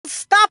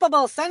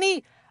unstoppable,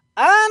 Sonny.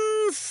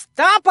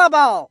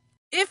 Unstoppable!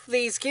 If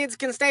these kids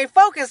can stay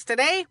focused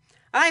today,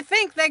 I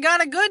think they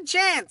got a good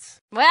chance.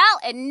 Well,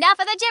 enough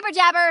of the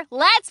jibber-jabber.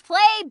 Let's play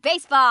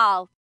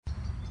baseball.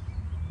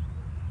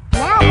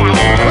 Now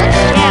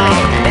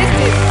This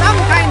is some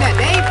kind of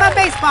day for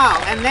baseball,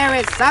 and there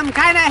is some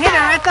kind of hitter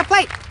at the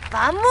plate.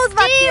 Vamos,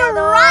 bateador.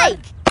 Strike!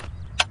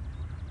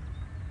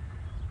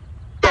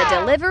 The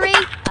delivery,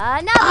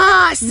 another.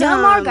 Awesome.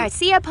 Nomar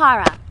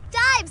Garcia-Parra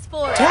dives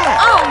for it. Tap.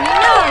 Oh,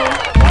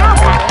 no! Now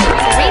batting,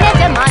 Serena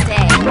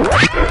Diamante.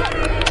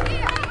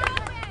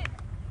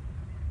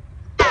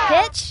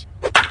 Pitch.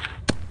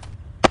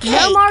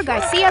 Nomar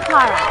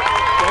Garcia-Parra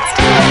gets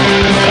to it.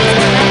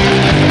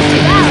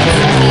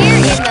 Here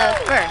in the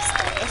first.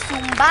 Es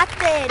un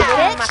bate, no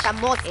Pitch.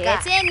 matamosca.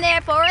 It's in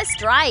there for a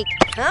strike.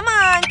 Come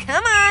on,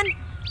 come on.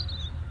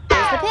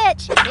 Here's the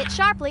pitch. Hit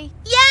sharply.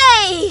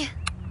 Yay!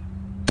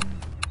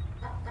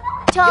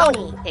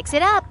 Tony picks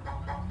it up.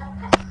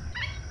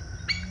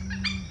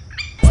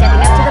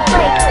 Stepping up to the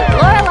plate,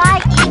 Lorelai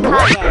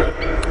Ikaye.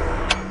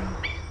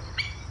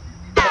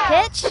 The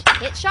pitch,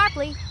 hit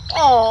sharply.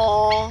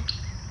 Oh.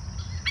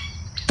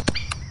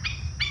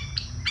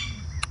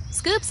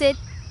 Scoops it.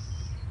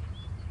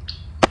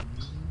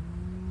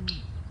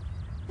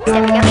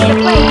 Stepping up to the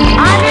plate,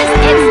 Andres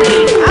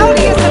Ipsy. How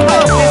do you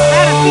suppose this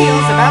batter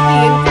feels about the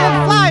infield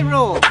fly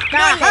rule?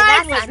 The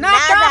hide was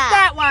knocked off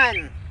that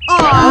one. No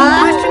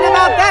question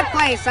about that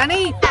play,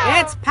 Sonny.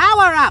 It's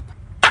power up.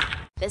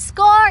 The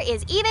score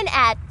is even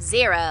at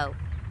 0.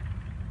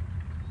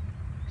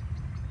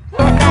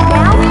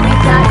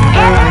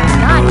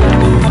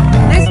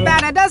 This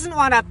batter doesn't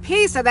want a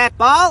piece of that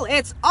ball.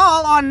 It's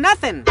all or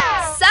nothing.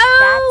 So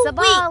That's a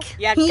ball. weak.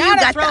 You You gotta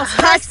got throw the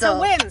strikes to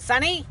hustle. win,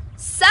 Sonny.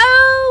 So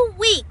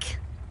weak.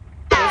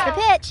 Here's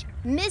the pitch.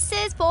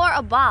 Misses for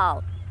a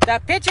ball. The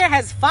pitcher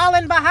has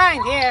fallen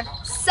behind here.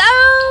 So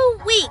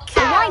weak.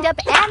 The windup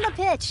and the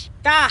pitch.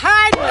 The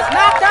hide was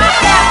knocked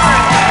off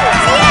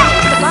that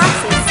The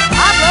boxes.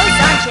 Pablo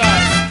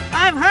Sanchez.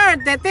 one. I've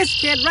heard that this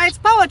kid writes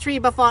poetry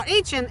before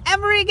each and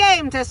every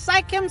game to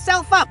psych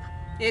himself up.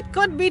 It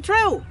could be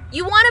true.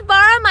 You want to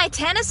borrow my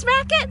tennis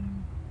racket?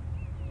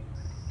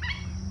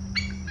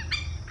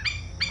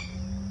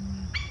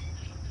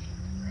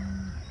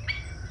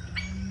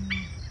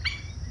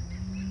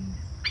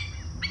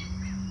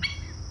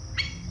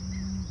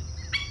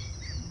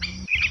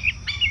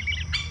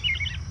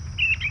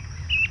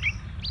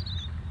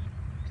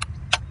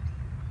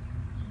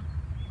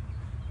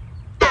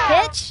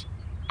 Pitch.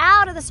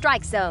 Out of the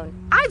strike zone.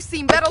 I've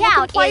seen better looking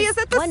Count players is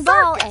at the one circus.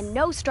 ball and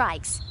no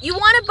strikes. You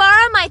want to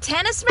borrow my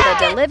tennis The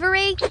racket?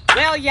 delivery.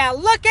 Well, yeah,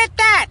 look at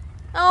that.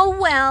 Oh,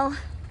 well.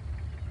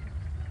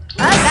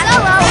 A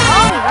solo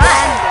home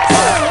run.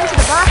 Sailing into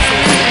the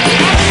boxes.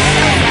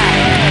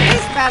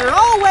 This batter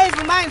always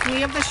reminds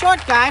me of the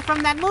short guy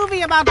from that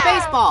movie about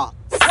baseball.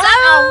 So What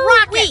a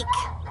rocket. weak.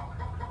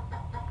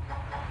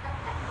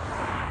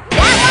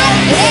 That one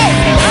is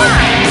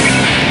gone.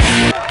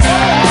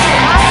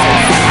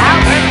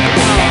 Albert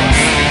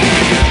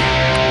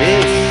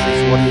This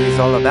is what it is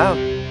all about.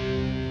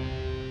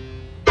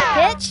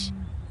 Pujols. Pitch.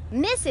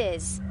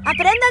 Misses.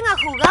 Aprendan a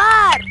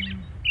jugar.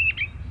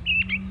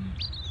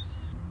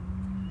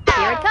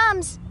 Here it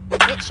comes.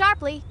 Hit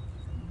sharply.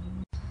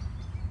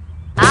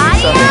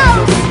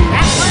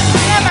 That one's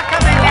never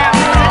coming down,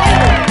 Sonny.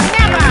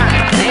 Never.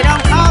 They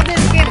don't call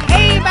this kid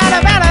Hey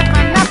Batter Batter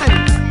for nothing.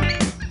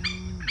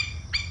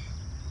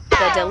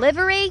 The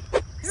delivery.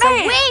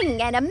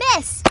 Swing and a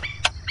miss.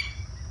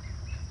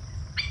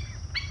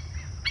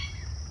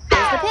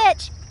 Here's the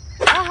pitch.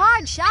 A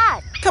hard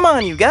shot. Come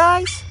on, you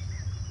guys.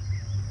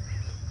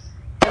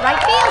 The right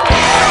fielder.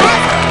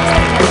 Stepping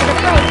up to the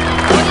plate.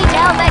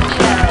 Del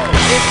Vecchio.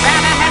 This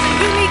batter has a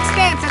unique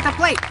stance at the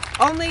plate.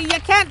 Only you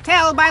can't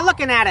tell by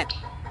looking at it.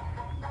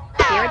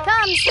 Here it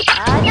comes.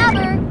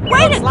 Another.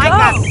 It's like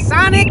a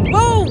sonic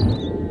boom.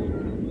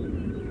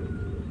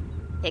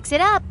 Picks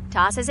it up.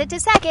 Tosses it to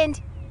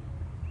second.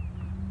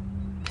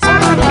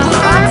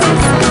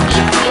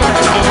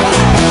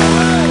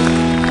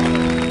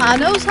 I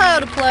knows how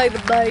to play the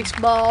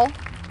baseball.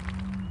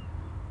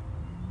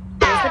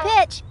 Here's the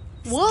pitch.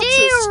 What's a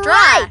Steal strike?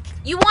 right.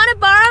 You want to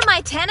borrow my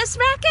tennis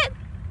racket?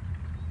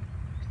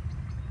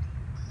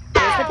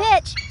 Here's the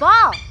pitch.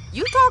 Ball.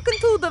 You talking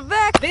to the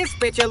vet? This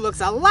pitcher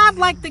looks a lot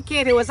like the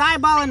kid who was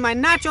eyeballing my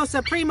Nacho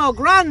Supremo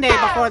Grande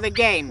before the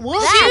game.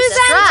 What's That's Shoes a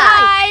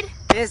strike.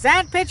 untied. Is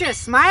that pitcher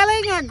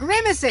smiling or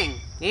grimacing?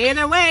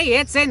 Either way,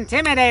 it's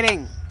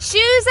intimidating.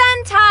 Shoes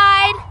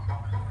untied.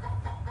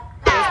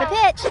 Here's the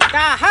pitch. The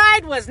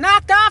hide was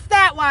knocked off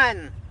that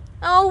one.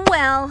 Oh,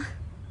 well.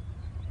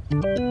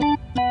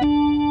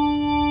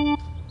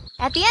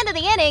 At the end of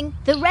the inning,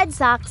 the Red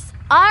Sox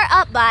are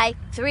up by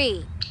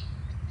 3.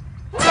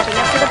 Stepping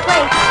up to the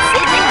plate,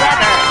 Sidney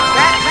Weber.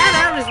 That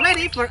batter is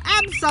ready for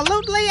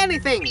absolutely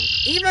anything.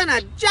 Even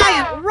a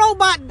giant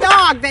robot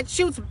dog that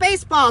shoots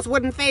baseballs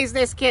wouldn't faze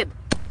this kid.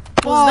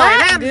 Boy, that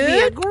that'd be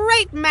a good?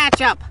 great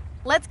matchup.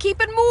 Let's keep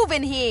it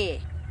moving here.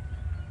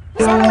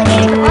 Settling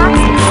into the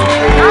boxes,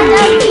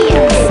 Fernando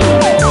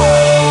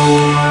Diaz.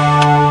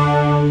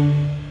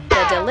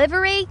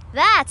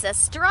 That's a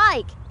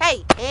strike.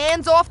 Hey,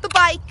 hands off the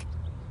bike.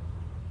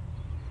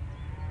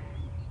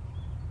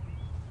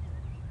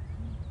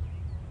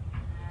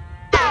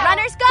 The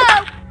runners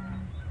go.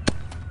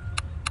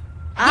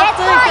 Get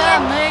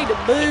flying. made a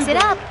Picks it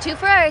up. 2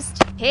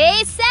 first.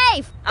 He's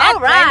safe. That All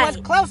play right. was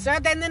closer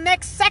than the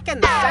next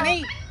second,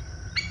 Sonny.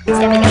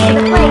 Stepping up to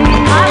the plate,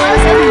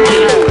 Carlos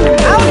Oviedo.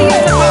 How do you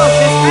suppose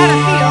this batter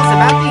feels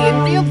about the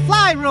infield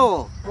fly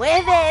rule?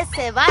 Mueve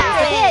ese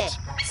bate. Pitch.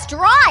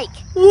 Strike.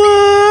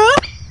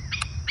 What?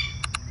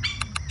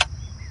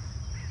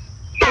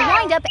 The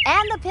windup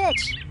and the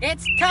pitch.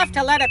 It's tough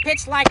to let a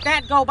pitch like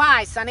that go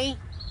by, Sonny.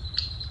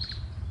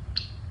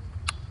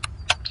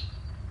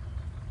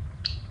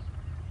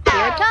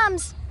 Here it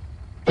comes.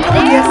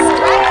 There's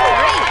strike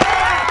 3.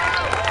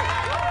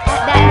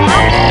 That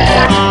now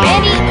got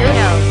Randy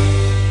Uno.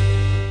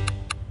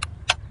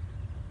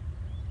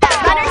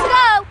 Runners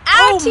go.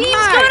 Our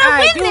team's gonna I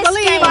win do this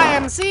believe game. I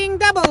am seeing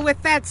double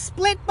with that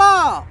split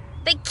ball.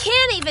 They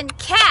can't even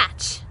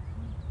catch.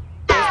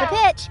 Here's the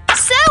pitch.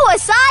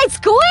 Suicide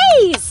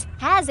squeeze.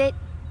 Has it.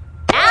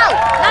 Out.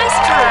 Nice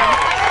try.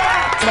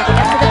 Stepping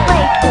up to the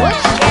plate,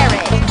 Bush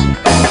Sherritt.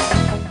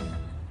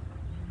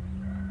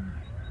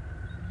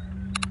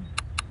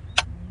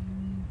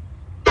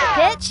 The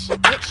pitch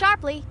hit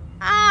sharply.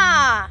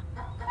 Ah.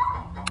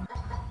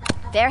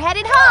 They're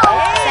headed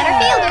home. Center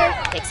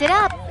fielder picks it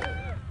up.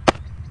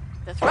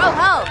 The throw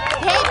home.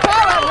 They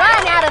pull a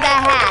run out of the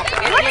hat.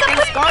 If you can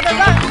score the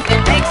runs,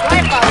 it makes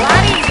life a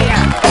lot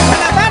easier.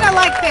 When a batter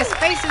like this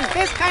faces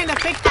this kind of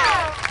pitch,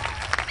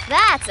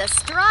 That's a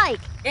strike.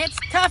 it's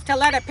tough to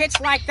let a pitch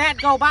like that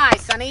go by,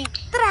 Sonny.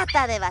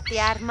 Trata de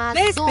batear más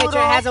This duro. pitcher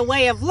has a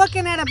way of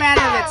looking at a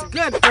batter that's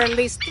good for at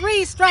least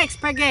 3 strikes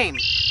per game.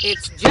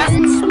 It's just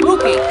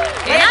spooky.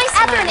 It's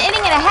After an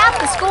inning and a half,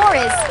 the score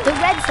is the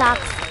Red Sox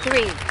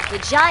 3, the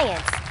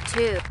Giants 2.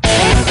 His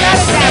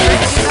batting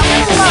average is a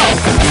little low.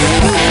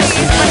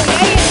 But the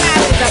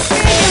A&M is a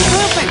big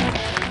improvement.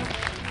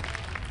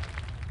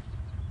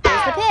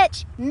 Here's the pitch.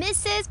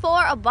 Misses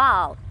for a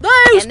ball.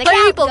 Those And the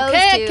count people goes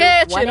can't to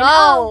catch 1-0. it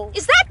all.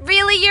 Is that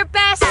really your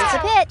best? Here's the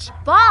pitch.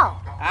 Ball.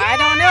 I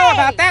don't know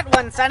about that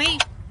one, Sonny.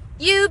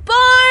 You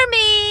bore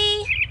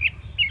me.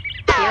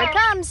 Here it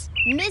comes.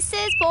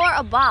 Misses for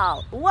a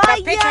ball.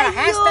 The pitcher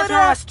has to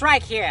throw a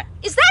strike here.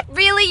 Is that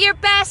really your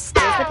best?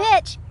 Here's the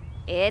pitch.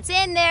 It's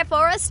in there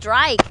for a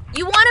strike.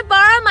 You want to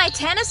borrow my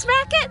tennis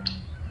racket?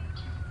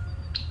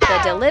 The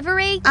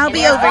delivery. I'll and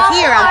be the over ball.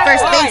 here on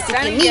first Boy, base if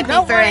Sonny, you need me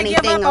don't for wanna give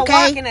anything, up a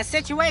okay? walk in a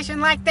situation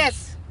like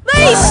this.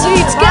 These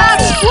seats got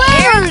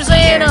squares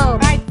in them.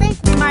 I think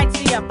we might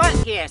see a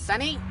bunt here,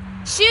 Sonny.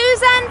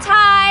 Shoes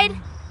untied.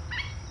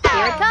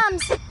 Here it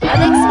comes. A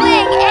big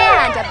swing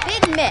and a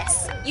big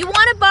miss. You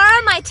want to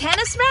borrow my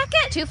tennis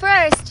racket? 2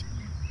 first.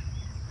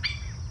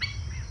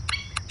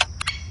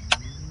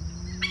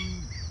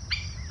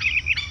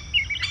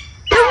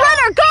 The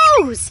runner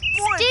goes.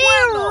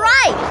 Steer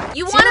right.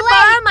 You Too want to late.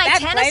 borrow my That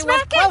tennis play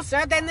was racket?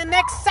 closer than the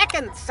next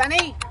second,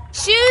 Sonny.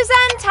 Shoes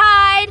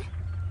untied.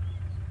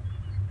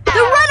 The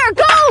runner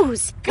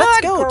goes.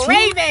 Good go, team.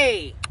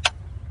 gravy.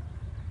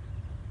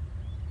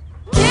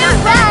 2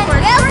 runs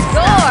will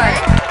score.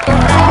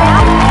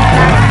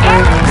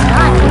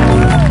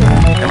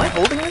 Am I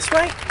holding this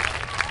right?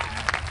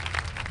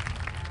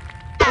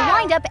 The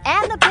windup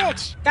and the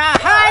pitch. The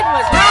hide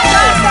was knocked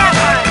off that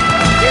one.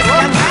 This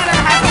young batter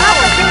has an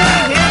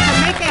opportunity here to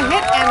make a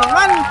hit and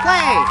run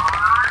play.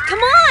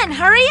 Come on,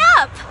 hurry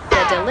up.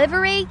 The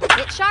delivery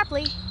hit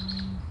sharply.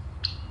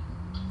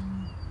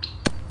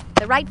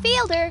 The right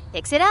fielder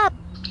picks it up.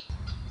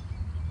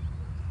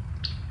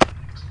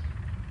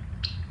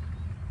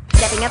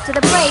 Stepping up to the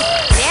plate,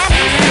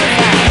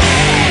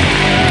 Dan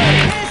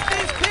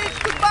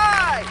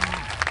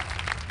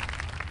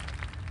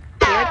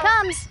Here it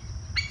comes.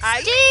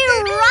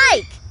 Steer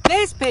right.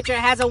 This pitcher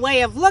has a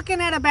way of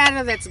looking at a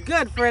batter that's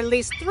good for at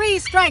least 3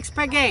 strikes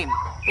per game.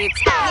 It's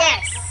Steer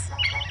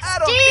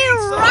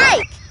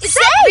right. Is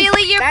that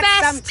really your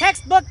That's best? some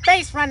textbook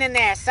base running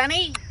there,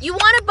 Sonny. You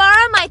want to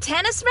borrow my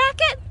tennis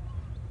racket?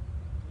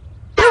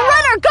 The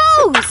runner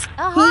goes.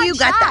 A hard You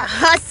got the shot.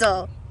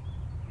 hustle.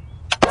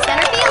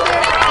 Center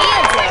fielder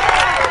fields it.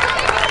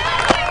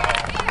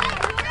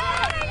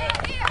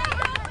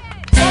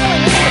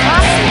 Settling into the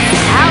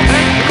boxes,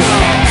 Albert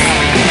Pujols.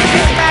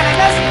 This batter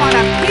doesn't want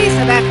a piece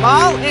of that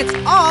ball. It's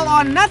all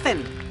or nothing.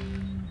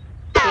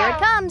 Here it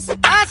comes.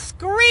 A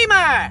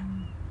screamer.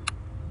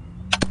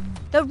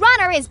 The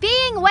runner is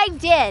being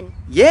waved in.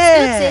 Scoots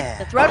Yeah. it,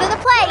 the throw to the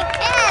plate,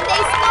 and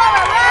they score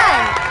a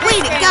run. Way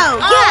to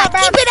go. All Yeah,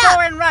 about keep it up.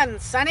 scoring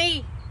runs,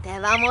 Sonny. Te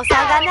vamos a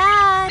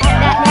ganar.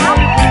 That now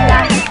we've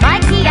got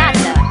Mikey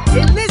Yatta.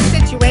 In this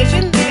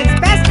situation, it's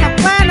best to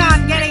plan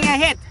on getting a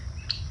hit.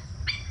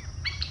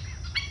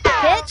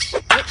 Pitch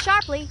hit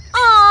sharply.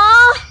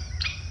 Aww.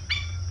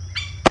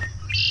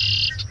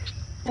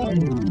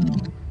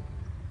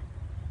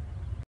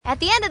 At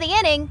the end of the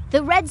inning,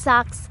 the Red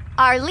Sox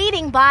are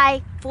leading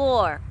by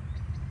 4.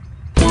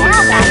 Now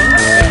batting,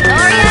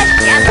 Victoria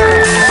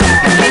Sheffield.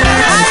 Taking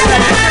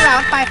the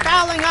out by by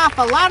fouling off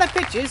a lot of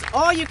pitches,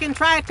 or you can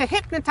try to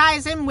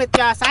hypnotize him with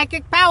your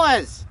psychic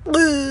powers.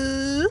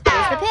 Here's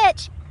the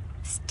pitch.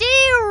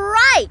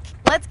 Strike!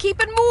 Let's keep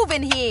it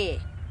moving here.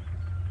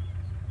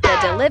 The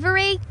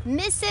delivery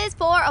misses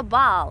for a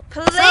ball.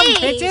 Please. Some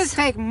pitches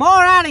take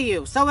more out of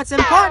you, so it's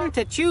important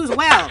to choose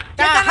well.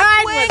 The on the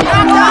hide was swing.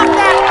 knocked off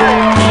that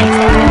one.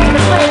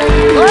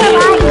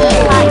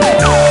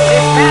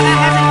 This batter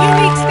has a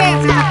unique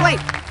stance at the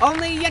plate,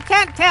 only you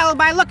can't tell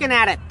by looking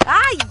at it.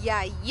 Ay,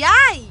 ay,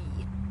 ay.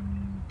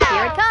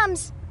 Here it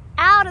comes.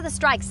 Out of the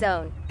strike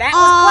zone. That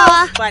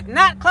was close, but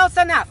not close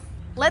enough.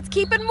 Let's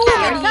keep it Here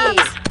moving it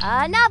comes. here.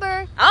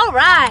 Another. All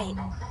right.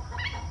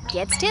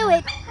 Gets to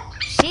it.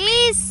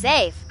 She's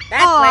safe.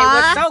 That play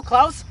was so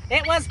close,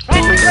 it was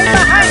practically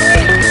behind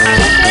me.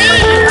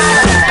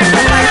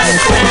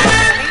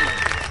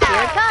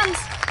 Here it comes.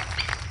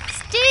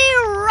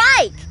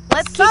 Strike!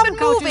 Let's keep Some it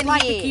coaches moving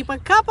like here. to keep a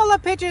couple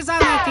of pitchers on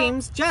their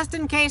teams just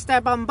in case they're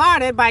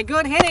bombarded by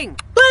good hitting.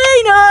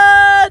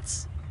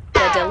 Peanuts!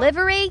 The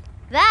delivery,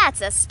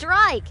 that's a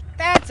strike.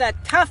 That's a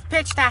tough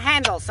pitch to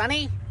handle,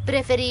 Sonny.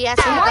 Preferías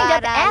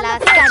jugar a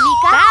las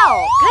canicas?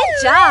 Foul.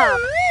 Good job.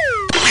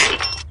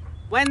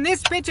 When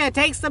this pitcher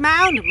takes the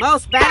mound,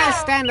 most batters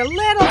stand a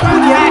little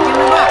further back in the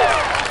box.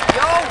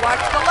 Yo,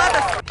 watch the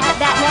left. At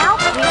that now,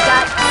 we've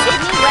got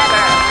Sidney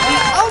Weber. The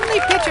only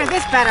pitcher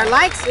this batter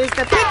likes is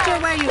the pitcher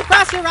where you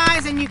cross your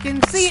eyes and you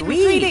can see it in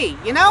Sweet.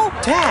 3D, you know?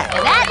 Tag.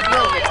 That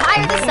will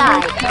retire the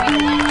side.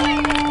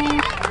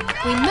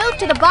 We move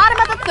to the bottom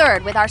of the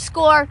third with our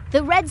score,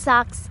 the Red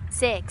Sox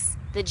 6,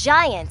 the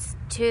Giants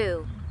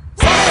 2.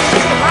 Settling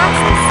into the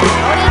boxes,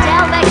 Tony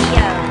Del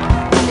Vecchio.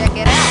 Check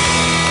it out.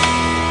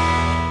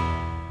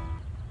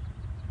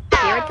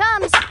 Here it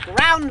comes.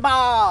 Ground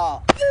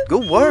ball.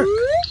 Good work.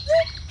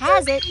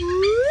 Has it.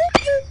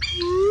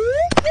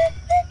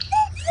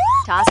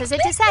 Tosses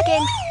it to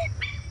second.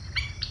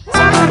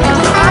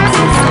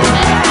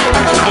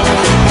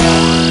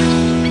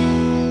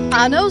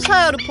 I knows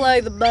how to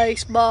play the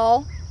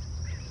baseball.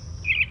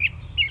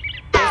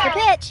 Here's the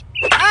pitch.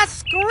 A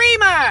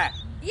screamer.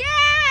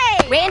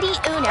 Yay! Randy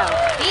Uno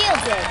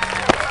fields it.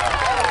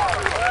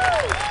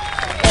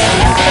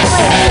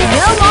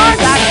 No more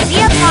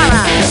Garcia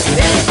Parra.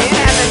 This kid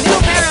has a new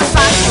pair of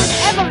socks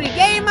for every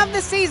game of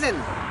the season.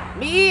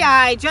 Me,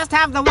 I just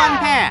have the one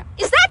pair.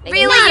 Is that They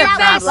really knock your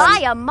it out best? by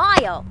a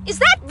mile. Is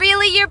that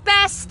really your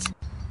best?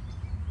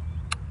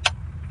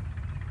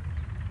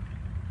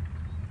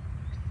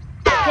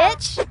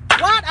 Pitch.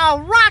 What a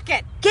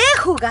rocket! ¡Qué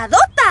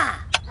jugadota!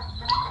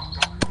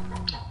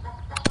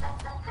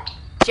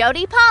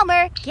 Jody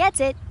Palmer gets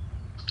it.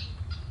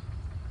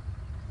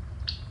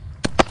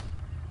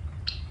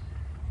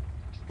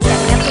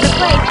 Stepping up to the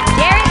plate,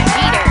 Derek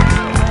Jeter.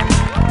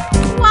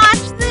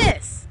 Watch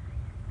this.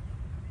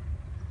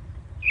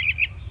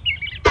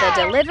 The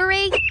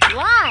delivery,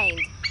 lined.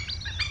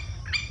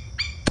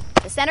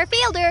 The center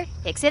fielder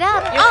picks it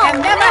up. You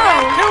can never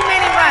have too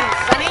many runs,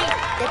 Sonny.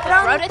 De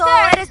Throw to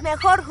third. eres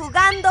mejor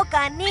jugando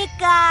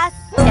canicas.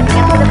 Stepping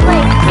up to the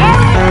plate,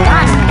 Eric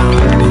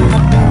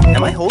Donovan.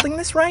 Am I holding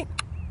this right?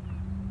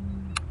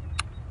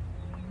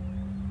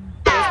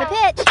 Here's the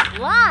pitch,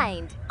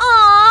 lined.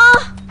 Aww.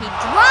 He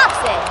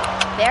drops it.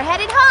 They're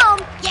headed home.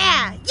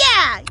 Yeah,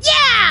 yeah,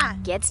 yeah.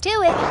 Gets to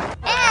it.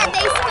 And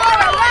they score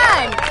a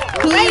run.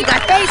 Great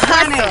base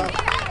running.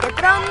 De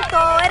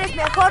pronto eres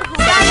mejor Stepping up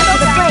jugando to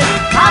the plate,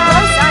 Pablo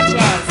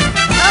Sanchez.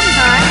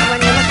 Sometimes when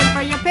you're looking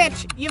for your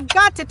pitch, you've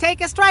got to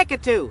take a strike or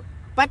two.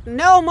 But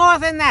no more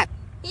than that.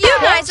 You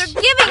guys are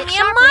giving me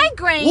a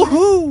migraine.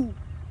 Woohoo!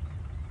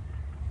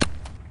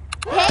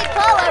 They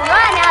pull a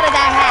run out of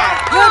that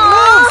hat. Good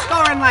move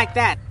scoring like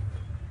that.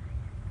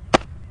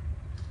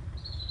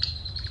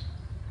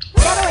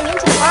 Settling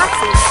into the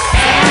boxes.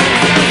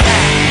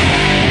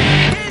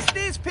 Miss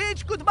this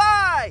pitch,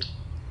 goodbye!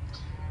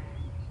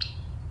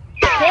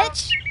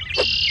 Pitch.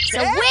 It's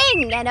a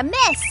wing and a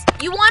miss.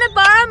 You want to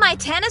borrow my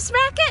tennis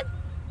racket?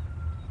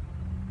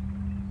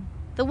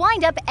 The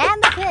windup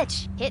and the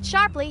pitch hit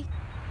sharply.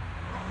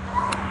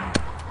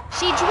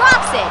 She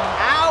drops it.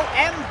 How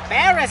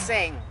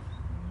embarrassing.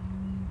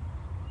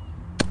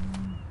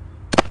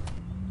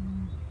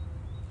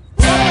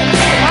 Settling into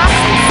the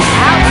boxes.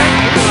 Albert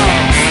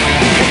Pujols.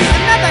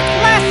 Another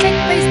classic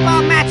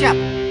baseball matchup.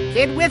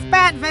 Kid with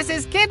bat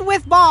versus kid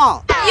with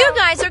ball. You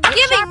guys are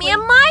giving me a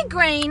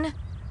migraine.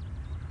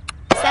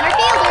 Center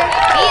fielder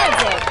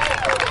fields it.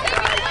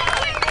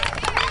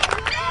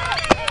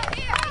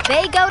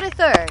 They go to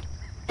third.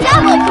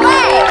 Double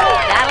play.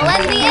 That'll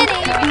end the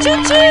inning.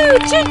 Choo-choo,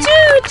 choo-choo,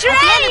 At the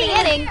end of the train.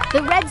 inning,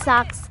 the Red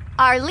Sox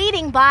are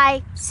leading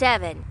by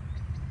 7.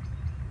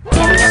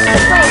 Stepping up to the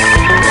plate,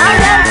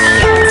 Fernando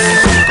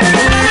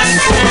Diaz.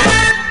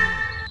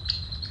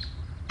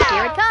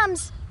 Here it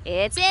comes.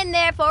 It's in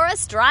there for a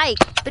strike.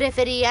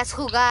 ¿Preferías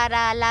jugar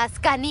a las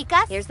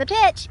canicas? Here's the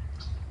pitch.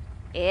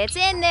 It's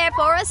in there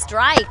for a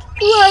strike.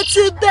 What's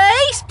a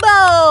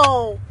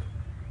baseball?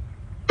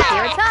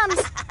 Here it comes.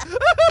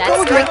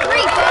 That's strike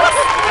 3, folks.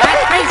 That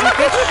crazy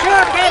pitch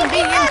sure can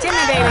be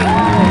intimidating.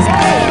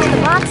 Settling into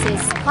the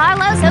boxes,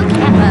 Carlos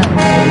Ocampo.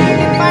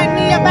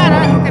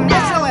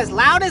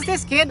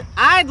 this kid.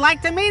 I'd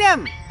like to meet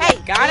him. Hey,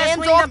 Gotta hands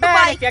swing off the the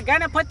bat bike. if you're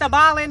gonna put the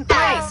ball in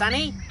play,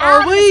 Sonny. Out Are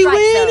of the we strike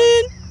zone.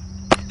 winning?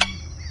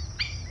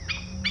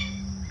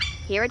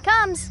 Here it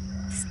comes.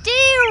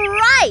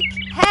 Strike!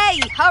 Hey,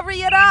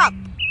 hurry it up.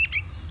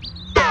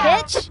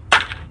 Pitch.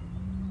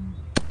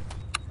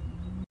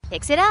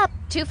 Picks it up.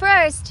 2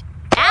 first.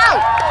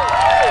 Out!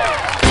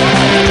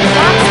 Ready to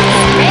go.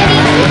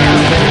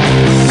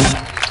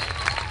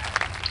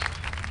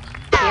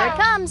 Here it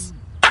comes.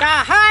 The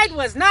hide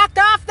was knocked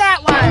off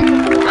that one.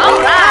 All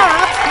right.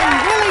 Power-ups can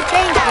really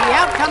change the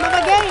outcome of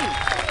a game.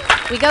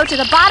 We go to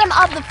the bottom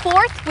of the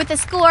 4th with the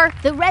score,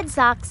 the Red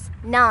Sox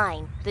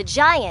 9, the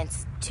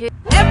Giants 2.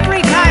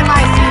 Every time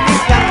I see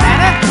this young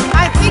fella,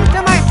 I think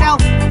to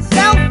myself,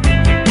 self,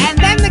 and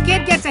then the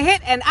kid gets a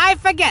hit and I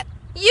forget.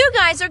 You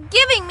guys are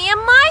giving me a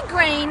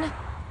migraine.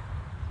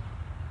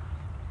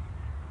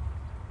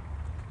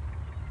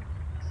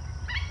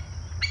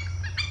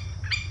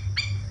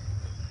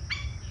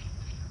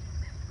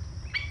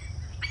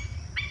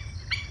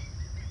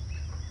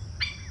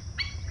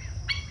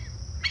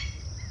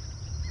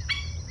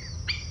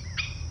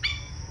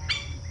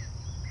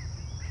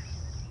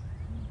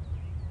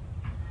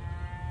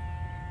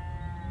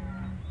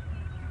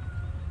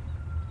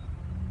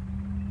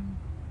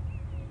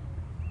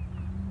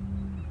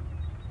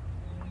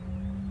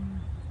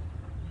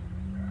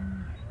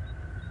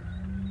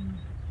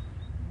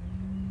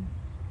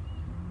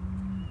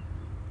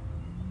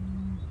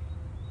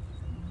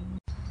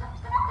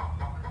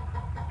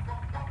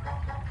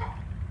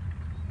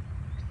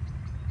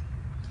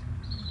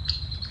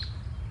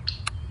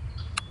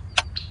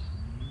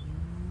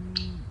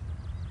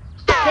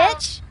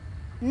 Pitch.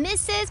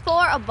 Misses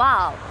for a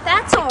ball.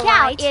 That's all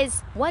Count right.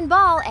 is 1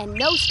 ball and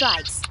no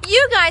strikes.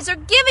 You guys are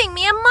giving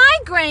me a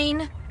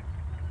migraine.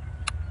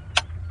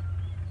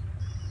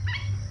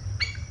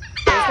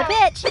 Here's the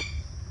pitch.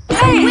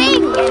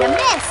 Swing and a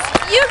miss.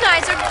 You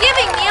guys are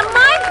giving me a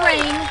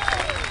migraine.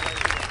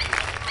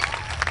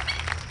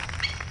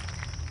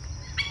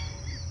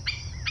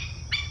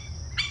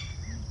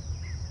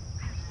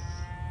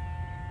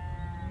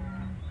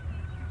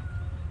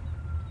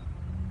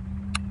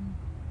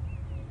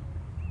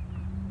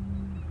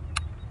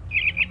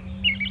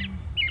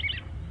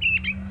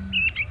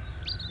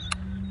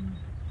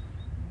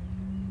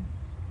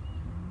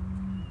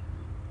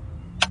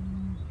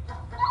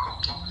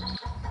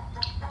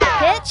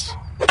 Pitch.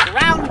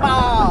 Ground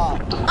ball.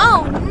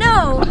 Oh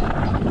no.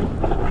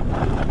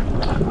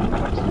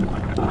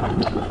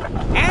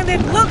 And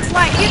it looks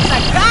like it's a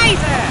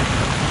geyser.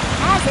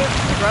 Has it.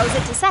 Throws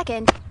it to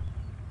second.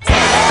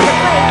 Steps up to the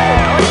plate for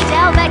Tony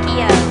Del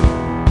Vecchio.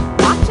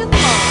 Watch the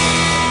ball.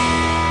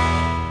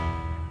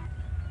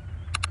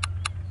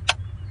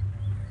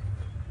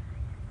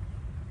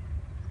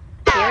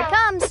 Here it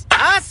comes.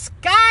 A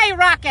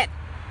skyrocket.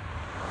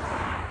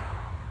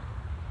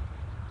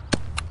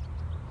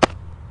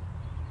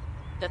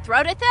 The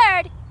throw to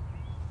third.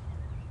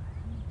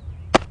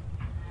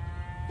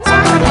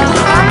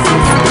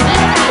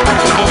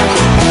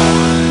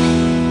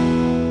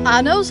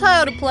 I knows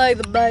how to play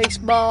the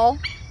baseball.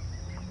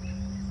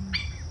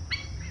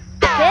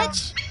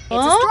 Pitch. It's a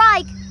Huh?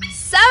 strike.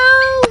 So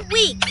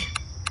weak.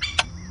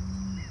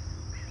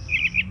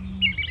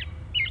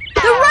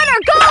 The runner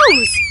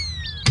goes!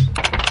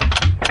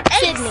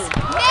 Sydney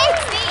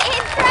makes the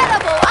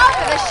incredible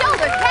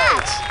over-the-shoulder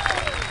catch.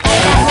 And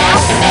that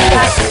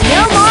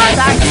now, Nomar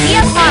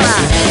Garcia Parra.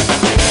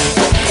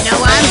 You know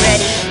I'm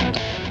ready.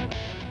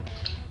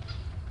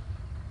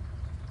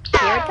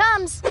 Here it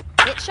comes.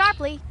 Hit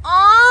sharply.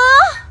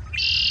 Aw.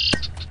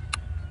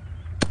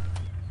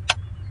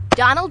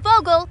 Donald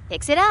Vogel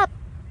picks it up.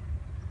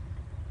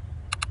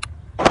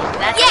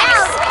 That's Yes!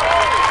 out.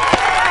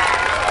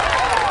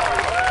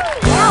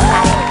 Now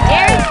back to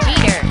Derek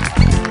Jeter.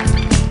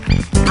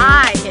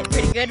 I hit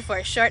pretty good for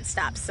a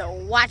shortstop, so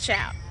watch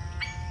out.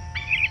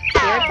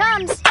 Here it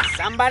comes.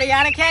 Somebody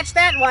ought to catch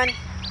that one.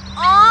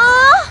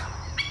 Aw.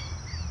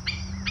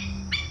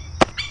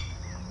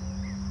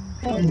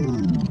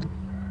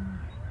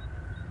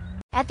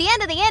 At the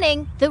end of the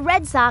inning, the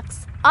Red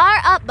Sox are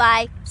up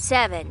by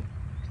 7.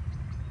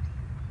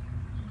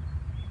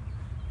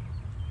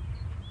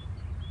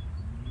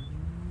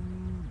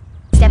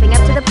 Stepping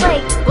up to the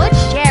plate, Butch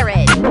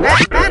Sherrod.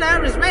 That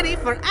batter is ready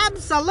for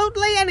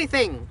absolutely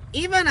anything.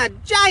 Even a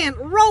giant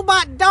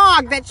robot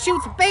dog that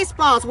shoots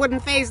baseballs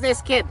wouldn't faze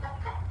this kid.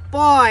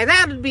 Boy,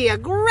 that would be a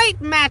great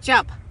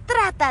matchup.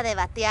 Trata de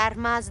batear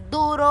más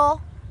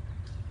duro.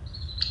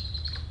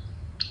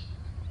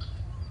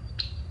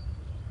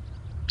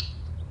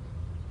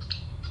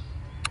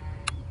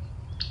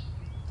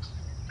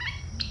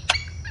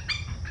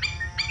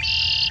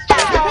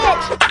 There's the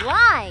pitch.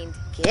 Lined.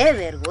 Qué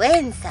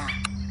vergüenza.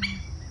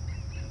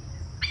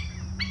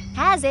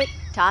 Has it.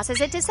 Tosses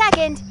it to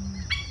second.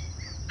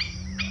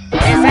 Is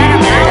that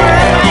a power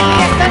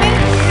idea, Sonny?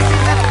 This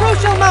is a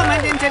crucial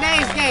moment in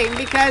today's game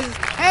because,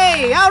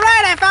 hey, all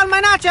right, I found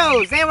my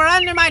nachos. They were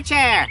under my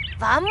chair.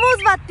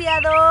 Vamos,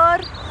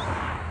 bateador.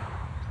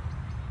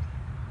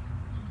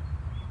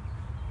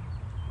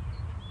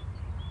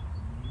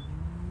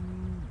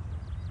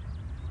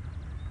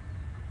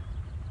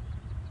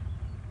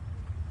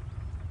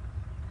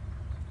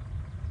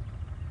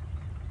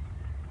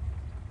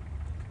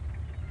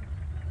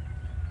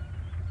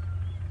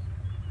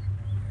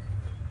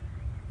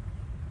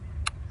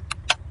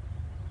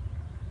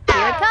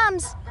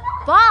 comes.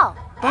 Ball.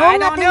 I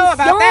don't know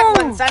about that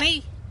one,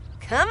 Sonny.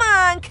 Come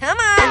on, come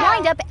The on.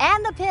 windup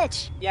and the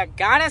pitch. You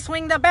gotta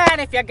swing the bat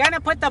if you're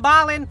gonna put the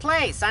ball in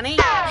play, Sonny.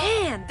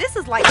 Man, this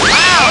is like Wow,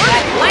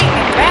 that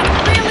lightning bat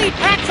really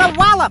packs a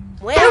wallop.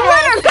 the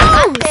runner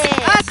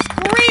A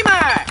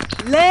screamer!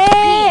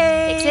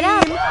 Picks it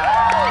up.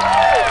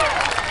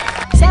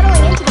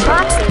 Settling into the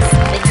boxes,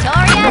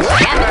 Victoria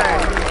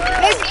Shepard.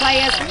 This play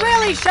is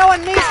really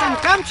showing me some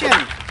gumption.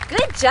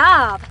 Good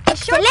job. The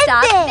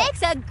shortstop Excelente.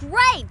 makes a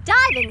great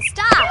diving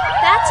stop.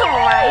 That's all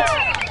right.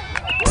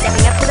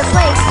 Stepping up to the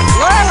plate,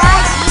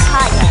 Lorelai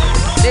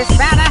Ikaye. This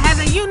batter has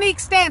a unique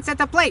stance at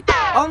the plate.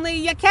 Only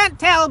you can't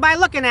tell by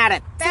looking at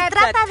it. That's a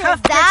Trata de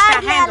tough pitch to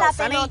darle a la handle,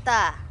 Sonny.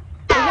 pelota.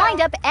 The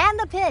windup and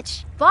the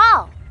pitch.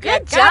 Ball. You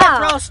Good gotta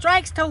job. throw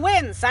strikes to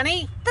win,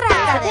 Sonny.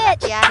 Trata de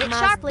Pitch. batear Hit más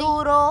sharply.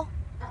 duro.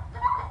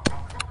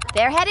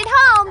 They're headed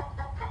home.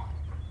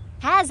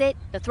 Has it.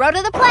 The throw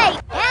to the plate.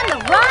 And the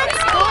run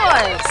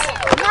scores.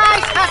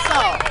 Nice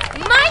hustle.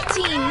 My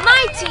team,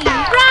 my team.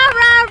 Rah,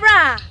 rah,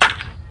 rah.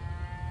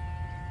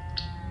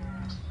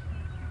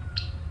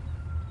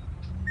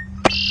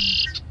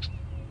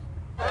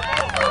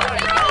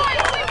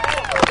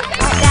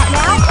 That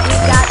now,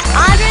 we've got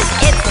Andres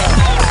Itzel.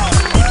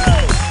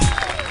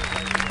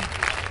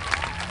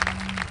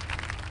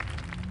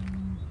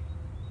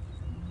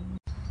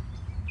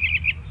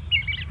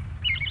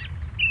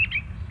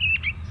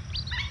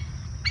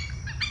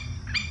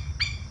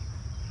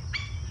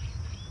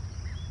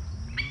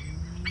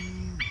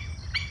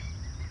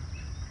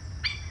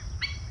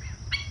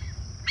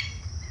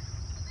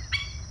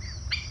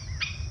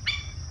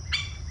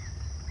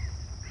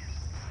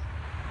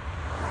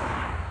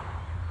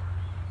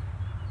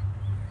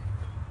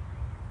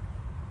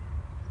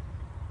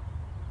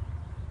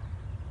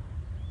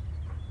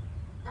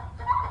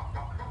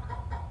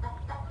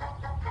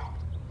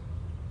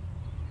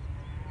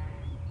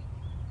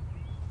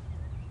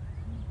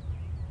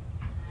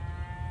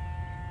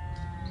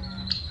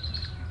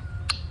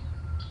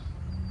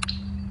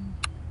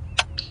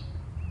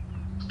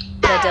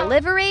 The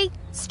delivery,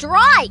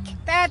 strike.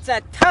 That's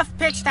a tough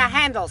pitch to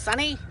handle,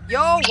 Sonny.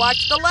 Yo,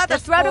 watch the leather The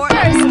throw to sport.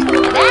 first. That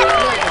will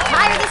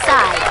retire the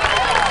side.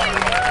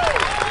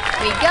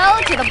 We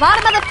go to the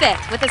bottom of the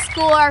fifth with a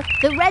score: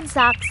 the Red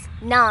Sox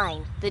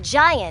 9, the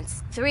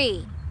Giants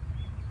 3.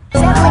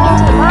 Settling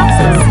into the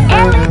boxes,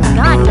 Aaron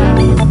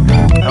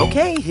Gagne.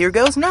 Okay, here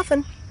goes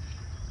nothing.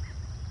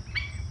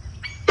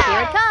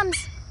 Here it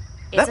comes.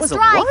 It's That a was a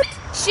strike. what?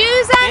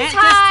 Shoes Can't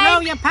just throw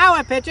untied. your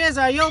power pitches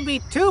or you'll be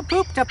too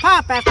pooped to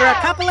pop after a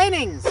couple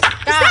innings. Is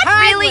that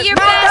really your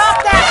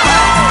best?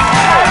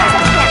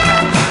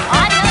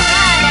 On the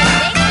run and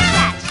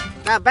makes the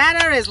catch. The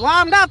batter is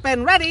warmed up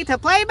and ready to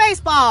play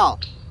baseball.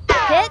 The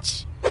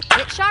pitch,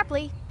 hit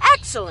sharply.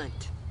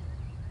 Excellent.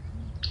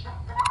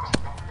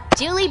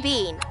 Julie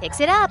Bean picks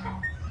it up.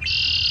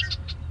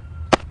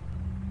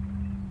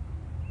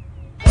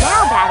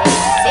 Now batting,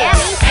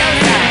 Sammy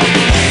Sosa.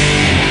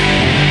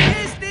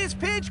 Is this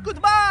pitch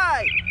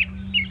goodbye?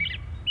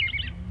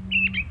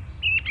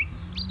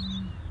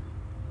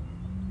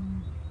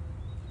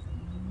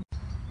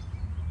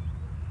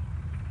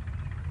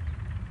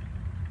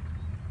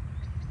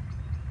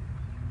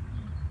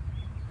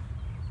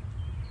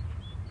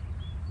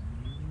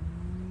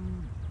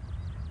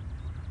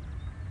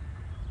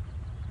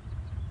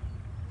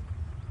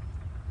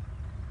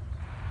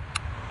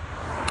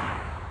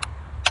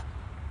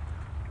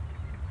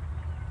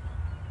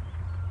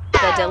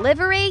 The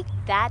delivery,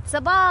 that's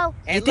a ball.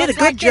 It You did a looks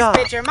good like job.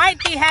 this pitcher might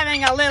be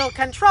having a little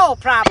control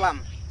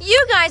problem.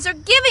 You guys are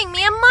giving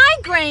me a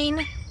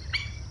migraine.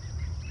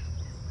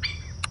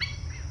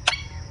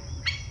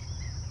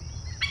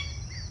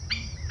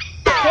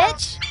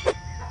 Pitch,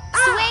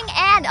 swing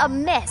and a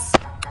miss.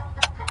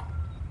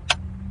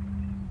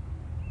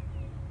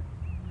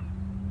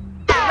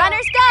 The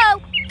runners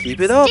go.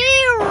 Keep it up.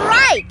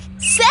 Strike,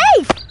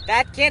 safe.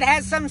 That kid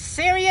has some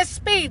serious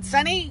speed,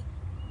 Sonny.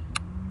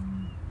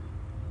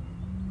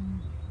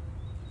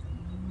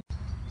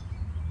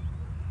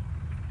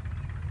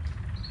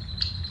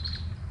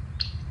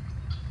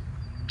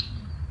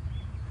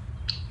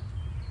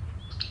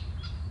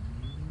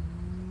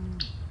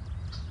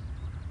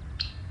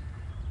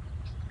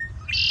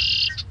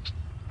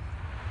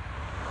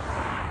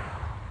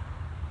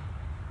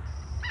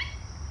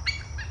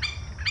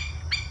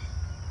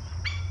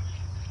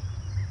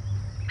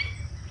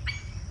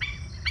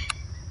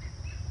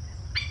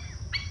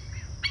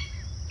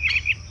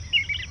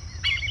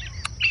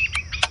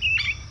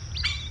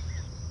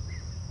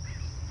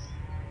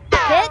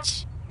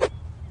 Pitch,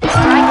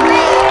 strike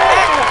three.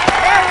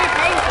 Very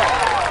painful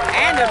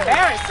and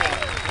embarrassing.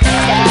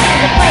 Stepping to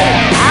the plate,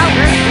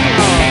 Albert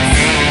Pujols.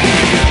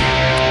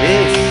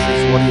 This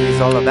is what he's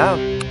all about.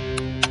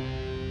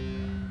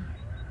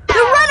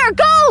 The runner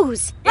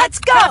goes. Let's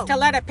Tough go. to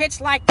let a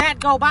pitch like that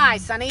go by,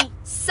 Sonny.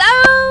 So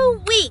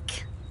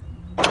weak.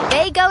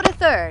 They go to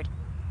third.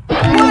 What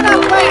a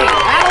play!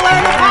 That'll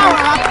earn a power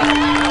up.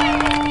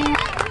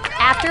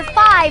 After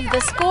 5, the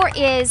score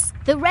is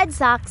the Red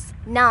Sox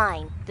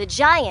 9, the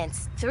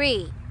Giants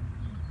 3.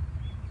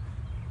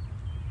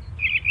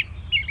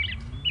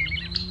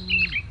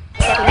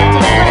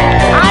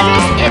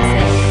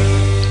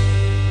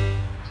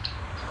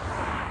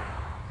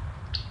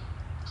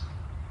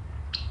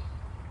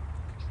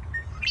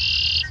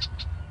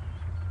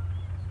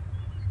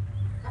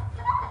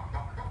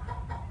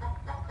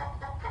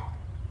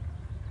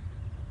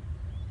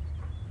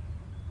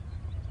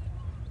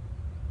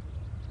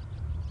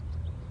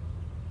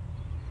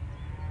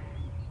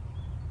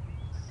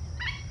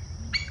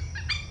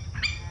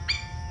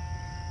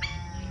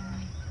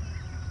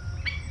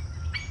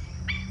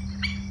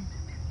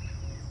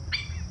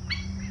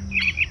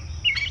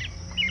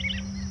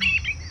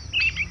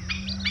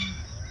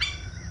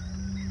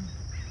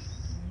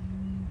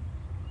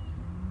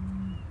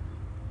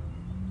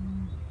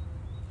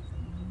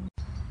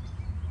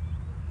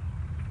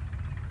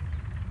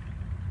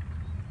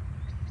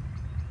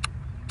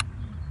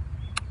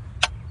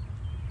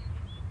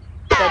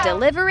 The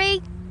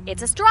delivery,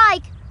 it's a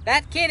strike.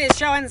 That kid is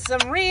showing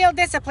some real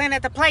discipline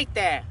at the plate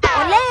there.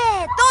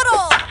 ¡Olé,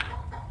 toro!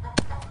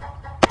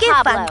 ¡Qué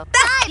Pablo.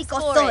 fantástico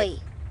Nice soy!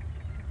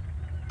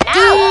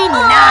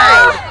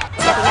 Denied.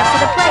 Stepping up to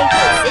the plate,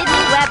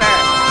 Sydney Weber.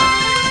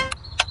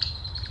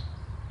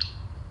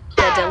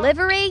 The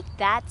delivery,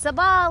 that's a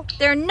ball.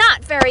 They're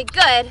not very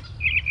good.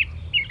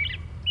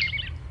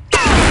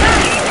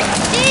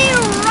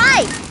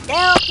 Right!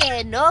 Veo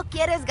que no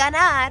quieres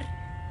ganar.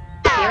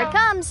 Here it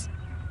comes.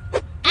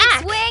 Big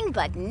swing,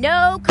 but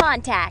no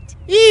contact.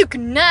 You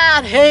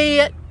cannot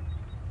hit.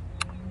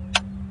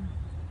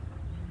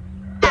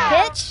 The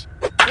pitch,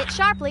 hit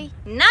sharply,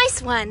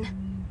 Nice one.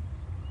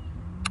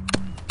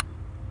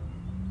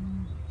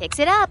 picks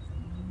it up.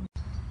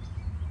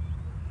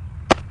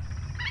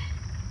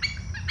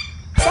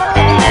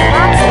 Settling into the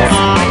boxes,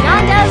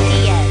 Fernando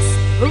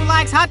Diaz. Who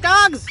likes hot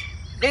dogs?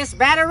 This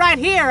batter right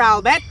here,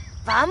 I'll bet.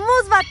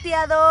 ¡Vamos,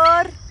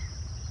 bateador!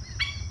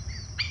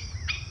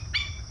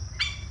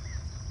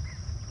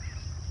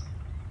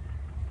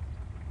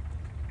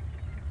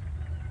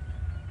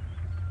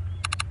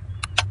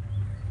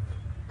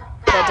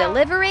 The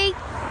delivery,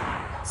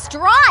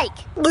 strike.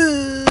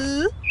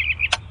 ¡Uh!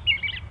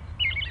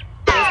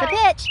 Here's the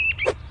pitch.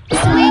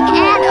 Swing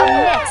and a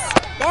miss.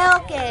 Veo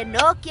que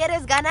no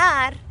quieres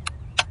ganar.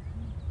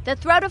 The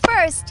throw to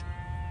first.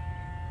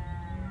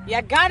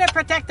 You gotta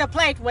protect the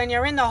plate when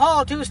you're in the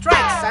hole 2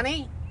 strikes,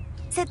 Sonny.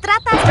 Se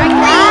trata Strike three.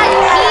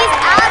 He's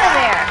out of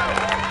there.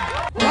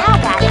 Now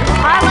batting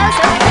Carlos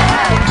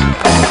Oviedo.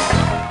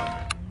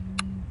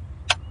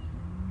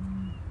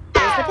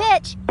 Here's the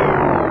pitch.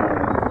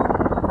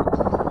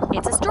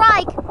 It's a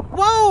strike.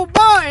 Whoa,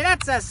 boy,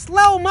 that's a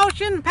slow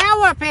motion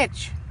power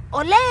pitch.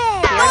 ¡Olé,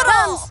 Here it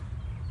toro! comes.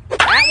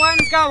 That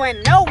one's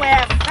going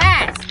nowhere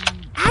fast.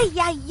 ¡Ay,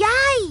 ay,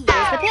 ay!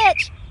 Here's the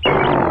pitch.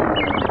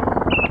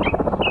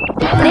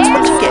 There's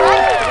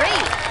strike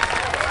three.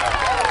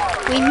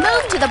 We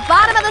move to the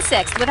bottom of the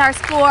 6th with our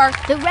score: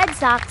 the Red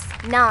Sox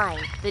 9,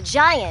 the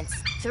Giants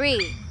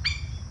 3.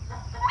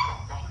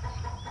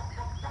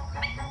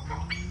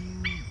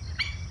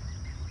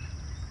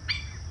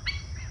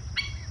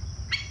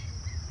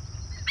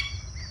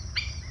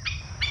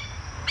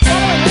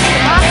 Settling into the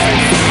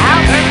boxes,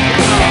 Albert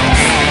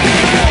Pujols.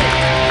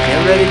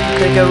 Get ready to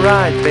take a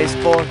ride,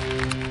 baseball.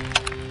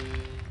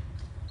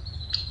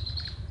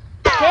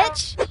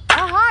 Pitch,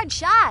 a hard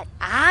shot.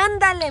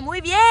 ¡Ándale,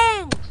 muy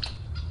bien!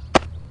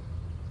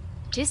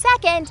 To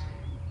second.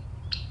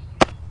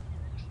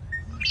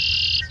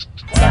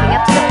 Stepping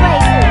up to the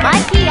plate,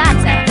 Mike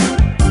Piazza.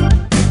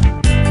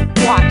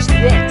 Watch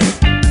this.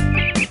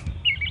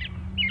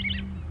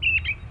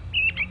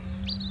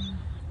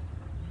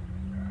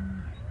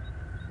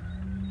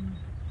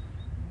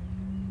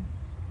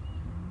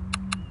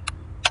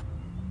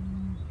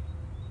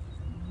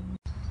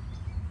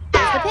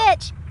 Here's the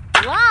pitch.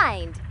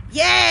 Lined.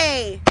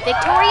 ¡Yay!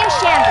 Victoria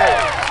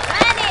Chambers.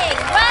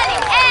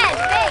 Running, and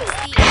makes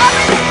the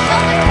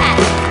over-the-shoulder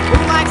catch. Who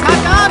likes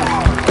hot dogs?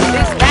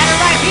 This batter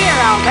right here,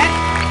 I'll bet.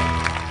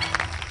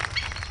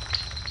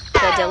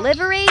 The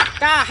delivery,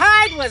 The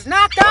hide was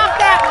knocked off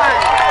that the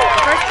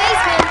first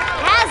baseman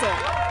has it.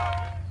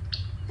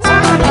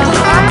 Circling into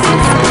the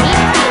boxes,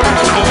 Pete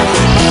Fielder.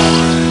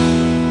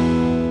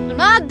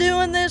 Am I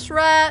doing this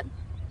right?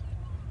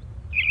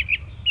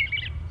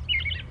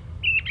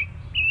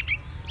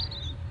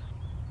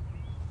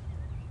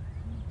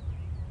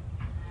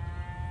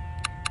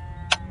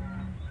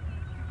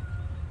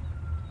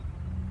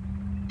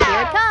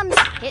 Here it comes,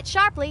 hit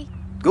sharply.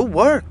 Good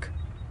work.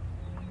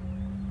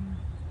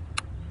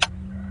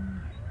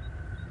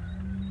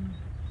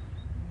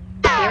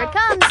 Here it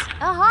comes,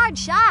 a hard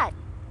shot.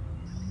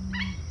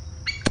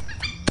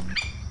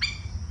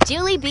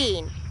 Julie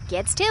Bean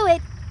gets to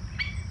it.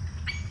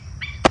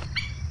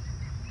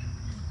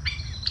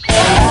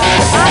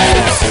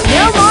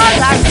 No more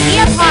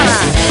Garcia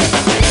Parra.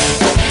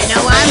 You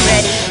know I'm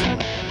ready.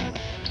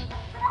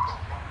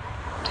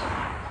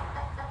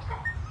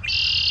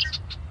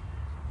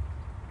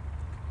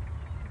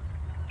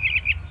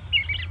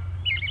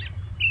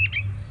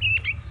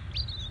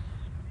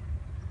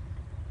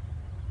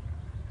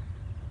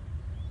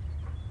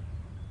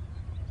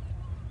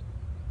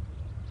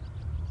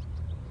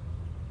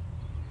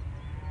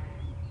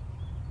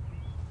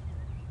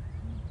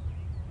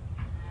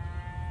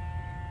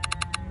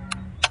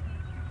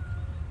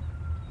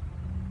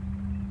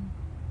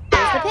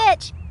 Here's the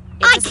pitch.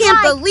 I It's a can't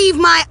strike. believe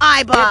my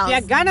eyeballs! If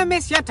you're gonna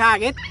miss your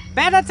target,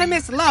 better to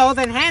miss low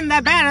than hand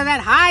the batter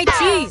that high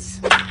cheese.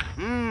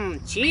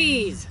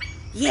 Cheese.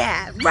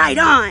 Yeah, right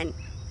on!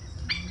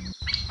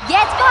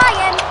 Gets by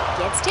him.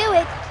 Gets to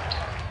it.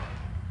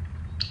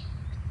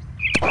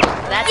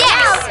 That's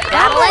out.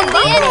 That'll end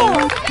the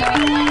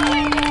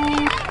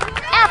inning.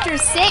 After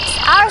 6,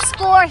 our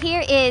score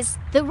here is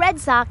the Red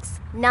Sox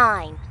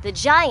 9, the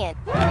Giants.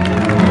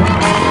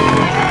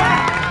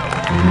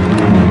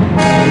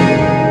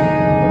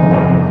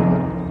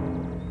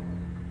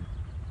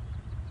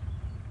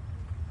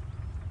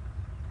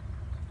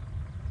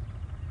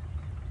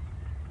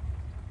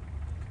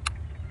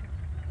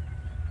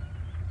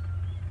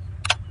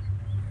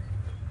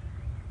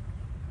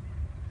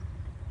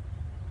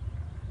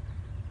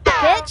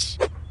 pitch.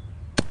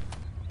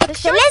 The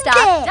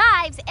shortstop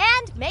dives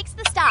and makes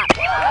the stop.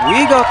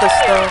 We got the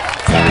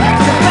stuff.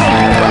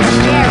 Will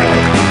share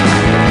it.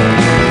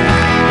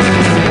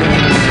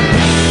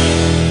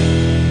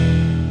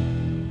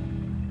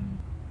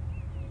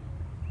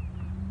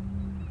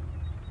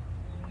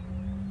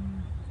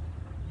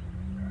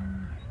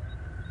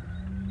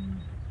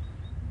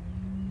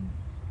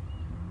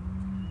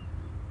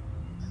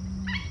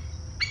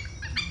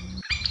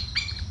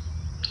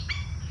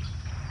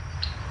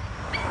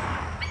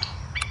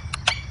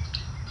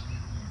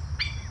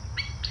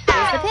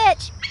 The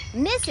pitch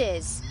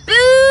misses. Boo!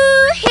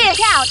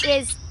 The count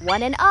is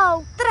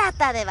 1-0.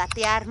 Trata de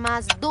batear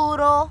más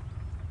duro.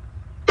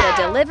 The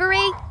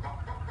delivery.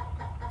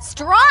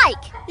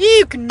 Strike.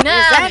 You cannot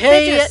Is that hit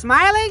pitcher it.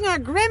 smiling or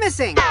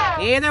grimacing?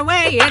 Either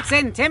way, it's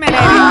intimidating.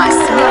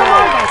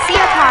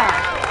 Garcia Parra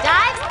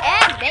dives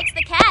and makes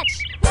the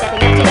catch. Stepping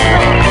up to the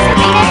plate,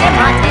 Serena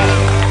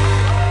Demonte.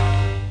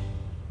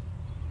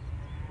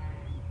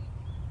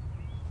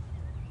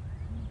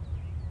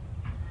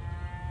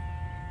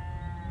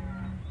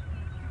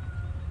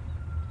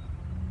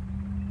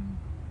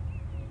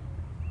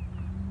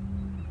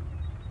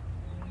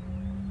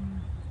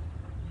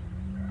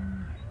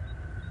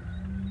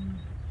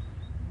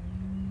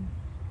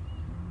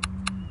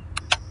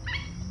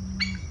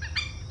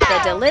 The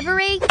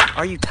delivery.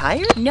 Are you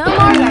tired? No more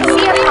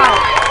Garcia Parra.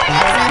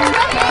 It's a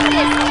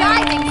tremendous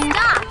diving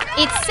stop.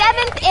 It's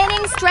 7th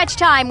inning stretch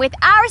time with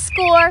our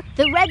score,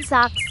 the Red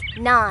Sox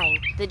 9,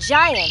 the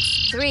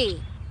Giants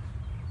 3.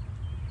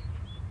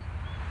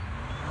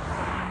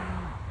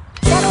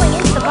 Settling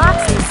into the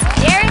boxes,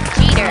 Derek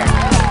Jeter.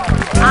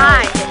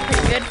 I hit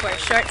pretty good for a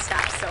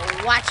shortstop, so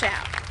watch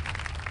out.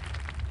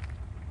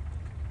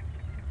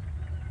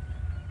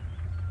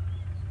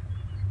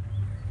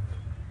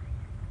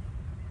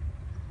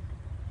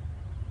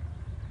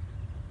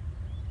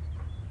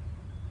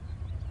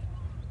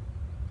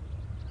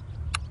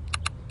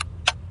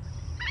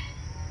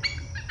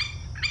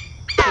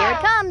 Here it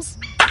comes.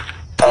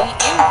 The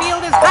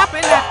infield is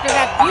hopping after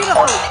that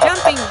beautiful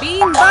jumping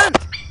bean bunt.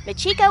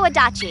 Michiko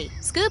Adachi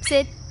scoops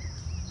it.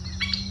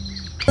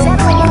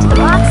 Settling into the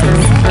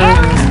boxes,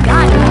 Eric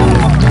Gunn.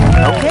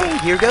 Okay,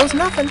 here goes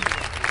nothing.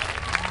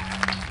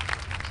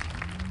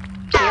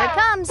 Here it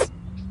comes.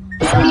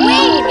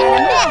 Swing and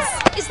a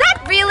miss. Is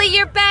that really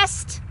your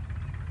best?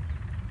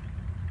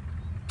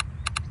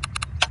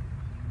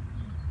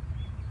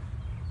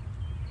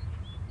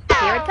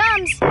 Here it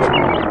comes.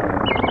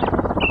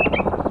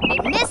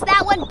 They missed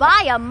that one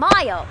by a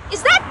mile.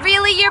 Is that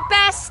really your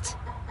best?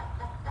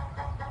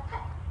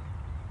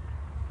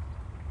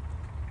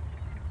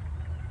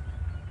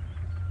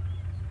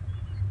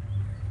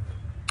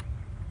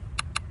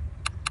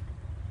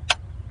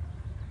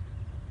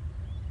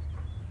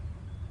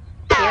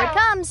 Here it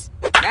comes.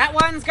 That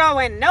one's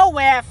going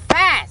nowhere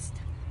fast.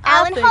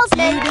 Alan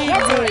Holtzman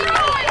gets it.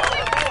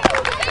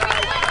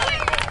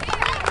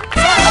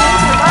 Settling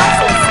into the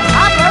boxes,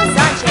 Pablo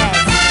Sanchez.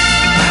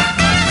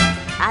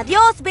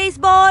 Adiós,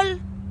 baseball.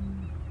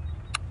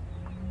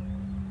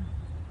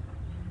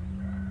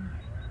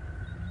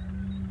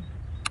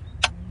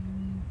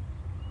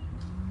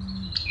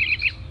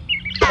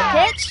 The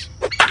pitch,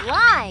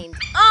 lined.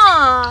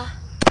 Aw.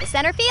 The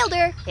center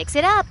fielder picks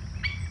it up.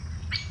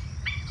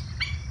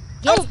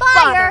 Gets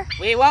fire.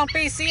 We won't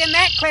be seeing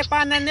that clip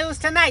on the news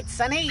tonight,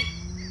 Sonny.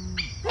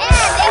 And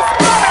they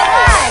score a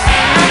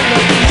run.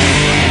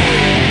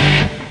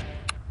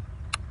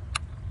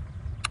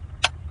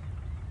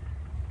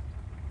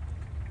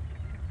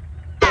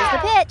 Here's the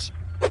pitch.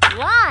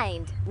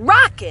 Lined.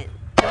 Rockin'.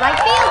 The right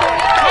fielder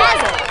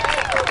has it.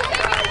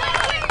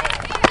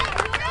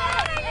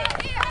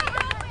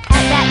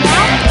 At that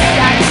now,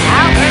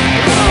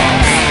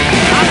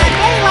 On a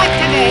day like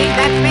today,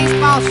 that starts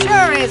Albert Pujols. baseball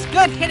sure is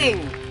good hitting.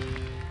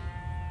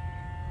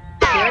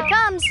 Here it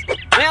comes.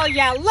 Will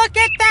ya look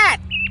at that?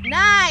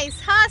 Nice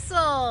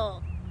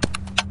hustle.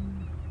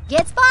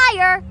 Gets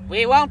fire.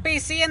 We won't be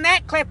seeing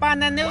that clip on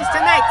the news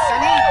tonight,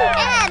 Sonny.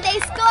 And they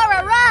score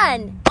a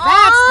run.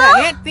 That's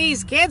the hit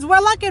these kids were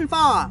looking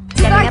for.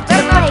 Stepping up to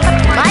the plate,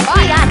 Mike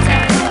Piazza.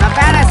 The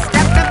batter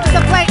steps up to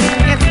the plate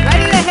and gets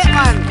ready to hit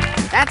one.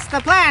 That's the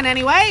plan,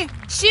 anyway.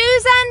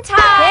 Shoes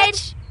untied.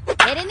 Pitch.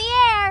 Hit in the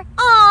air.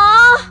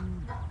 Aw.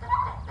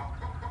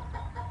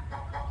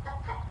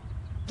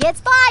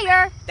 Gets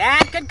fire.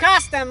 That could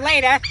cost them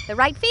later. The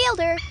right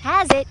fielder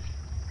has it.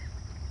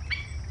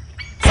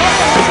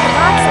 Settling into the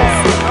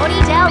boxes, Tony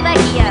Del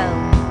Vecchio.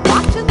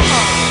 Walk to the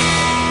ball.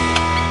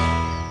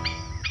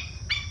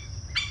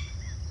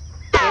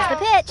 Here's the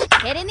pitch.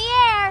 Hit in the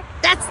air.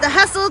 That's the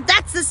hustle,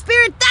 that's the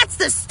spirit, that's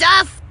the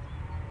stuff.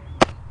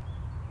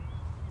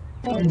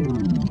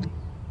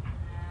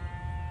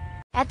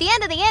 At the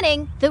end of the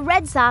inning, the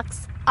Red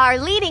Sox are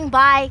leading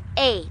by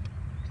 8.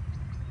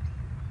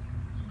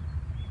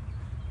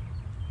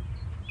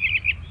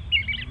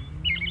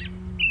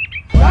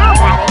 Now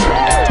batting,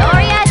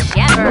 Victoria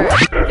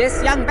Shepard.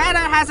 This young batter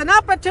has an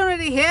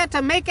opportunity here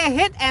to make a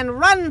hit and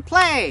run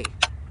play.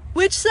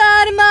 Which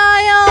side am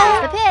I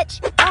on? The pitch.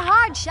 A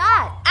hard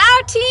shot.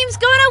 Our team's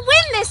gonna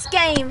win this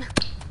game.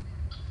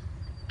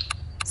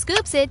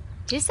 Scoops it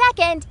to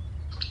second.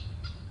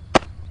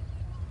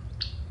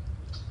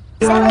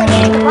 Settling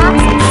into the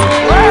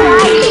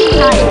boxes.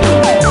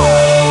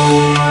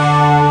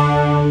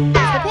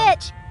 Here's the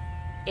pitch.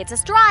 It's a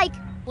strike.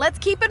 Let's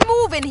keep it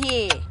moving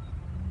here.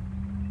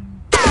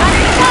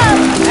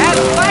 That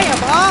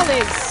fireball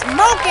is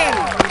smoking!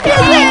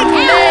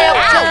 Nail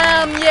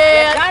time You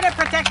yet. gotta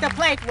protect the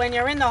plate when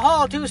you're in the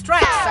hole 2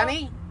 strikes,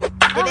 Sonny.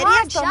 Deberías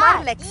hard tomar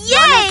shot.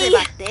 lecciones de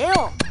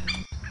bateo.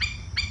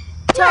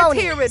 Tony Let's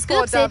hear it for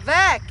scoops the it.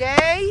 back,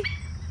 eh?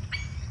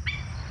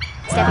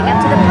 Stepping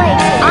up to the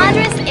plate,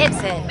 Andres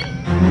Ibsen.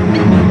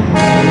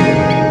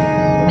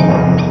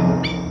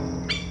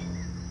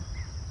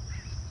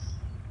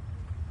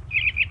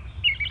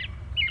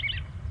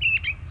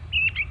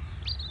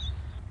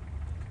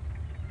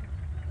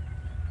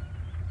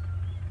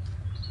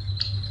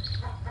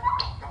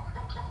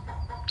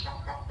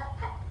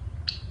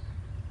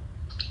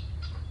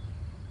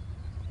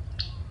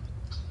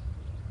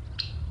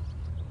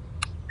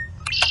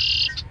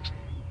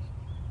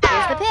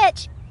 Here's the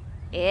pitch.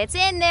 It's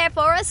in there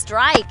for a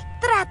strike.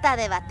 Trata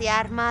de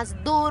batear más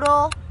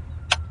duro.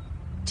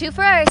 To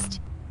first.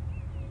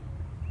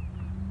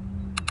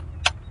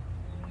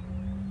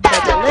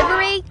 The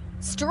delivery,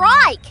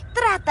 strike.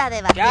 Trata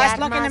de batear Just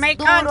looking más to make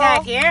duro.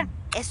 contact here.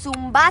 Es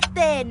un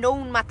bate, no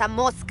un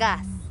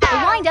matamoscas.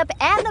 The windup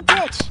and the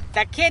pitch.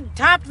 The kid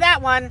topped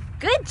that one.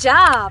 Good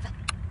job.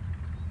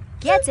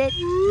 Gets it.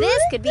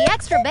 This could be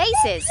extra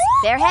bases.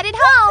 They're headed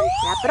home.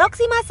 La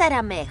próxima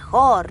será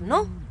mejor,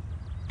 ¿no?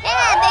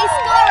 And they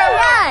score a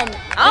run.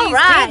 All These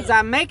right. kids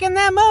are making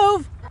their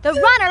move. The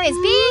runner is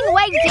being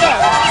waved in.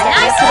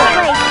 Nice to the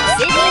plate,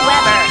 Sidney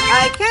Weber.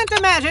 I can't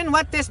imagine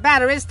what this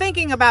batter is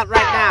thinking about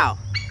right now.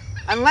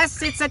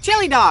 Unless it's a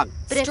chili dog.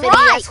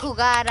 ¿Preferías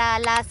jugar a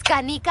las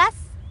canicas?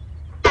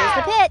 Here's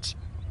the pitch.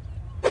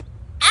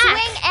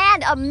 Swing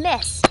and a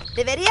miss.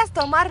 Deberías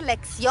tomar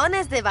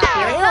lecciones de Here it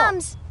bateo.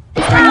 comes.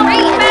 Three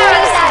and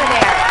throws out of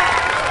there.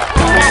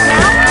 That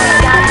now we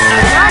got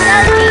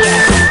Fernando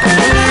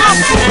Diaz.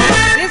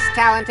 This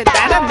talented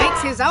batter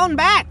makes his own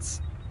bats.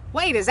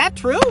 Wait, is that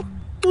true?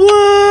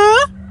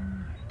 What?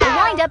 The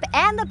windup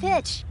and the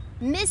pitch.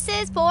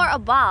 Misses for a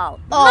ball.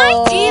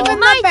 Even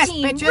my the best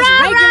team. pitchers Rah,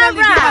 rah, regularly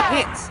give rah. up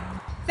hits.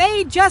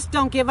 They just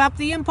don't give up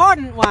the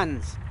important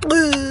ones.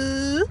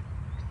 Here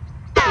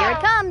it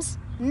comes.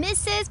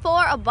 Misses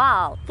for a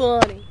ball.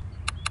 Funny.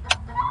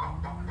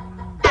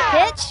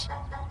 Pitch.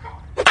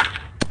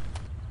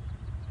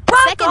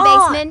 Second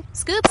on. baseman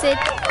scoops it.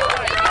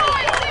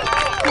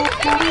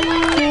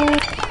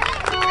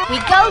 We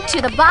go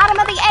to the bottom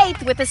of the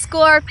 8th with the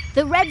score: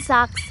 the Red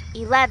Sox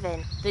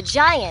 11, the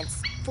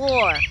Giants 4.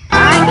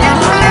 I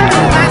can't remember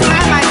the last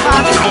time I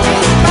saw this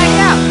game back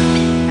out.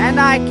 And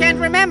I can't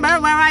remember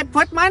where I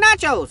put my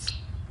nachos.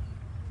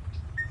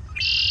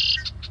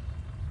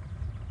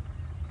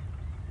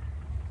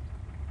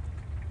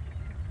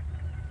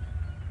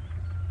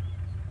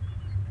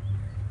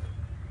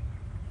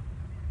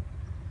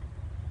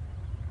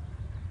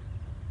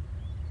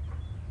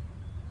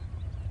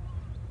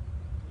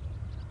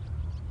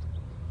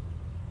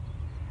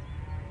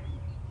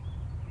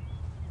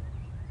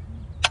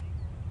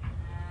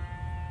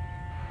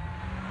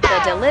 The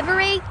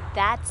delivery,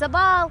 that's a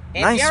ball.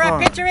 If Nice you're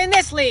one. a pitcher in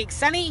this league,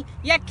 Sonny,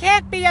 you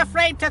can't be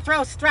afraid to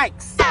throw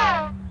strikes.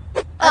 A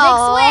big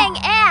swing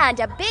and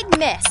a big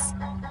miss.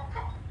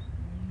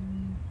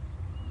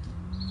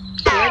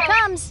 Here it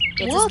comes.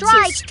 It's What's a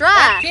strike. a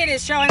strike? Kid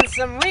is showing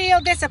some real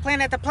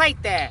discipline at the plate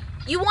there.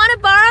 You want to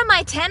borrow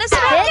my tennis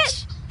racket?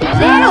 Pitch. There's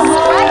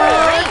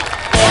strike three.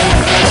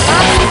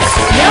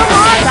 No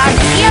more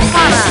Garcia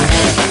Parra.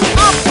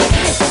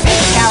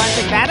 This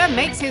talented batter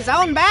makes his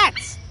own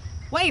bats.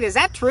 Wait, is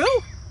that true?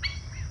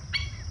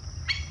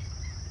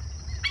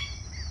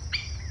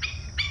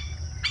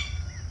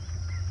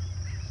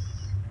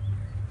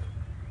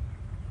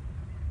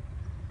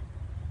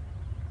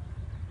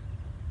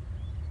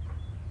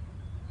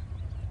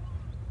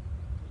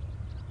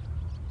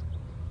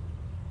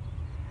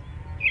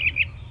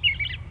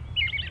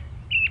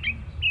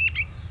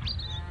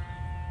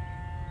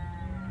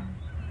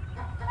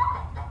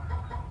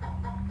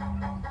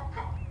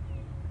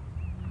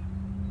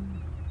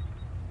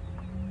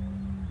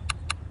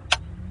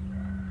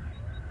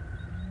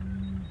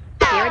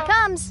 Here it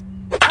comes.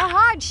 A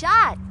hard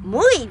shot.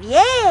 Muy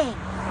bien.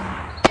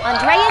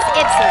 Andreas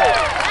Ibsen.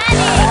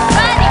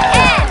 Running,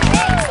 and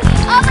makes the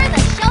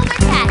over-the-shoulder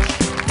catch.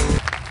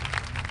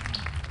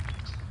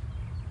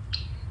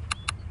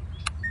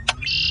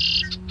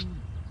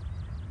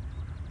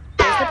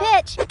 Here's the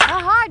pitch. A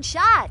hard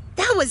shot.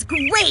 That was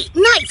great.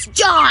 Nice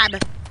job.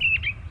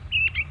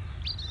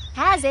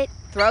 Has it.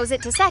 Throws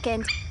it to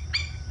second.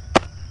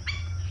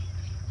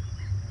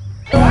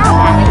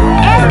 Now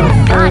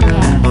batting, Eric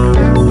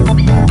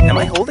Gagne. Am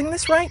I holding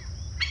this right?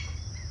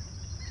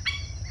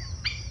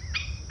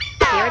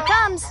 Here it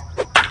comes.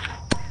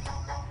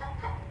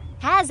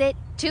 Has it.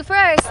 To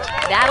first.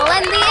 That'll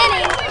end the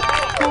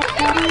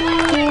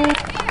inning.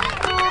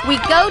 We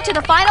go to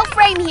the final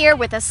frame here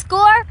with a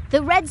score.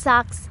 The Red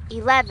Sox,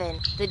 11.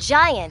 The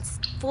Giants,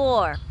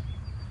 4.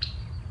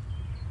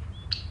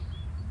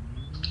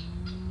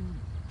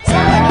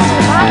 Settling into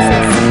the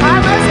boxes,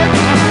 Carlos and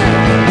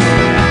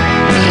Kemper.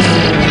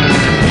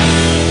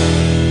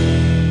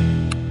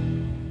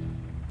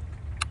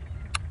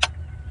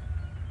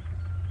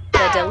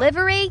 The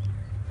delivery,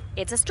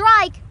 it's a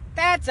strike.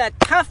 That's a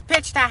tough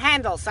pitch to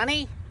handle,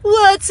 Sonny.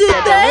 What's in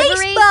The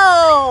delivery.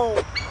 baseball?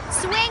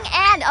 Swing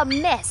and a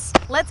miss.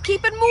 Let's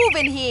keep it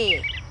moving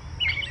here.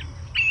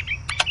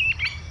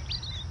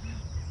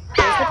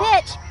 Here's the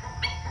pitch.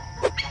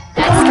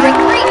 That's strike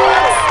 3,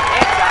 folks.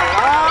 It's a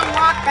long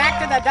walk back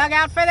to the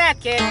dugout for that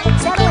kid.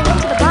 Settling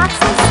into the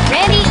boxes,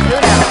 Randy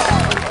Uno.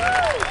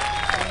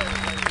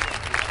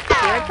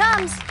 Here it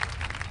comes.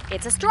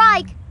 It's a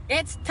strike.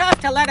 It's tough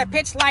to let a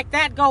pitch like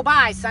that go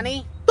by,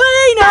 Sonny.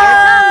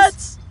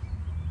 Peanuts!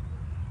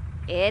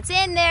 It's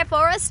in there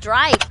for a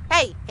strike.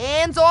 Hey,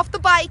 hands off the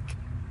bike.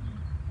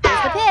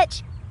 Here's the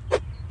pitch.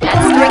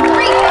 That's strike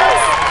 3,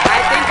 folks. I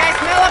think I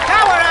smell a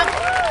power-up.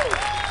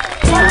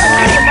 Settling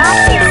into the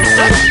boxes,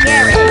 it's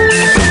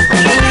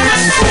Garrett.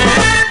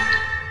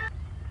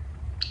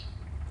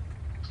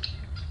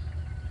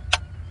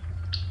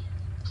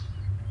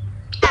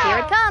 Here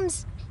it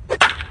comes.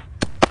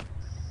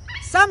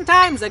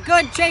 Sometimes a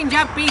good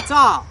changeup beats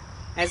all,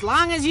 as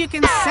long as you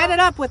can set it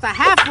up with a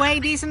halfway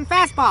decent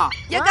fastball.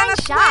 You Line gonna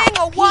shot. swing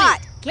or what?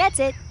 Pete gets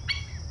it.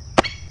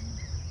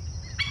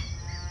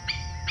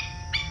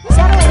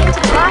 Settling into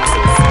the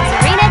boxes,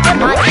 Serena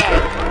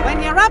DeMonte.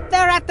 When you're up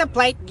there at the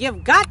plate,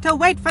 you've got to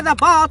wait for the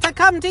ball to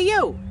come to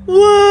you.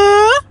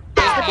 What?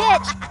 Here's the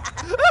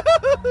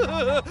pitch.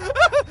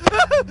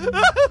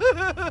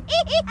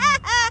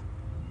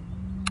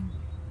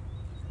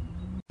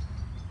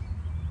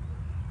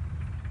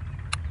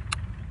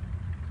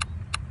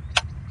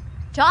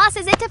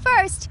 Tosses it to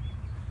first.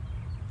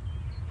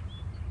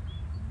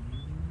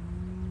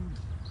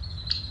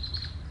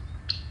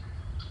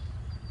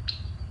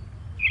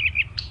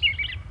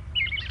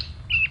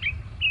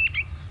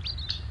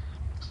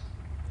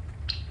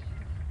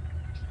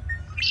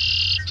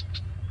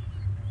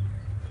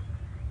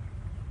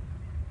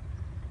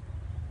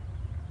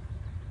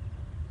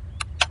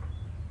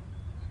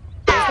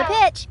 Here's the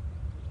pitch.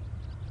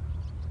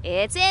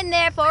 It's in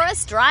there for a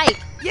strike.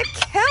 You're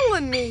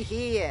killing me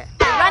here.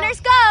 The runners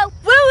go.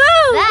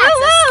 Woo-woo! That's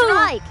woo-woo.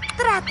 a strike.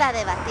 Trata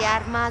de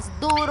batear más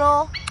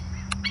duro.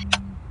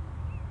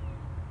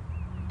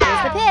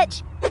 Here's the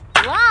pitch.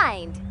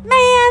 Lined.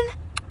 Man!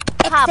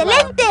 Pablo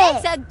Excelente!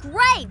 makes a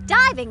great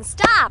diving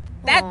stop.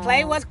 That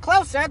play was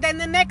closer than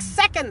the next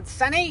second,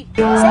 Sonny.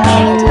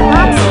 Settling into the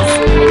boxes,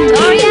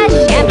 Victoria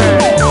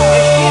Shepard.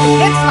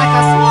 It hits like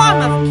a swarm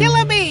of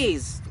killer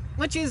bees,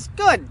 which is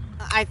good,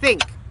 I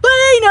think.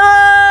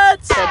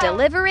 Peanuts! The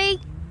delivery,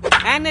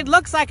 And it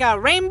looks like a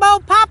rainbow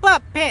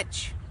pop-up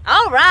pitch.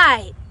 All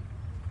right.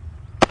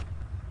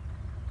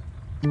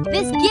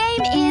 this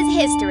game is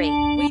history.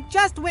 We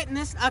just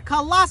witnessed a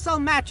colossal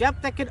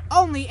matchup that could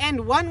only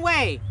end one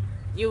way.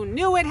 You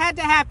knew it had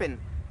to happen.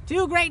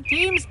 Two great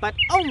teams, but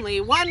only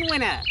one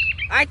winner.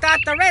 I thought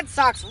the Red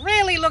Sox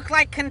really looked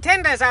like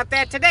contenders out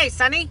there today,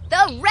 Sonny.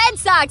 The Red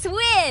Sox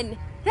win!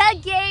 The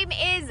game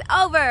is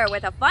over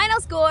with a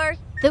final score.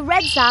 The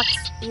Red Sox,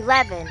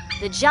 11.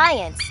 The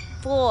Giants,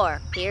 4.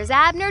 Here's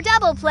Abner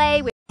Double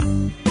Play with...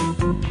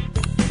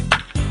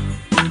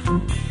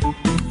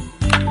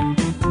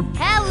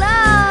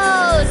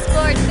 Hello,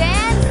 sports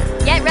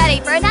fans! Get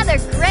ready for another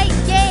great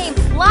game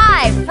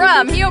live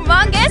from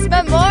Humongous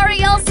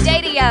Memorial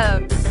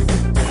Stadium.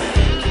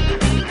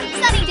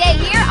 Sunny day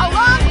here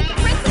along with the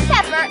Prince and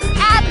Pepper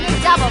Abner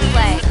Double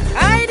Play.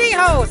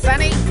 Heidi-ho,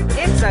 Sonny.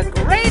 It's a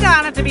great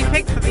honor to be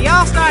picked for the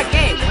All-Star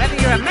Game, whether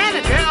you're a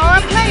manager or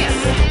a player.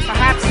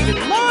 Perhaps even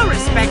more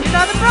respected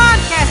are the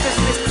broadcasters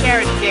in this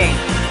charity game.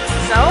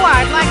 So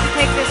I'd like to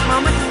take this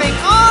moment to thank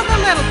all the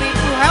little people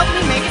who helped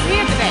me make it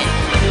here today.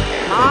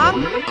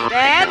 Mom,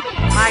 Dad,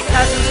 my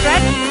cousin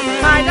Stretch,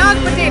 my dog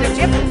Potato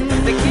Chip,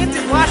 the kids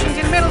at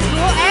Washington Middle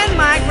School, and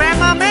my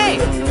Grandma May,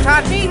 who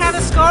taught me how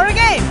to score a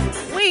game.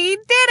 We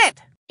did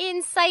it!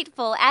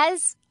 Insightful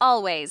as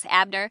always,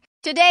 Abner.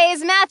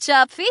 Today's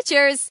matchup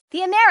features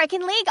the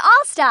American League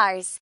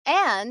All-Stars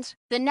and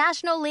the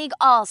National League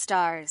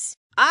All-Stars.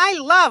 I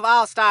love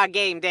All-Star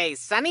Game days,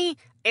 Sonny.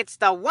 It's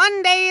the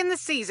one day in the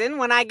season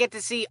when I get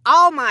to see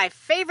all my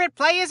favorite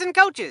players and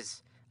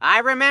coaches. I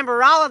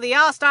remember all of the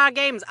All-Star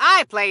games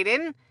I played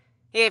in,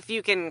 if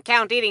you can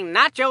count eating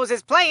nachos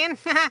as playing.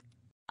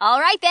 All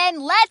right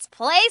then, let's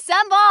play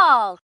some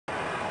ball.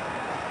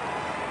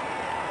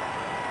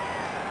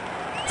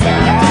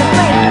 Stepping up to the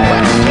plate,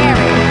 Butch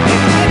Sherry.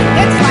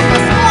 It's like a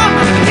swarm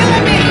of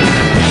killer bees.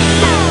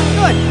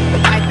 Good,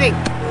 I think.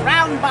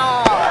 Round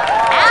ball.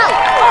 Out.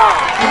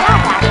 Now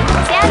batting,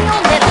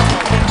 Samuel Middleton.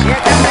 Here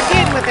comes the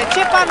kid with a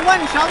chip on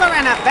one shoulder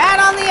and a bat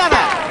on the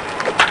other.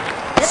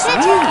 The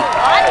pitcher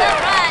on the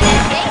run.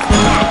 Takes the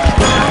catch.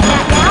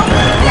 That now,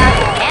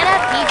 Dr. Anna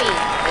Peavy.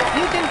 If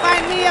you can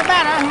find me a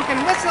batter who can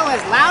whistle as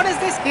loud as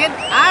this kid,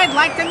 I'd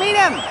like to meet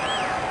him.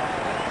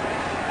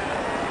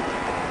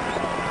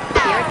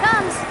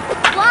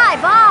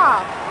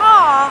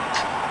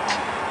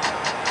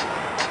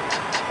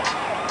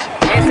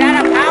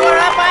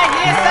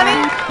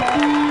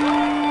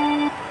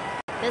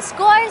 The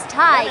score's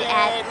tied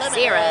at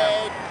 0.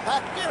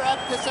 Puck, you're up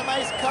to some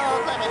ice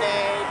cold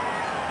lemonade.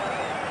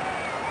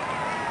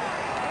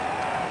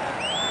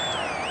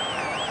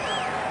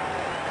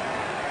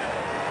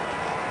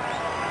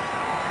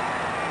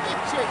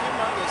 It's your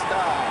humongous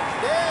dogs.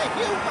 They're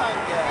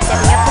humongous.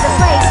 Stepping up to the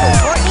plate for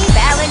Courtney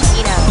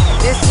Valentino.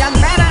 This young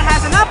batter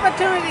has an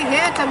opportunity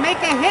here to make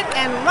a hit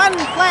and run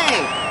play.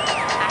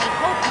 I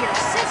hope your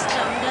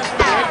system doesn't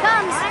Here it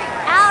comes.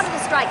 Out of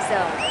the strike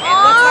zone. It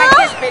looks like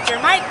this pitcher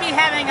might be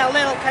having a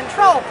little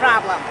control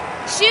problem.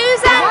 Shoes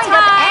Wind up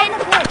untied. and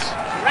the pitch.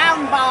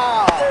 Ground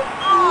ball.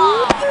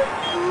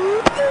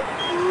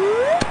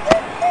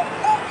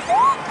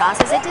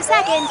 Tosses it to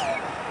second.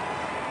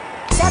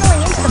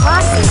 Settling into the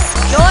boxes,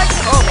 George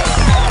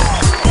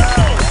Coleman.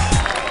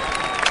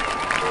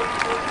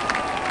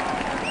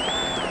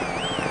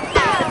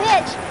 The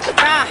pitch.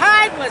 The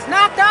hide was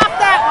knocked off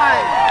that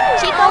one.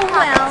 Chico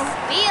Campos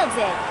fields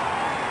it.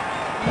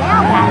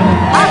 Now batting,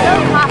 Otto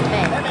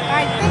Kaufman.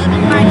 I think we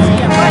might see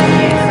a run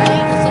here,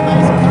 Sonny. Some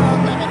ice cold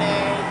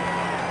lemonade.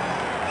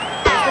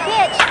 There's the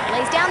pitch.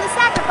 Lays down the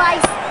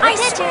sacrifice. The I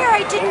pitcher swear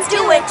I didn't is do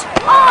doing it.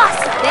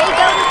 awesome. They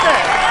go to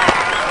third.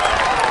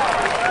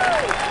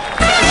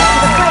 Stepping up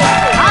to the plate,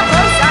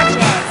 Pablo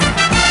Sanchez.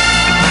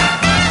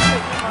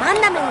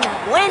 Mándame una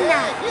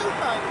buena. They're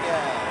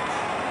humongous.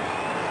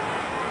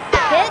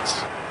 Pitch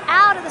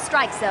out of the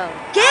strike zone.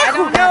 I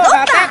don't know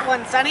about that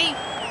one, Sonny.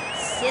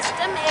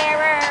 System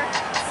error.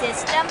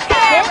 System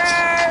Pitch.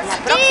 error. La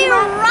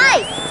próxima.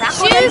 right.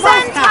 Shoes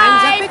Most times,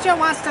 a untied. pitcher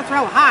wants to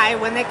throw high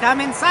when they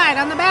come inside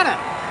on the batter.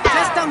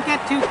 Just don't get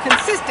too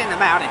consistent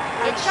about it.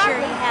 It's sure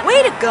sharply you have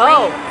Way to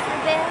go. For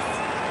this.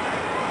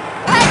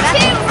 A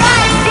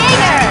two-run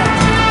dinger.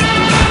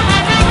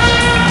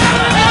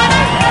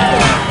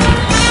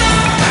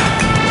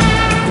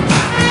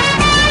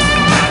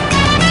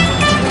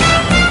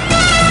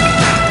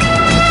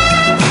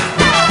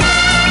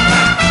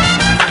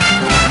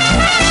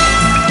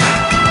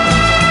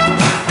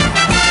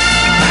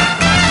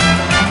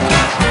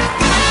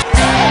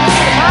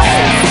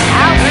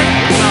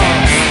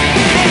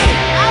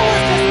 I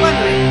was just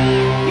wondering,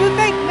 you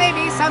think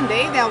maybe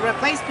someday they'll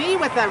replace me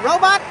with a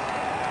robot?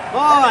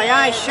 Boy,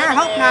 I sure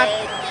hope not.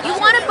 You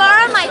want to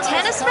borrow my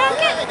tennis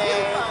racket?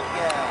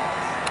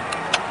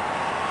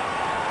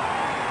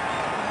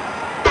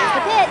 There's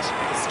the pitch.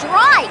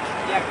 Strike.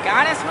 You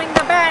gotta swing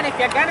the bat if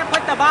you're gonna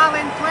put the ball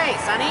in play,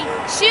 Sonny.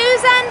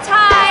 Shoes The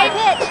untied.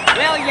 pitch.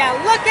 Will ya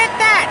look at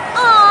that?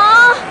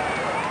 Aww.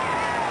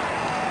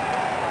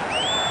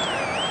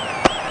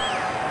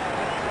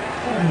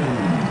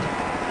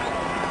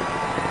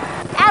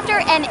 After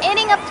an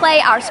inning of play,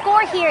 our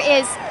score here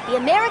is the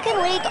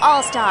American League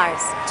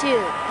All-Stars 2,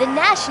 the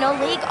National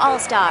League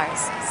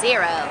All-Stars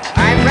 0.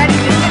 I'm ready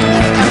to get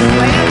this one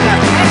playing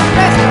the next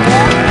best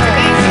award for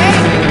today's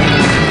game.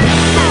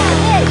 The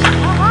pitch,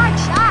 a hard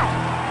shot.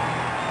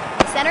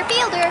 The center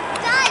fielder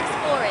dives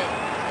for it.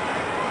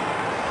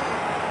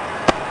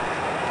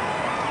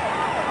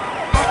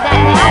 At that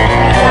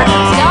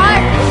now,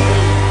 start.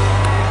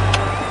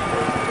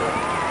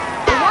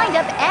 The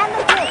windup and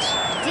the pitch.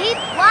 Deep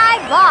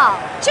fly ball.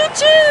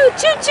 Choo-choo,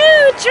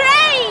 choo-choo,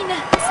 train.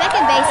 The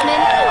second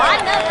baseman on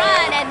the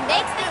run and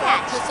makes the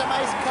catch. To some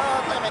ice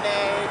cold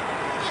lemonade.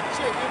 It's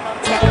your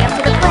humongous. Stepping up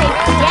to the plate,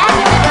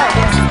 Daniel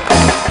Rhodes.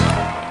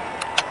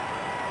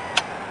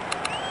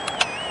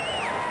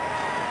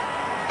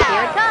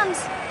 Here it comes.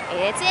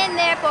 It's in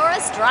there for a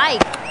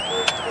strike.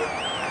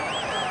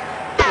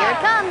 Here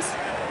it comes.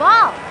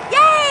 Ball.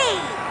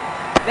 Yay!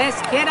 This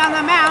kid on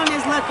the mound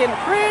is looking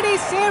pretty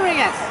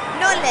serious.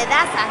 No le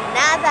das a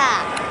nada.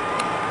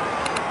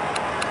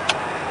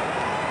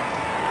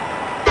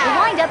 The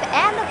windup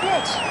and the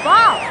pitch.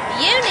 Ball.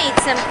 You need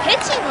some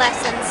pitching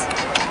lessons.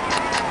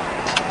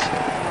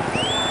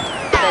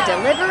 The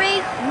delivery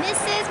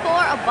misses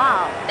for a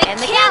ball. They and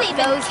the can't count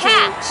even goes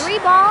catch. to 3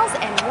 balls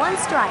and 1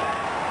 strike.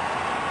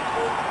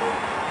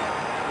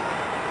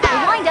 The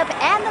windup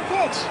and the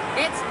pitch.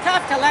 It's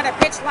tough to let a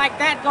pitch like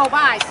that go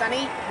by,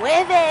 Sonny.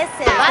 Mueve ese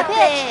The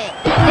bate. pitch.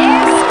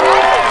 There's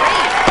strike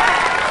 3.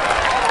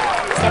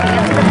 Stepping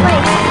up to the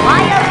plate,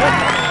 Maya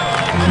Woodruff.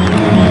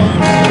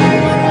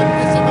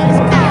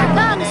 Here it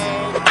comes.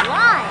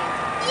 Line.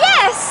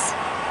 Yes!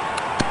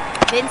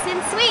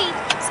 Vincent Sweet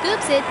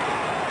scoops it.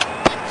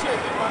 It's your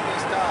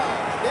humongous dogs.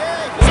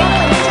 They're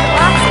Settling into the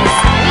boxes,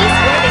 Reese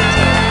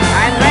Worthington.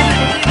 I'm ready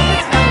to give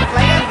this young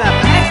player the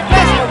next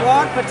best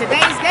award for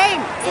today's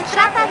game. Se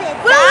trata de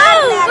Woo,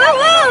 darle a la woo,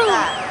 woo.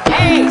 pelota.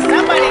 Hey,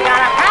 somebody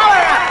got a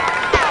power up.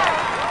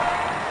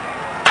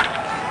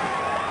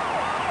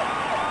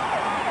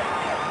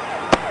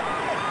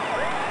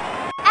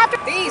 After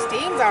These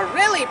teams are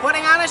really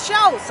putting on a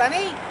show,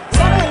 Sonny.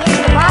 settling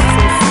into the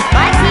boxes,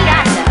 Mikey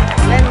Asa.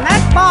 When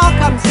that ball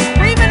comes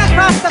screaming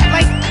across the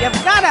plate, you've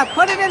got to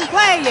put it in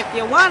play if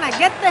you want to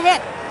get the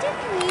hit.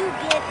 Didn't you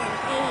get an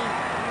A-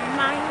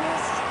 in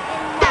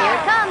Here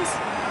it comes.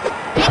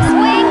 Big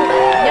swing,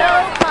 no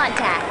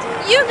contact.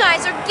 You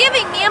guys are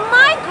giving me a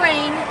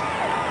migraine.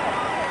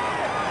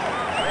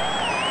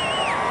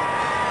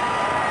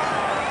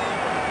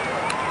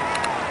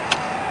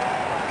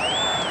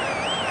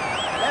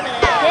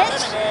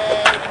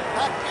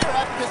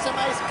 to some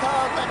ice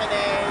cold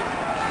lemonade.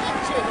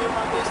 Eat your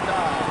humongous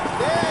dogs.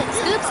 They're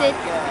Scoops it.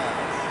 humongous.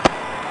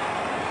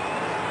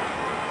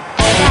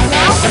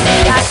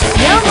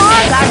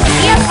 Gilmore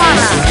Garcia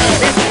Parra.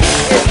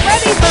 Is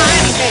ready for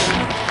anything.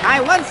 I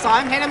once saw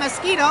him hit a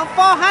mosquito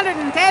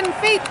 410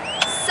 feet.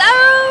 So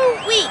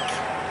weak.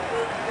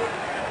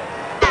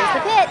 Here's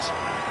the pitch.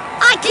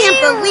 I can't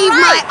believe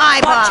my Watch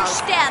your eyeballs.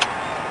 step.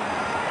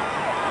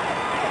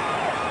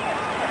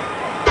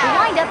 The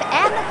windup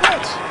and the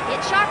pitch.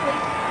 Hit sharply.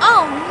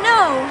 Oh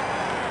no.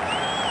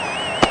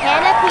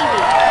 Hannah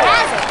Peavy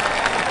has it.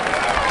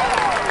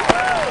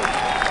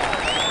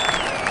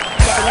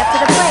 Stepping up to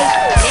the plate.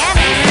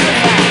 Danny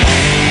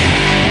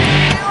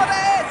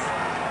Silva.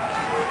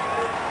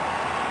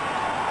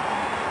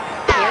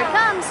 Here it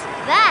comes.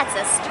 That's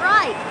a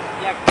strike.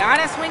 You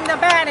gotta swing the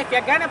bat if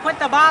you're gonna put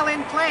the ball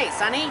in play,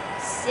 Sonny.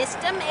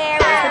 System Here's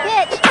the error.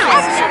 pitch.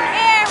 System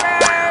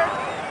error.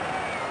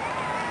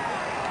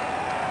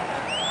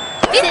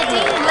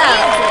 15 low.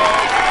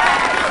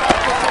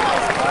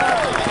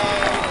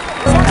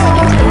 Settling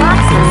into the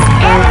boxes.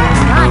 And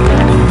it's not.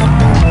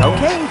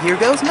 Okay, here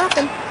goes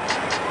nothing.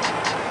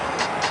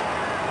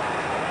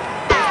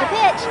 Here's the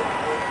pitch.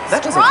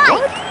 That doesn't Strike.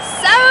 work.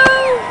 So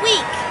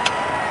weak.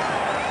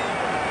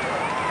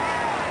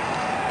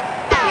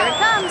 Here it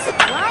comes.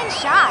 Line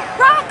shot.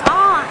 Rock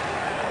on.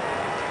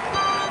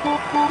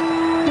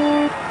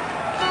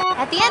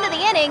 At the end of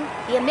the inning,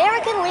 the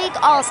American League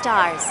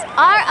All-Stars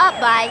are up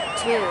by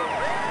 2.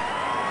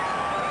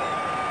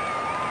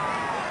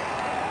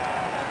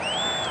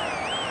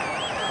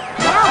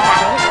 Now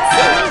batting,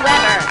 Cindy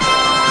Weber.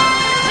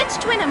 Which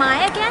twin am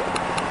I again?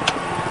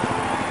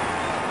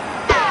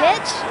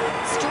 Pitch.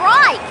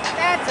 Strike.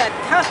 That's a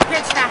tough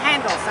pitch to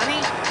handle, Sonny.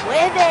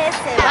 Puede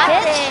se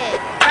bate.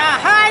 The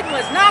hide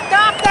was knocked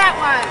off that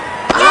one.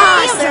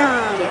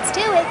 Awesome. Gets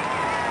to it.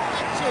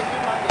 Eat your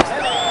humongous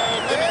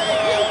dogs. They're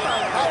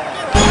humongous.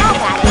 Now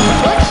batting,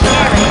 Butch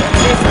Sheridan.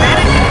 This man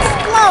can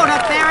explode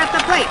up there at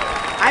the plate.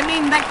 I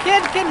mean, the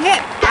kid can hit.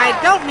 I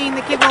don't mean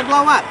the kid will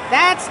blow up.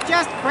 That's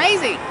just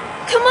crazy.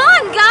 Come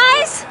on,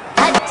 guys.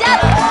 A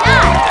double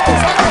shot.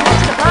 Settling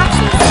into the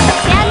boxes.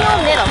 Daniel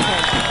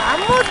Middleton.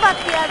 Vamos,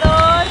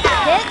 bateador.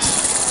 Pitch.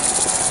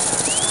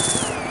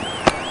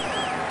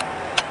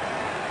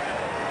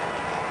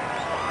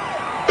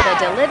 The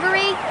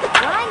delivery.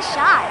 Line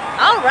shot.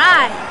 All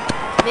right.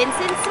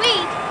 Vincent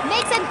Sweet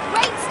makes a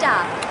great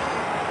stop.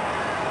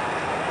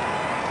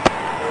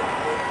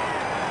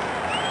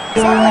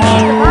 Settling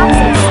into the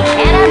boxes.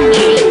 Hannah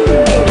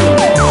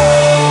Peavy.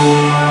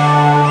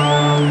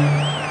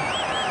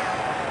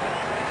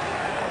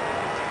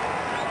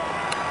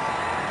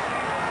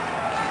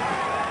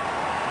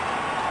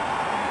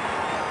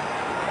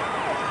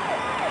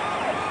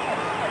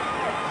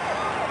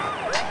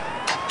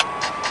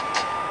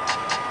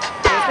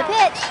 Here's the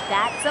pitch.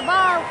 That's a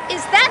ball.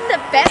 Is that the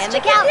best And the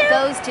you can count do?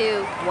 goes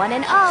to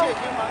 1-0. Eat your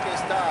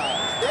humongous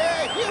dogs.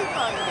 They're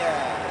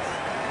humongous.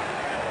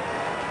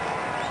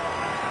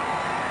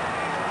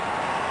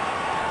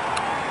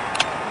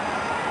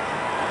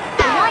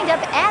 The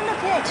windup and the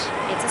pitch.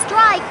 It's a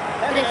strike.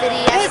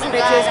 This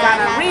pitcher's got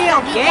a real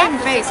game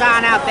face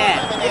on out there.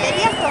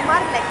 Deberías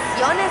tomar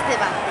lecciones de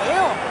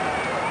bateo.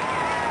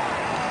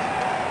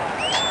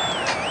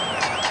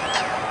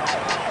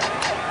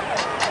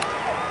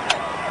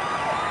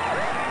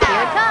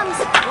 Here it comes.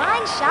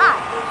 Line shot.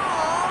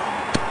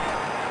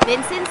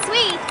 Vincent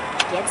Sweet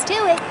gets to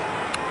it.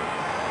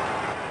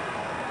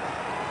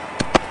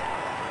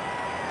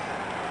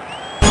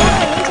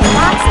 Settling into the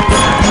boxes.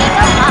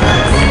 Chico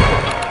Papas.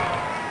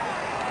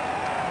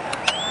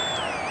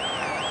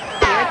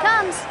 Here it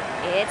comes.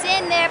 It's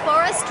in there for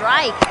a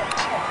strike.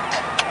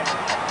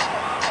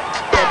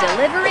 The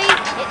delivery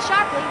hit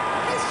sharply.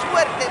 Qué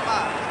suerte, ma.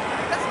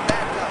 That's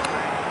bad luck,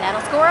 man.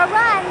 That'll score a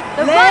run.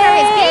 The runner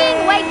is being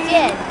waked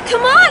in.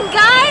 Come on,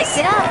 guys.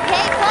 Get up,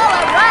 can't pull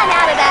a run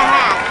out of the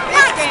hat.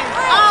 This game's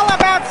all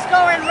about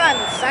scoring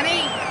runs,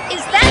 Sonny.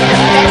 Is that the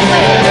best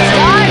way to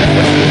start?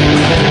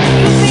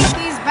 You think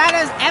these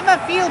batters ever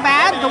feel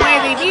bad the way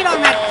they beat on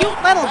that cute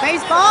little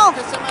baseball?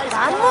 To some ice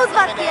Vamos, cold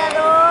lemonade.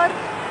 bateador.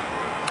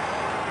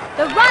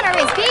 The runner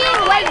is being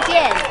waked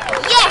in.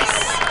 Yes.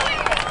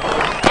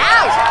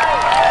 Out.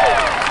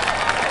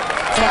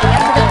 Stepping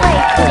up to the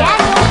plate,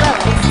 Daniel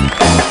Willis.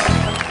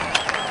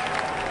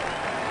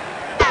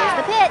 Here's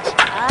the pitch.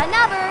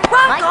 Another.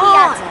 Rock Mike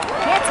on. Piazza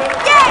gets it.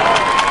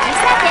 He's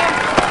second.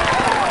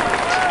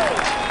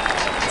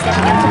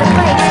 Stepping up to the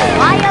plate,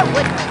 Maya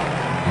Woodman.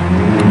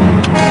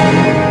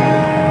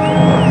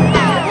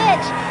 Here's the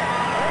pitch.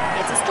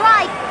 It's a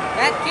strike.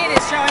 That kid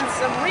is showing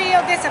some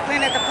real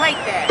discipline at the plate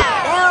there.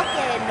 Veo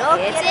que no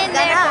It's quieres in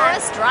there for ganar.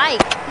 a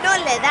strike. No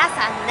le das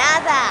a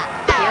nada.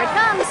 Here it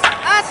comes.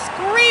 A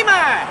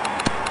screamer!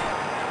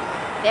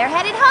 They're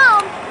headed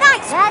home.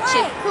 Nice That play.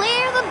 should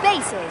clear the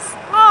bases.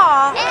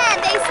 Aw. And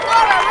they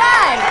score a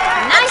run.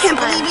 I Nice can't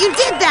one. believe you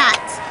did that.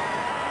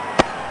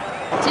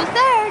 To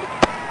third.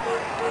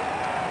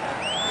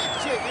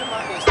 Eat your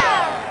humongous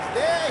dogs.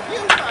 They're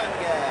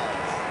humongous.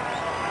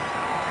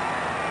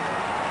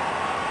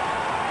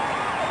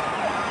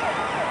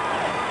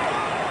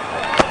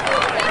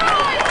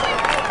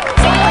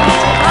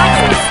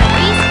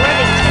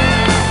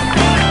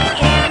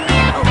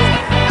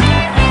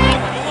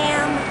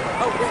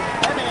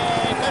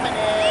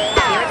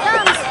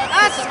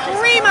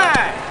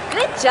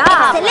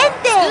 job.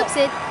 Excelente. Scoops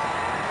it.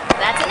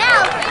 That's an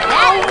out.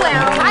 That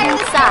will tie to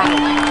the side.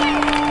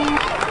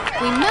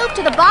 We move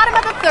to the bottom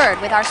of the third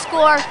with our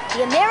score,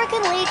 the American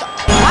League.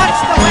 Watch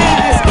the way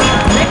this kid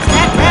grips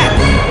that bat.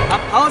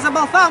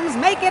 Opposable thumbs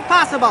make it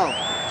possible.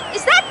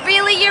 Is that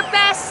really your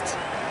best?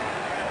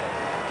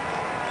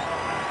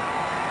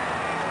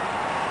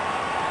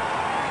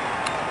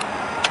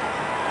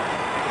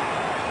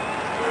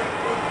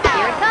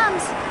 Here it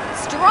comes.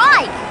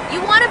 Strike! You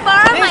want to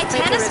borrow my This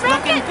pitcher tennis is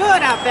looking racket?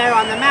 good out there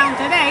on the mound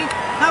today.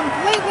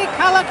 Completely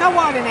color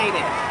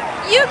coordinated.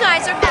 You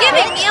guys are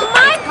giving me a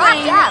Popped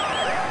migraine. up.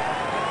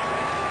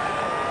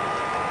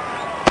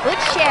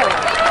 Good sharing.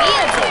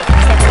 Fields it.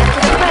 Sends it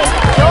to the plate.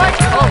 George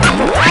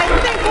Coleman. I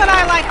think what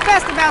I like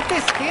best about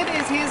this kid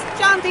is his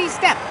jaunty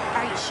step.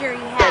 Are you sure you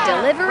The have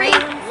delivery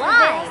room for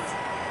line. this?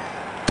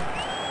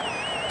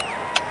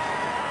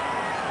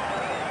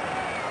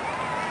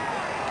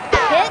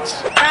 Pitch.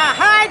 The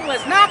hide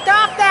was knocked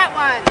off that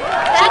one.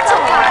 That's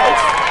all right.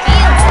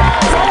 Fields it.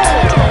 Sends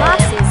it into the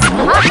boxes.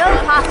 Paco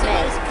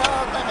Kaufman.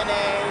 Called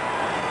lemonade.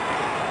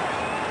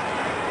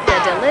 The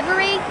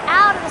delivery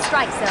out of the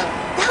strike zone.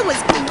 That was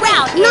great.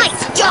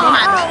 Nice job.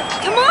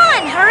 Come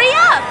on, hurry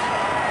up.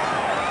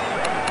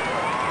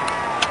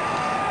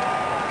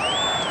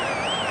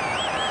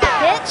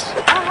 Pitch.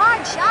 A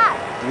hard shot.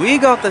 We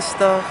got the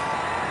stuff.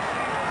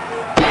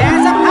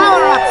 There's a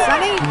power-up,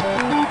 Sonny.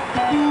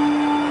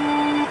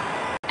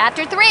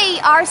 After 3,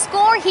 our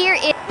score here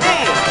is...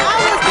 Hey, I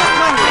was just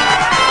wondering.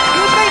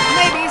 You think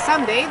maybe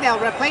someday they'll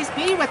replace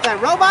me with a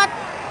robot?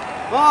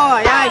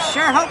 Boy, I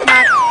sure hope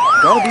not.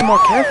 Gotta be more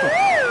careful.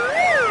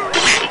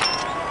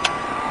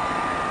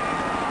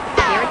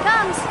 Here it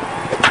comes.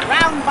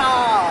 Ground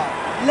ball.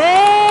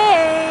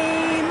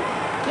 Lane.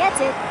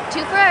 Gets it. To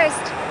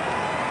first.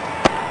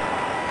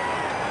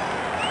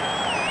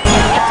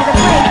 Up to the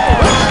plate.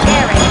 Good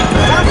sharing.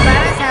 Some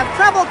batters have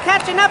trouble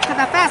catching up to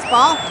the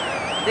fastball.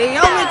 The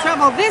only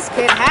trouble this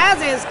kid has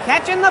is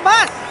catching the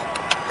bus.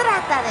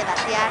 Trata de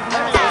batear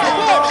más.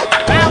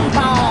 Ground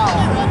ball.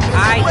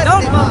 I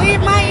don't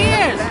believe my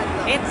ears.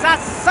 It's a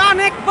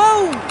sonic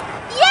boom.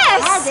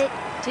 Yes! Has it.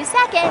 To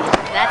second.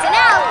 That's an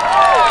out.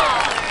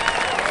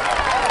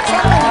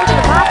 Settling into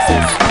the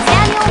boxes.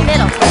 Samuel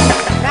Middleton.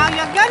 Now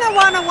you're gonna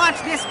want to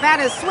watch this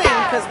batter swing,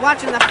 because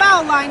watching the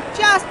foul line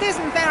just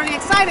isn't very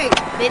exciting.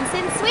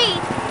 Vincent Sweet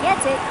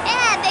gets it.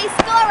 And they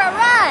score a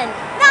run.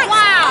 Nice.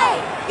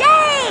 Wow!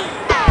 Yay.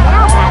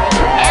 Now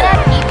batting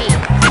Hannah Peavy.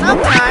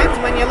 Sometimes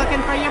when you're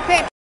looking for your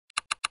pitch,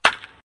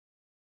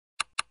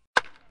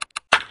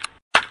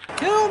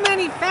 too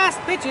many fast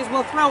pitches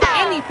will throw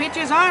any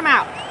pitcher's arm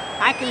out.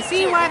 I can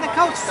see why the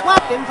coach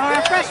swapped him for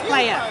a fresh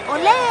player.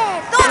 Olé.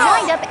 The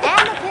Toro. windup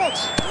and the pitch.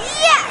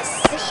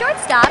 Yes. The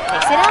shortstop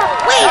picks it up.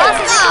 Way to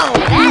Tosses it. go.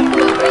 That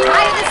move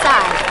high to the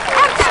side.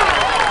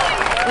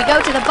 We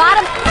go to the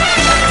bottom.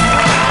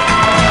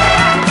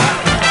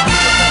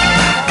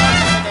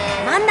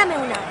 Mándame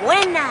una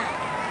buena.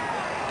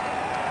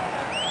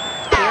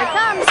 Here it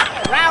comes.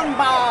 Ground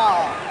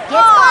ball.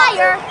 Gets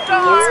fire.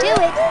 Gets to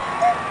it.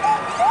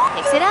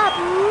 Picks it up.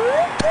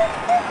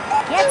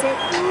 Gets it.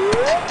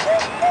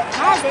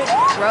 Has it.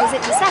 Throws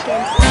it to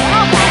second.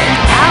 Now batting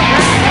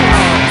Albert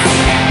Pujols.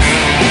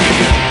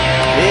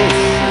 This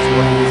is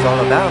what he's all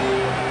about.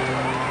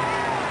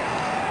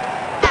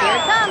 Here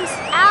it comes.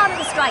 Out of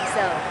the strike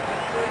zone.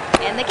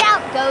 And the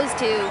count goes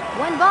to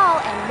 1 ball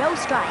and no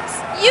strikes.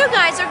 You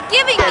guys are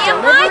giving The me a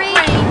delivery.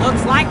 migraine.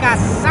 Looks like a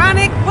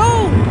sonic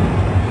boom.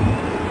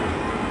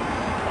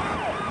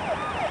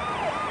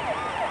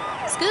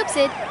 Scoops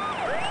it.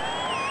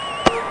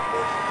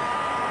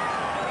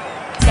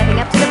 Stepping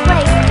up to the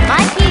plate,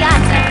 Mike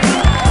Piazza.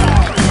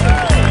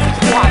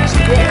 Watch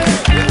this.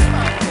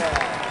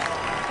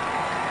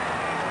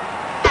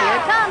 Here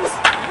it comes.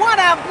 What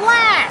a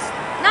blast!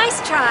 Nice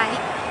try.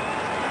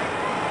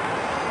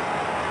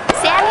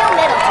 Samuel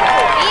Middleton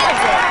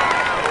fields it.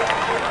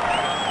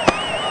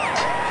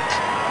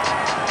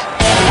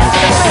 Stepping up to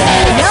the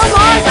plate,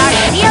 Nomar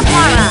Garcia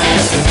Parra.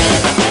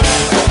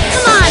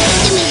 Come on,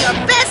 give me your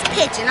best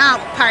pitch and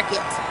I'll park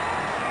it.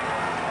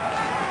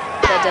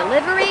 The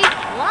delivery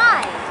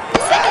line.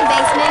 Second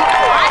baseman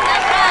on the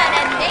run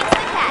and makes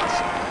the catch.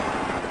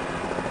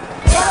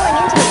 Settling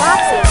into the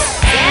boxes,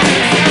 Danny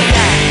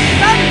Sosa.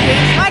 Some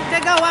kids like to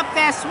go up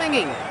there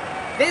swinging.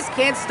 This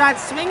kid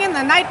starts swinging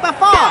the night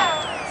before.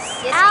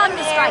 Out of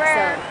the strike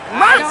zone.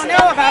 I don't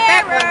know about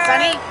that one,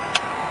 Sonny.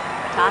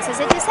 Tosses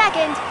it to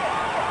second.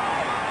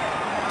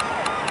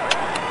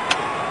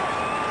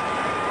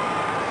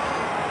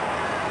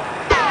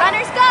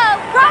 Runners go.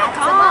 Rock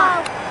the ball.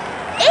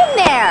 In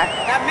there.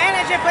 The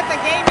manager put the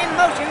game in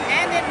motion,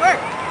 and it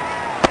worked.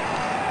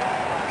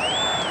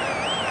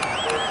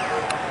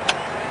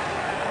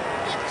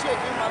 Get your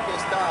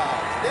humongous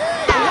dogs.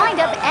 There The you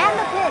windup go. and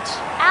the pitch.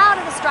 Out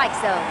of the strike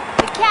zone.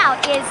 The count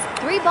is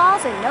 3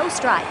 balls and no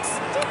strikes.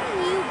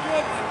 Didn't you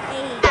get an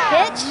A?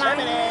 Pitch.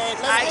 Lemonade,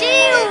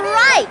 Still lemonade.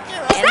 right.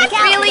 Is And the that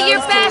count really your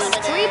goes to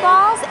best? 3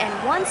 balls and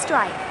 1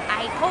 strike.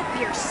 I hope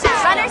your sister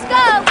Runners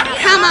go.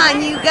 Come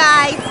on, you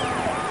guys.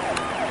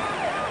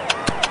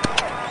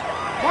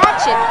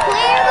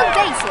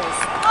 bases.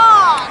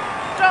 Oh,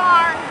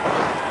 darn.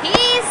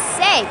 He's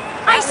safe.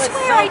 I That was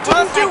swear so I didn't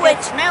close do I it.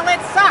 could smell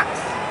its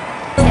socks.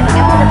 Stepping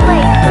up to the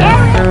plate,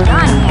 Aaron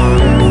Johnny.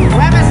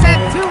 Whoever said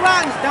 2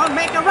 wrongs don't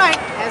make a right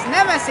has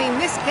never seen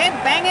this kid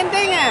banging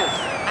dingers.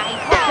 I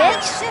hope your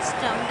Pitch.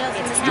 system doesn't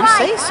It's a have You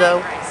say so.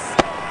 virus.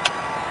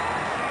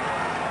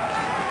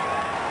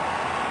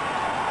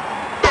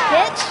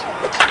 Pitch,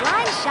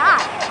 line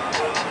shot.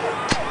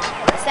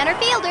 The center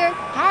fielder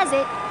has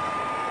it.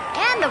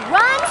 And the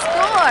run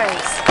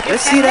scores.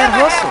 Let's see that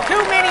Never hustle. have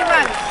too many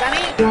runs,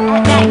 Sonny.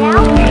 At bat now,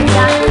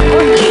 Johnny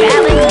Valentina.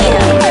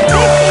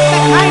 This is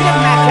the kind of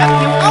matchup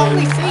you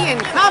only see in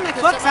comic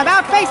books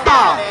about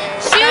baseball.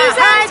 Shoes The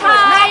Hyde was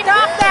untied. knocked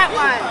off that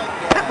one.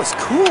 That was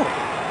cool.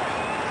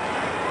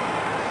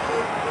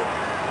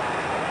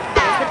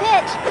 Here's the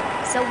pitch.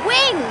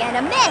 Swing and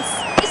a miss.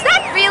 Is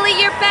that really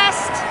your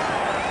best?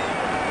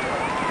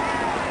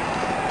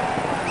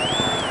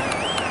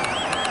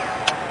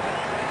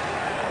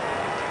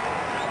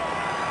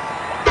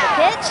 The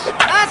pitch,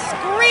 A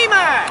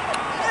screamer.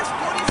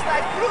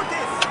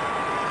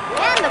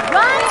 and the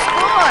run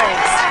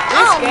scores.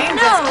 This Oh, game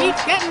no. just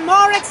keeps getting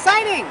more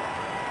exciting.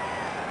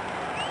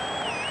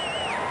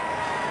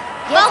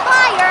 Go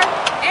fire.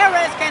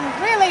 Errors can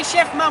really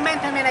shift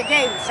momentum in a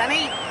game,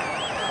 Sonny.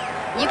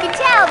 You can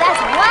tell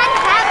that's one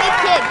happy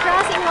kid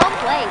crossing home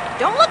plate.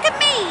 Don't look at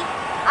me.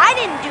 I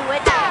didn't do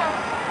it.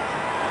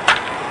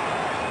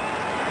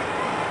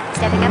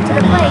 Stepping up to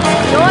the plate,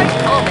 George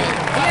Coleman.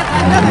 Here's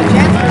another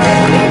chance for this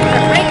team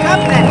to break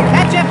up that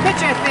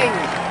catcher-pitcher thing.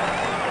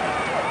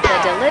 The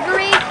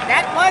delivery,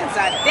 That one's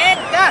a dead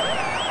duck.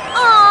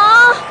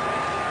 Aww.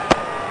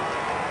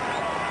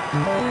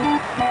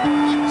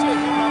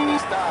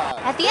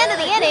 at the end of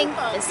the inning,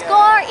 the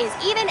score is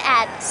even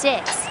at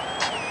 6.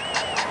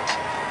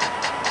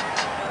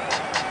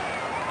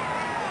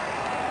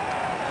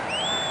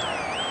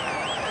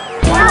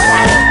 Now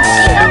batting,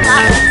 Chico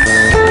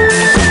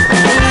Collins.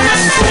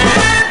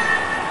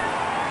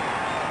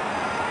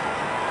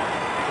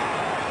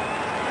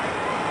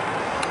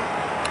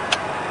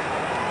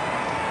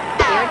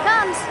 Here it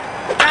comes.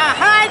 The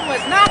Hyde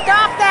was knocked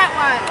off that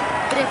one.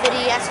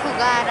 ¿Preferías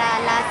jugar a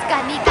las Here's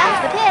canicas?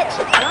 the pitch.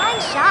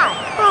 Line shot.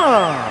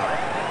 Oh.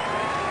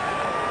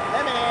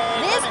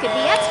 This could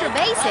be extra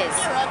bases.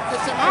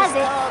 Has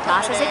it.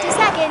 Tosses it to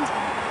second.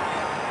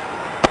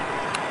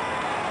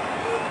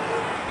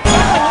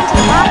 Stepping into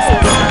the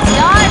boxes.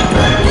 Start.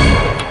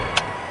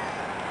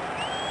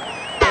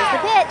 Here's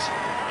the pitch.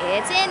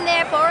 It's in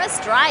there for a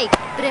strike.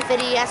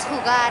 ¿Preferías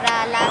jugar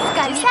a las To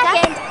canicas?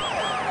 second.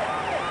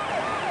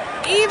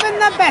 Even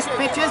the best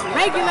pitchers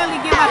regularly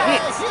give up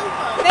hits.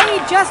 They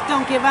just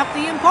don't give up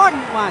the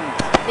important ones.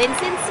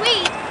 Vincent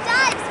Sweet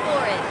dives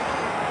for it.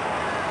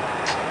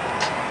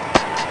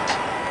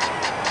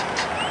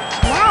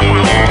 Now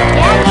batting,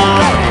 Danny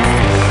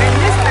Rhodes. When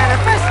this batter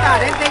first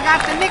started, they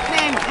got the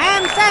nickname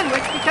Ham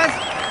Sandwich because...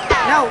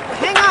 No,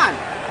 hang on.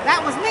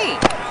 That was me.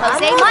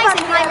 Jose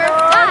Meisenheimer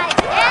dives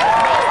and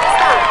makes the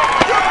stop.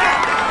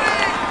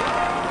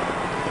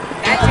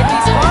 That should be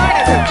scored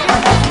as a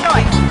fielder's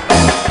choice.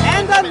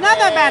 And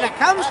another batter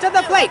comes to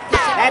the plate.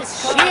 That's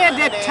sheer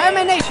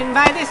determination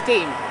by this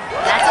team.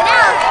 That's an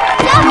out.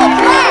 Double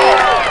play.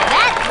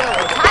 That will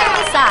retire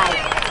the side.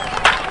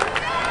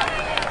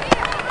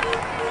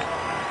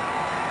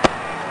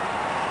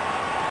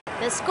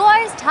 The score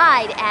is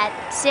tied at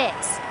 6.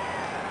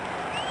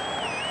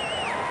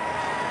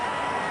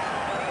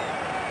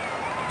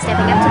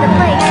 Stepping up to the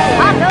plate,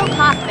 Otto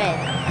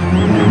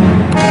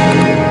Hoffman.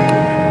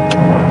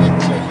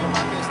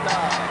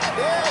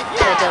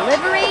 The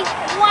delivery,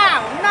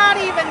 Wow, not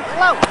even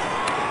close.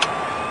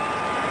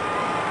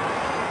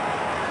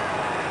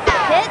 the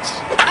pitch,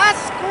 A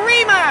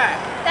screamer.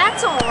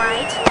 That's all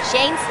right.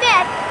 Shane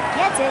Smith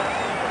gets it.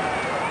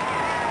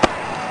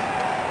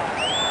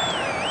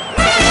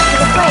 Stepping up to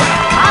the plate,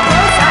 Pablo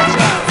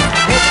Sanchez.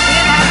 This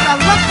kid has the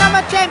look of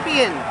a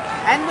champion.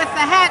 And with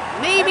the hat,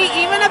 maybe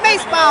even a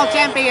baseball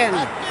champion.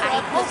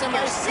 I hope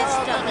your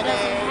system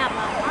doesn't have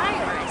a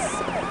virus.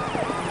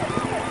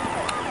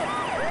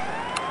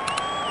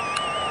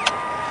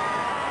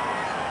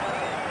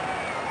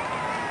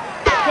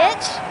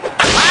 Pitch,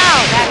 Wow,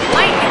 that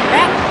lightning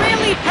bat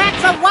really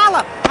packs a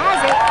wallop.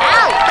 has it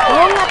out.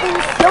 Con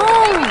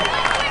atención.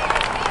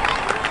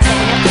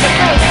 Stepping up to the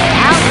plate,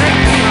 Albert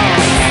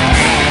Pujols.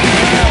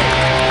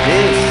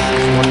 This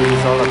is what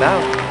he's all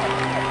about.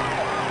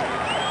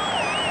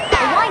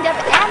 The windup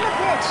and the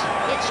pitch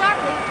hit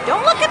sharply.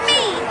 Don't look at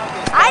me.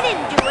 I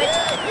didn't do it.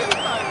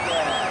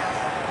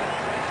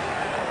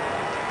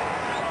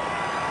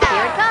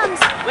 Here it comes.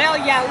 Will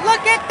ya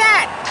look at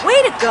that? Way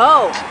to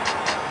go.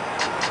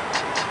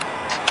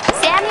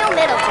 Samuel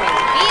Middleton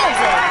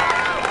fields it.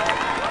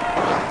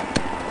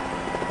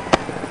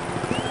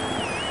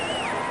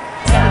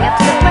 Stepping up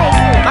to the plate,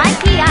 Mike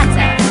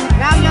Piazza.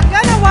 Now you're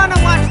gonna wanna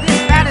watch this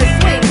batter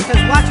swing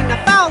because watching the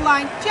foul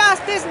line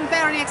just isn't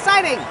very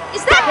exciting.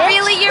 Is that Pitch.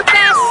 really your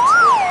best?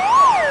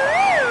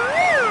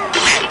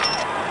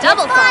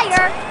 Double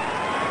Fire.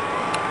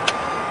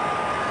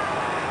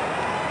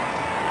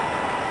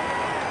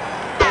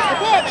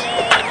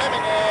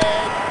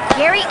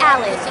 Gary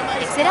Allen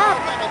picks it up.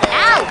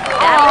 Out!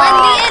 That won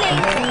the inning.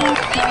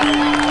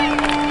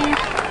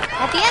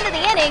 At the end of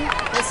the inning,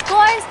 the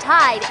score is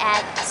tied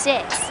at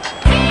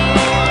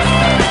 6.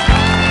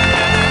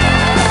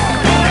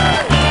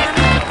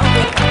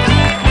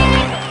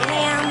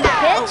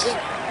 Pitch.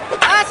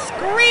 A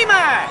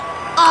screamer!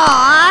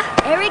 Aw,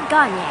 Eric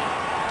Gagne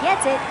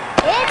gets it.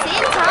 It's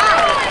in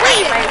time.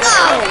 way to go!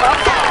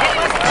 It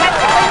was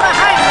practically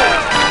behind me.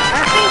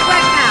 I think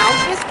right now,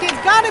 this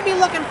kid's got to be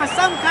looking for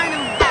some kind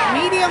of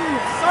medium,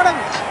 sort of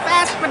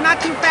fast but not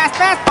too fast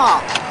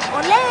fastball.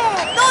 Olé,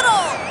 Toro.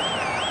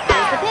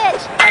 Here's the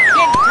pitch. The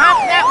kid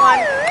caught that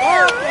one.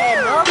 El que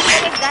no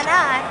quiere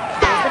ganar.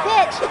 Here's the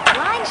pitch.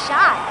 Line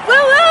shot.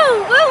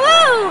 Woo-woo!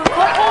 Woo-woo!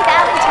 Courtney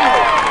Valentino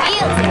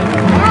fields it.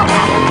 Now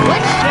Adam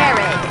Wood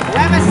Sherrod.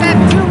 Whoever said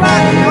 2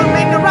 runs don't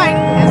make a right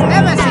has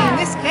never seen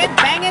this kid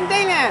banging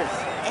dingers.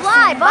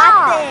 Fly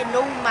ball.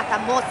 no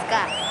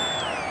matamoscas.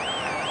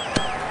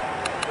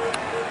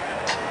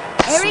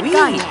 Eric Sweet.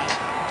 Gagne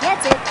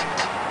gets it.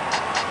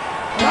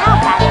 Now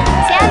batting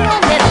Samuel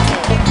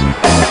Middleton.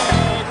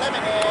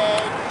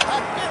 Lemonade.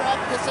 You're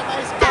up to some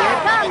ice cream. Here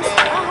it comes.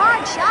 A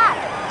hard shot.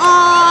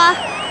 Aw,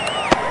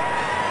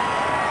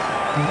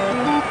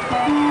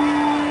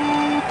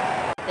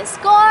 The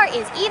score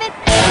is even.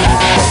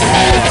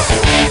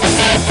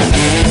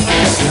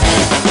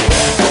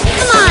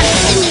 come on,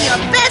 give me your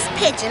best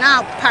pitch and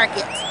I'll park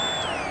it.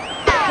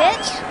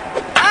 Pitch.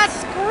 A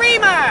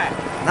screamer!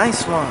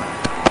 Nice one.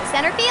 The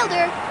center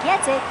fielder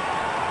gets it.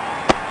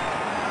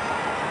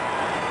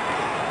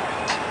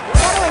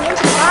 Settling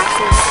into the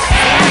boxes.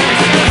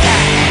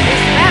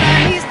 This batter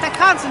needs to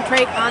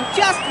concentrate on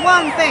just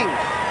one thing: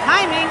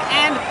 timing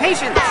and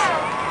patience.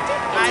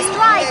 It's a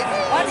strike.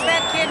 What's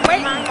that kid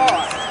waiting for?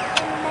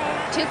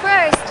 To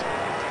first.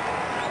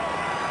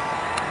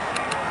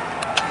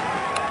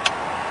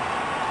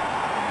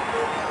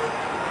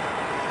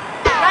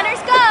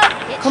 Runners go.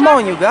 Hit Come short.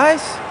 on, you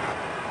guys.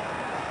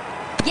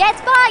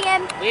 Gets by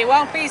him. We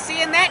won't be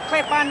seeing that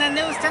clip on the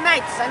news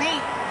tonight, Sonny.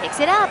 Picks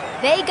it up.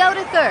 They go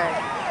to third.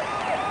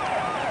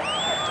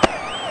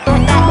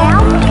 And that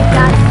now, you've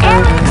got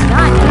Eric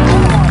Gagne.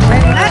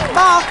 When that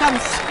ball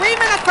comes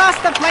screaming across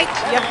the plate,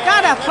 you've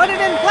got to put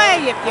it in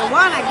play if you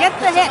want to get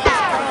the hit.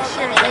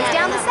 Lays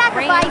down the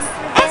sacrifice.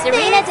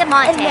 Serena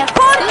DeMonte El mejor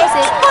scoops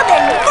it. equipo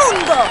del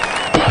mundo.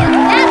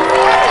 That's the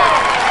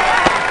attack.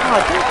 Oh,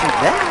 don't do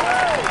that.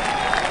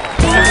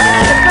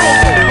 The plate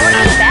for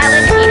Courtney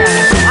Valentino.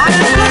 On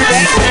a good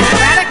day,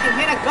 Braddock can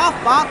hit a golf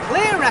ball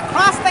clear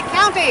across the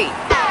county.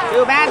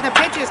 Too bad the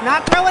pitch is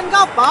not throwing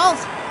golf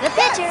balls. The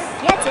pitcher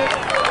gets it.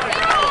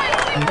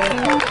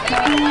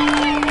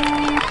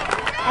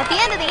 At the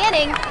end of the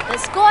inning, the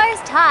score is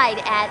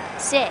tied at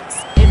 6.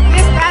 If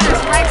this batter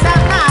strikes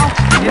out now,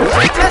 it'll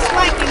be just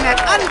like in that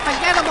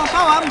unforgettable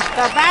poem,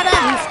 The Batter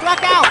Who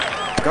Struck Out.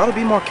 Gotta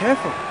be more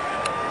careful.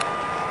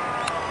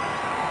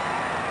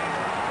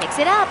 Picks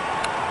it up.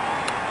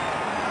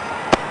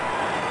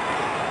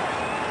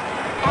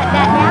 At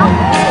that now,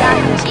 we've got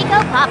Chico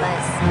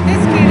Papas.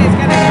 This kid is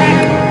going to try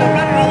to move the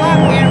runner along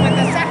here with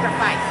the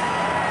sacrifice.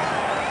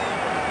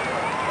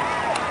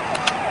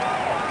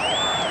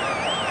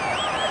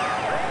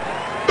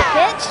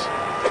 Pitch.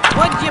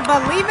 Would you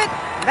believe it?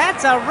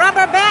 That's a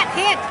rubber bat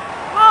hit.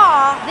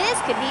 Aw, this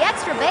could be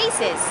extra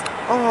bases.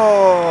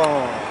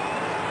 Oh.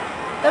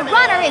 The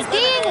runner is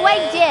being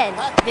waved in.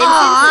 Vincent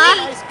Aw.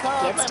 Sweet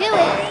gets to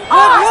it.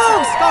 Good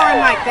move scoring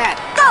like that.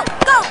 Go,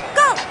 go,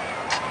 go.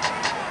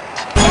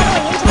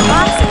 Settling into the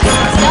boxes.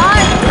 Star.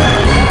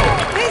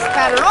 This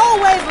batter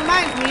always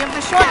reminds me of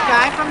the short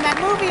guy from that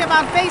movie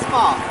about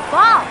baseball.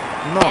 Ball.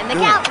 Not And the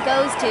good. count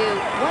goes to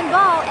 1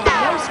 ball and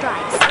no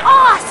strikes.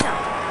 Awesome!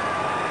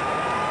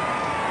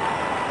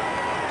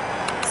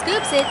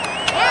 Scoops it,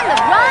 and the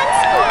run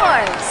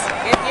scores.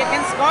 If you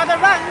can score the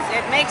runs,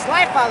 it makes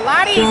life a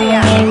lot easier.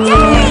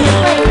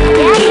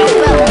 Daniel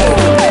Willis.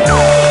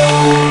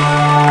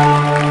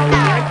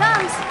 Here it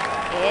comes.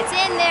 It's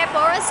in there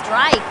for a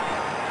strike.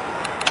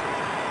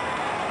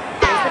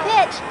 Here's the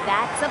pitch.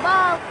 That's a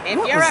ball. If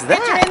What you're a was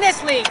pitcher that? in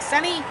this league,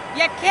 Sonny,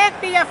 you can't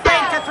be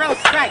afraid to throw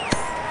strikes.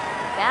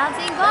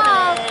 Bouncing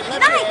ball.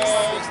 Nice!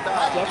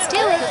 Gets to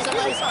it. Some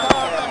ice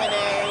cold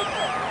lemonade.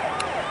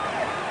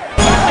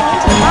 Settling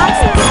into the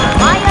boxes.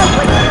 Maya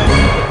Woodard.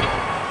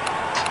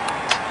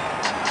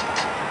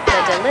 The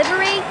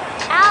delivery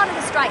out of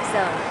the strike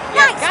zone.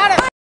 You got it.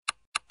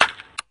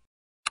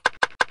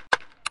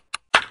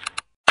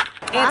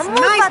 It's Vamos,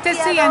 nice to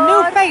see a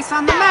new bateador. face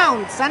on the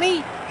mound,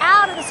 Sonny.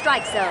 Out of the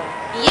strike zone.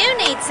 You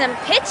need some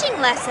pitching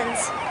lessons.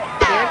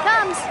 Here it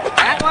comes.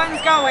 That one's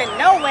going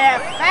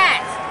nowhere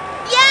fast.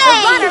 The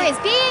runner is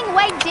being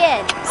waved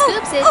in.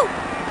 Scoops it.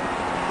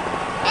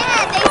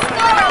 And they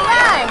score a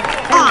run.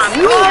 Aw,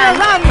 Score a man.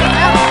 run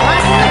without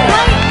crossing the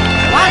plate.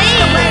 Watch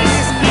the way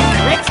this kid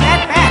tricks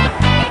that bat.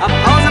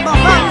 Opposable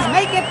thumbs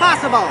make it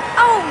possible.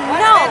 Oh,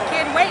 What's no. that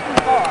kid waiting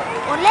for?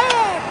 Olé,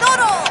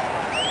 Toro.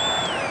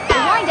 The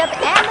windup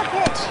and the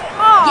pitch.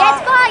 Aw.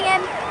 Gets by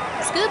him.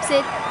 Scoops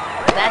it.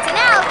 That's an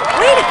out.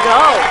 Way to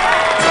go.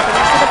 Stepping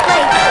up to the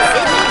plate,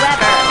 Sidney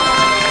Weber.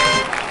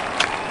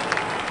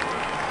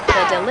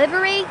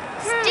 delivery,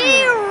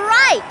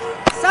 strike!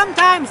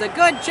 Sometimes a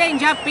good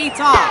changeup beats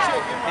all,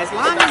 as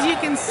long as you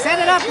can set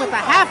it up with a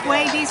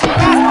halfway decent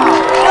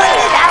fastball.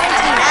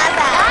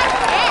 Dives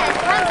and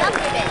runs up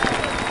with it.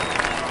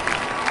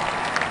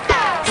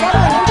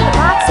 Settling into the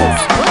boxes,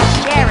 Bush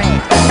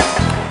Sherrod.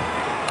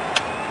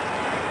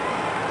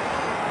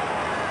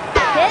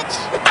 Pitch.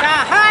 The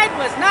Hyde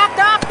was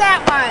knocked off that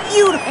one.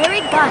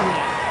 Eric Gagne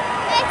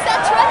makes a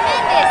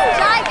tremendous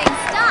diving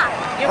stop.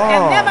 You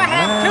can never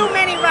have too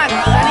many runs,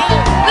 Sonny.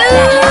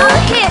 Boo!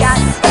 Hit.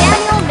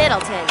 Daniel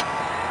Middleton.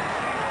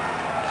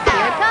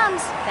 Here it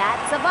comes.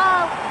 That's a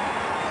ball.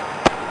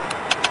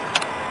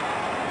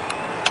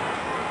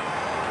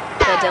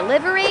 The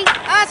delivery.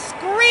 A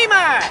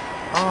screamer.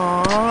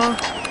 Aww.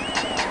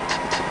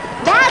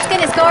 That's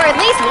going to score at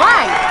least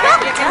one.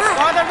 If you can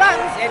score the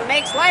runs, it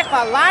makes life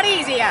a lot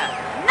easier.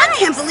 I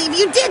can't believe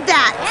you did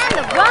that. And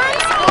the run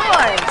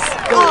scores.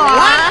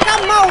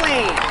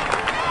 Guacamole!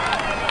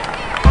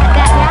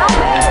 That now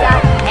we've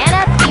got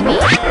Hannah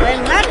Phoebe. When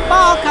that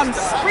ball comes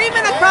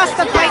screaming across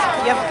the plate,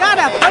 you've got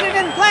to put it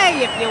in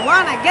play if you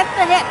want to get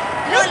the hit.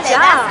 Good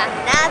job.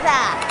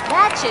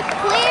 That should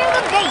clear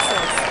the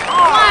bases.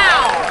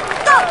 Wow!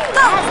 Go,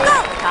 go, go!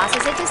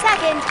 Tosses it to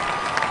second.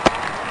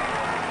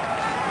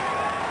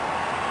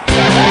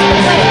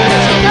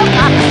 Chico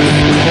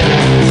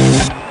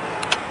Pappas.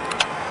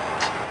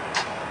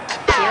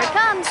 Here it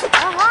comes.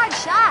 A hard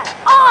shot.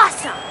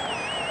 Awesome!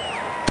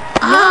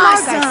 Nomar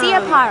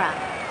Garcia Parra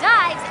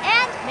dives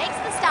and makes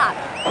the stop.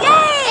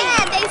 Yay!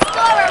 And they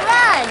score a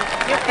run.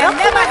 You can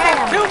never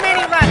have too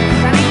many runs,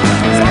 Sonny.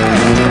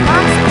 Settling into the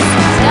boxes.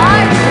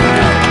 Start.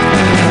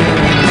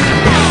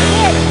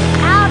 Hit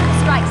out of the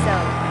strike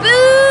zone.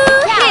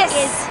 Boo! Count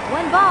is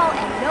 1 ball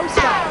and no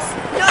strikes.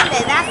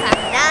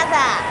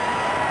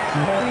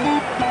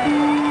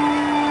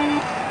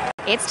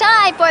 It's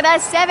time for the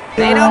 7th.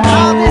 They don't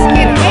call this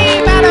kid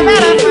Hey Bada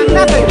Bada for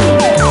nothing.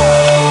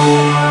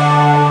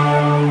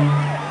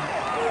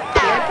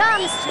 Here it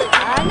comes.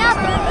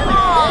 Another.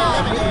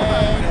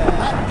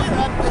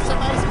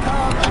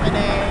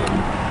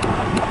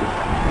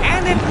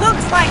 And it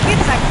looks like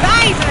it's a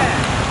geyser.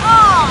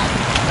 Oh,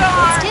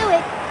 Let's do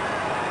it.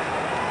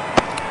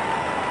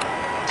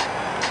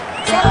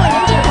 Settling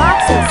into the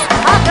boxes.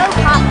 Otto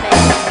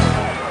Hoffman.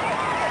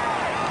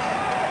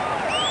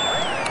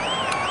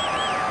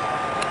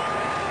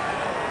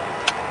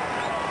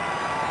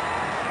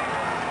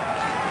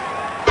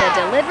 The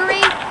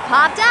delivery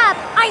popped up.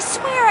 I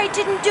swear I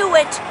didn't do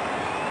it.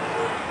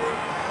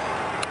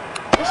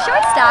 The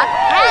shortstop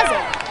has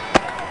it.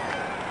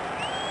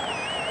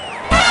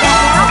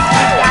 Now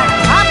we've got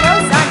Pablo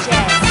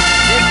Sanchez.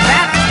 This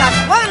batter's got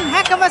one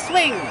heck of a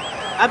swing.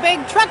 A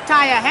big truck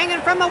tire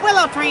hanging from a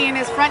willow tree in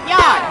his front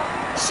yard.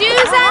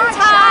 Shoes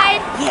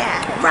untied. Yeah,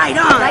 right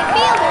on. Right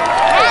fielder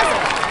has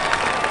it.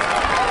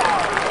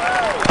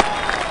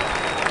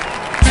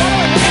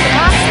 Settling into the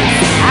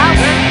boxes.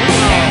 Albert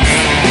Pujols.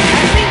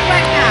 I think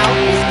right now,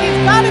 this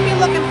kid's got to be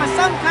looking for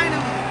some kind of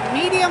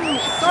medium,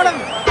 sort of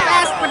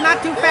fast but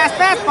not too fast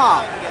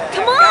fastball.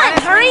 Come on,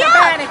 hurry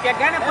up. If you're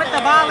gonna put the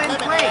ball in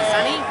play,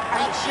 Sonny.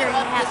 Are you sure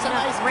you have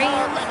enough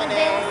range for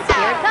this?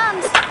 Here it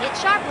comes. Hit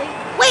sharply.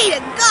 Way to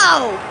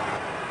go.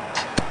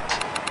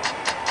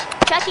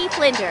 Chucky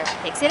Flinder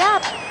picks it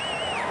up.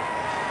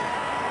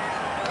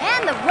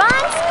 And the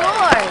run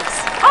scores.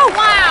 Oh,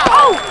 wow.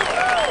 Oh.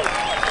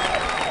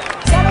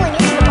 Settling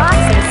into the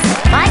boxes.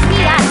 Mike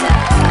Piazza.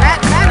 That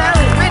batter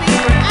is ready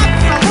for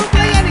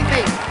absolutely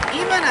anything.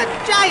 Even a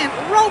giant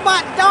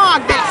robot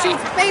dog that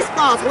shoots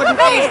baseballs wouldn't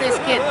face this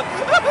kid.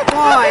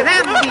 Boy,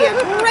 that would be a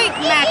great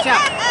matchup.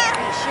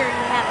 Are you sure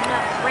you have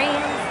enough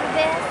range for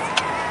this?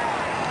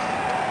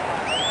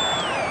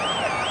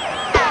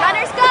 The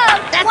runners go.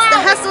 That's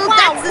the hustle,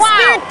 that's the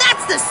spirit,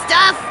 that's the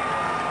stuff.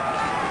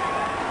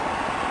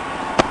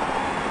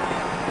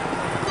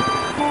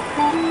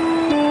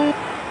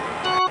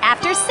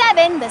 After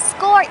 7, the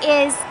score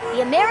is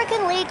the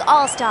American League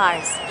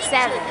All-Stars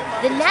 7,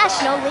 the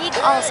National League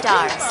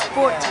All-Stars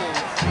 14.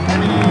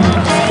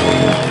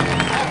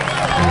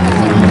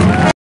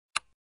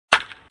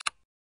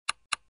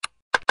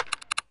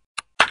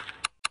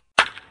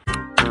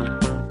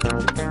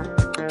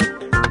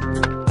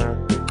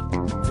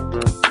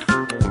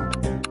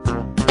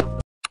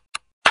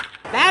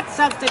 That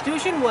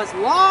substitution was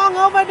long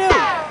overdue.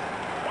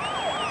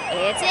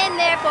 It's in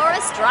there for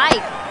a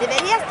strike.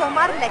 Deberías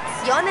tomar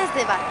lecciones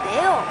de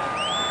bateo.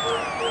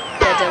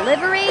 The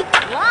delivery,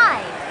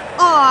 line.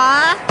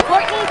 Aw.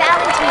 Courtney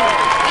Valentino.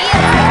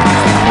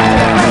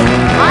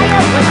 Maya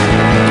Woodley.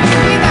 You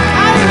either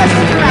tire the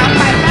pitcher out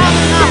by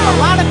fouling off a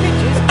lot of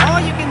pitches, or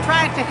you can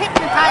try to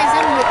hypnotize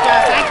him with your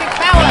psychic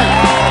powers.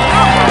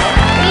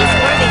 Reese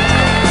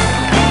Worthington.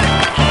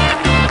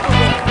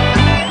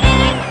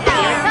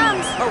 Here it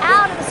comes,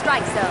 out of the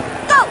strike zone.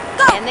 Go,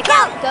 go, And the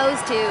count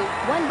goes to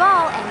 1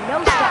 ball and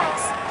no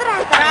strikes. The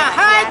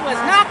Hyde was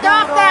knocked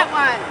off that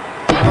one.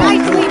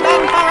 Nicely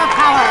done for a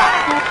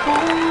power-up.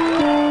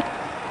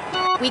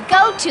 We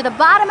go to the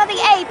bottom of the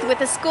 8th with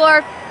the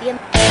score.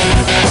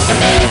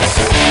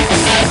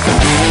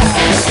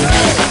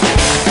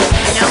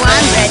 know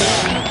I'm ready.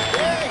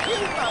 They're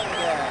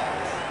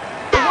humongous.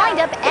 The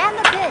windup and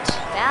the pitch.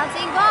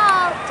 Bouncing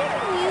ball.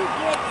 Didn't you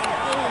get an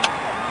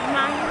A-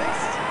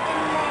 minus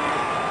in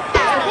that?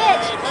 The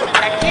pitch.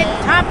 The kid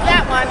topped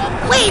that one.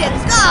 Way to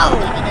go!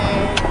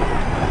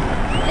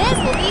 This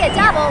will be a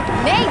double,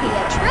 maybe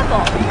a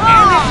triple.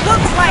 And it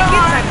looks like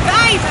it's a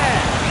geyser.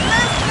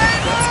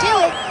 Let's do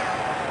it.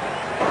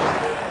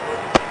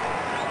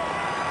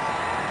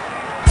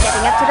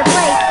 Stepping up to the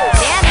plate,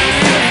 Sammy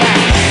Sosa.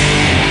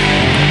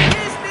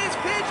 Miss this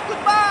pitch,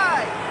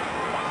 goodbye.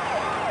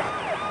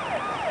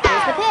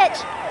 Here's the pitch.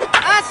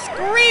 A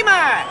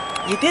screamer.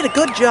 You did a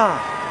good job.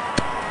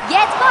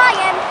 Gets by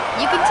him.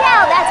 You can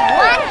tell that's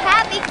one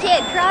happy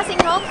kid crossing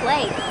home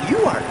plate.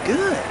 You are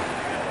good.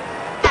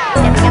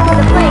 Stepping up to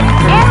the plate,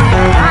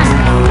 Aaron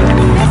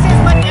Rodman. This is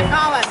what you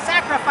call a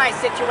sacrifice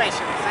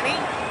situation, Sonny.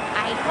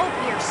 I hope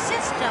your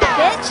system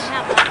Bitch. doesn't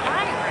have a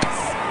virus.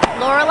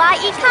 Lorelai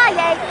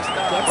Ikaye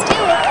gets to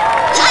it.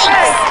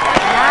 Yikes!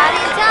 Not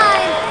in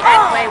time. That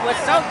play was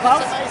so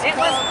close, it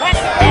was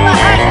practically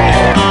behind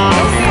me.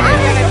 This kid is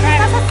going to try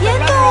to move the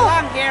rubber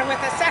along here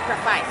with a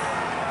sacrifice.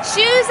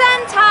 Shoes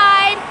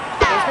untied.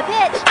 Here's the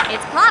pitch.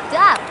 It's popped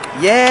up.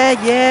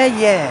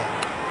 Yeah.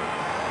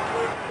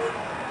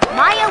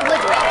 Maya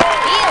Woodruff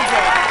fields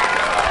it.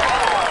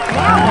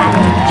 Now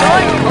batting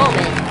George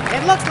Coleman.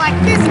 It looks like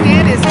this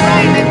kid is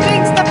trying to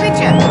jinx the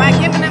pitcher by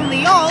giving him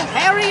the old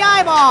hairy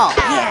eyeball.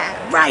 Yeah,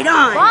 right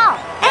on. Ball.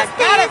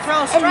 You gotta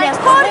throw strikes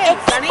to mejor win,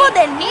 Sonny. equipo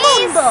del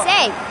He's mundo.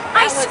 safe.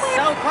 That was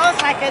so close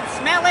I could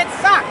smell its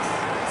socks.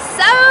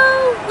 So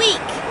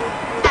weak.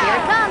 Here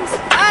it comes.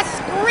 A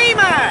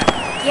screamer!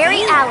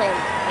 Gary Allen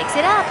picks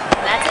it up.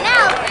 That's an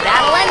out.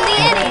 That'll end the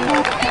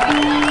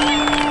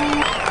inning.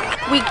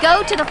 We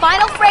go to the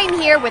final frame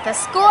here with a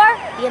score.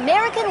 The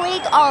American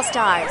League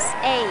All-Stars.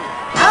 A.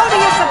 How do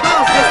you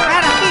suppose this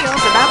batter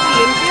feels about the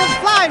infield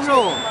fly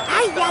rule?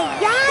 Ay, ay,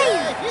 ay.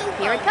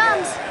 Here it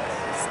comes.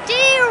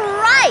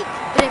 Strike.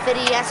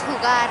 ¿Preferías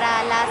jugar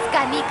a las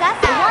canicas?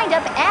 The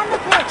windup and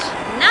the pitch.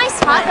 Nice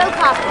Paco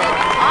Kaufman.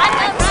 On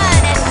the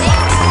run and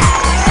makes the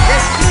catch.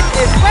 This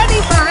kid is ready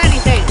for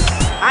anything.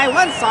 I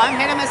once saw him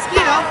hit a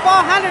mosquito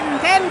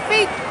 410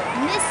 feet.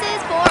 Misses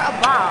for a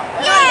ball.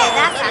 Yeah,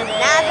 that's a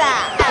nada.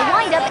 The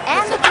windup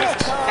and the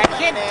pitch. The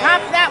kid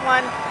topped that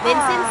one.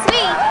 Vincent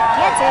Sweet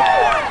gets it.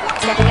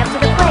 Stepping up to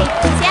the plate,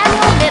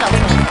 Samuel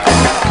Middleton.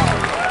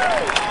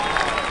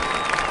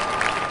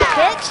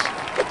 Pitch.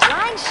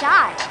 Line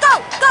shot. Go,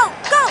 go,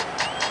 go.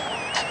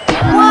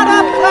 What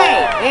a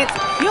play! It's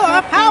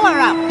pure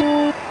power-up.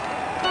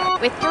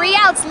 With 3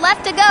 outs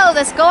left to go,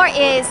 the score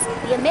is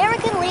the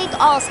American League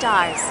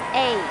All-Stars,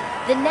 A.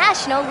 The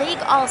National League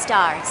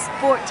All-Stars,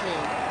 14.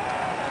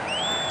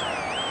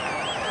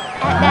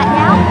 At that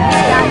now,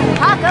 we've got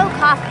Paco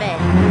Kaufman.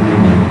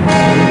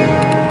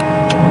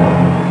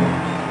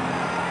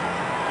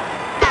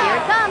 Here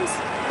it comes.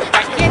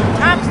 The kid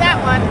tops that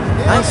one.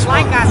 Nice Looks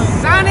like a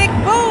sonic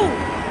boom.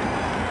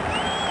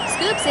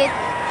 Scoops it.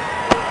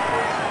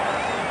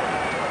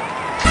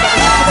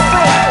 Stepping up to the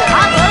plate,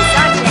 Paco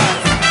Sanchez.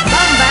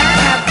 Some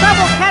batters have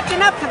trouble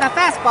catching up to the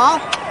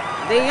fastball.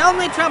 The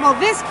only trouble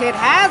this kid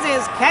has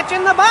is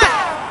catching the butt.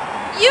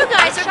 You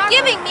guys are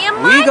giving me a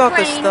migraine. We got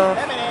the stuff.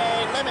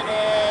 Lemonade,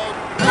 lemonade.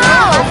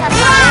 Oh, that's a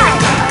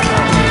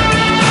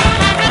fly.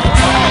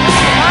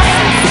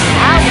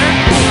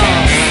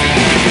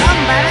 Some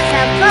batters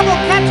have trouble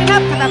catching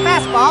up to the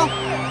fastball.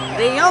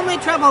 The only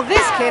trouble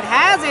this kid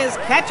has is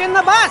catching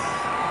the bus.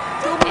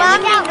 Tu And the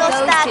mami count no goes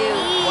está to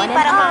aquí 1 and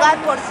para 5. jugar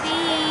por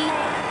ti.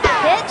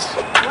 Pitch,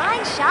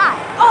 line shot.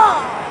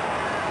 Oh,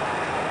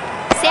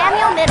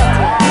 Samuel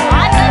Middleton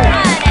on the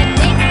run and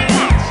makes the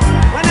catch.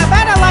 When a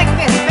batter like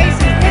this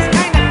faces this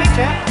kind of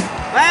pitcher,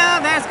 well,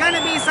 there's going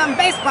to be some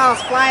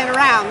baseballs flying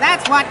around.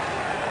 That's what.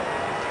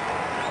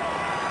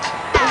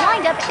 The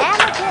windup and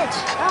the pitch,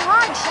 a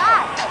hard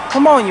shot.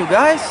 Come on, you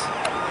guys.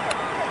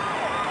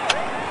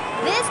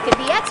 This could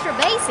be extra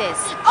bases.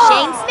 Oh.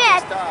 Shane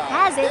Smith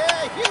has it.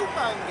 They're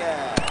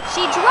humongous.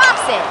 She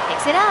drops it,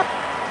 picks it up.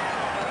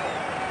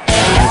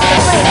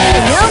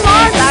 No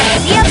more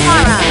Garcia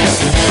Parra.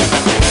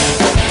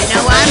 you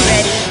know I'm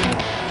ready.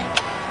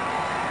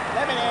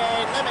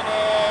 Lemonade,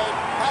 lemonade.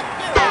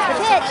 That's the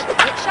pitch,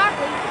 hit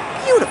sharply.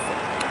 Beautiful.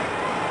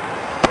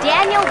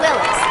 Daniel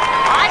Willis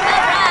on the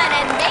run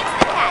and makes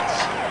the catch.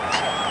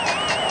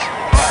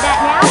 At that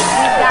now,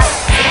 we've got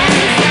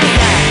Sammy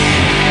Sosa.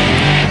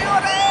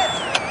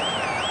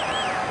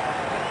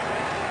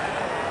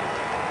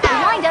 The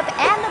windup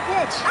and the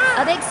pitch.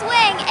 A big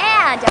swing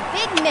and a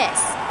big miss.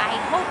 I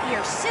hope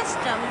your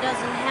system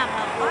doesn't have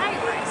a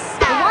virus.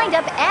 The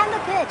windup and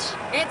the pitch.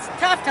 It's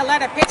tough to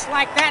let a pitch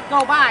like that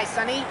go by,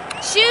 Sonny.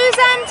 Shoes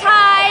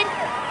untied.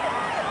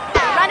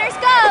 Runners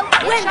go.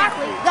 Hit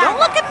sharply. Don't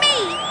look at me.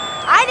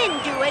 I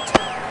didn't do it.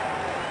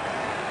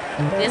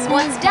 This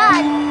one's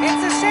done.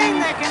 It's a shame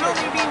there can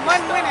only be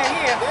one winner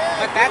here,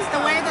 but that's the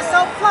way the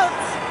soap floats.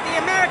 The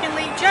American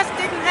League just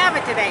didn't have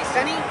it today,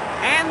 Sonny.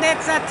 And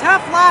it's a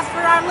tough loss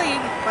for our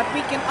league, but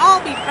we can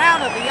all be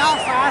proud of the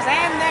All-Stars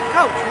and their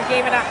coach who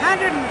gave it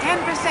 110%.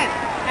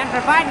 and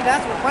provided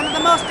us with one of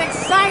the most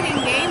exciting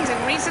games in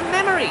recent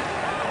memory.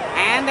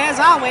 And as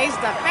always,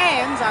 the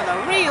fans are the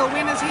real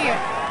winners here.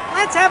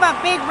 Let's have a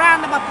big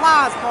round of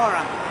applause for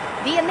them.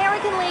 The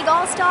American League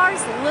All-Stars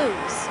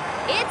lose.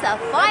 It's a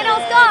final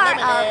score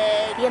of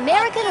the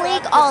American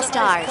League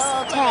All-Stars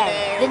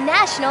 10, the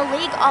National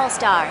League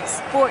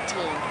All-Stars 14.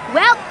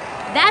 Well,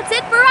 that's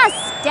it for us,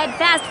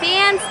 Steadfast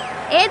fans.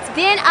 It's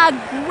been a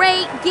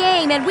great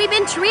game, and we've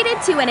been treated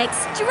to an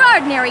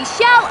extraordinary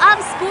show of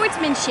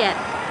sportsmanship.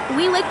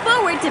 We look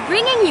forward to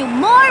bringing you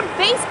more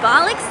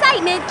baseball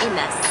excitement in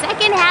the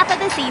second half of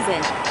the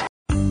season.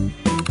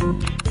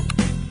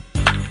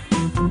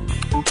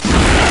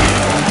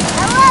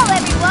 Hello,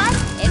 everyone!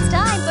 It's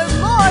time for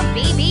more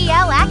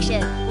BBL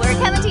action. We're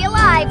coming to you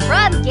live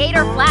from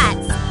Gator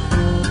Flats.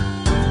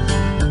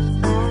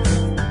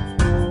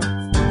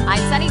 I'm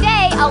Sunny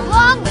Day,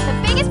 along with the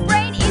biggest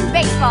brain in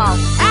baseball,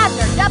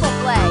 Abner Double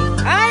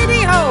Play.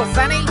 Heidi-ho,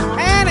 Sonny.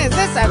 Man, is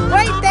this a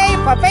great day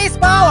for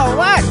baseball or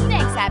what?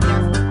 Thanks,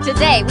 Abner.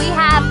 Today we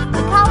have the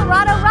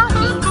Colorado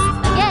Rockies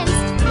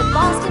against the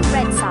Boston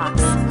Red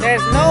Sox.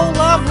 There's no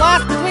love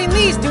lost between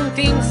these two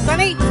teams,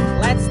 Sonny.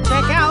 Let's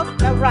check out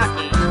the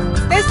Rockies.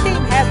 This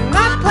team has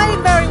not played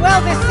very well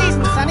this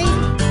season, Sonny.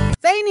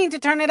 They need to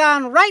turn it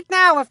on right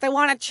now if they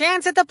want a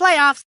chance at the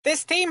playoffs.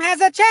 This team has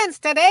a chance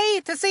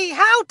today to see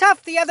how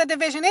tough the other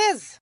division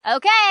is.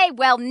 Okay,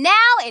 well now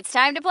it's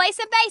time to play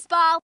some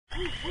baseball.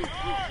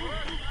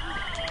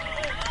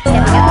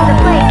 Stepping up to the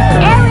plate,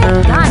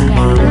 Aaron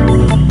Gagne.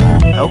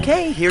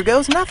 Okay, here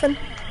goes nothing.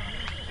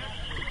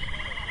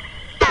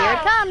 Here it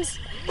comes.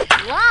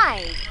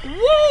 Line.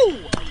 Woo!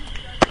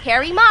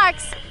 Harry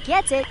Marks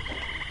gets it.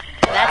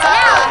 That's an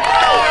out.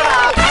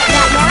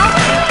 Now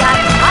we've got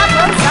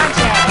Pablo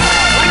Sanchez.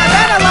 When a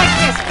batter like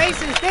this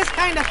faces this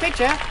kind of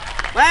pitcher,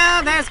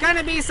 well, there's going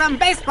to be some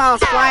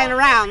baseballs flying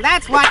around.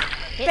 That's what.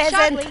 Hit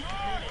sharply.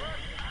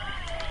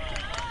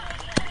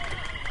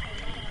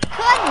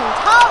 Couldn't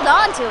hold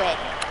on to it.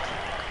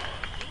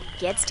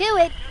 Gets to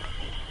it.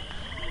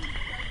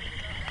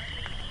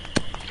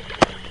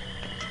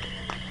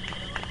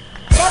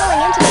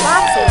 Settling into the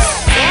boxes.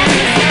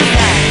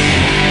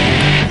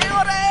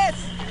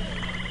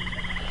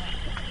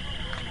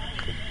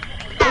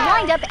 The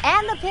windup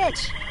and the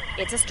pitch.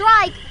 It's a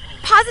strike.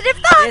 Positive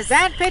thoughts! Is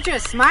that pitcher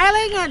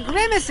smiling or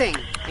grimacing?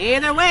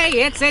 Either way,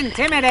 it's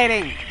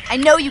intimidating. I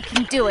know you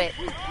can do it.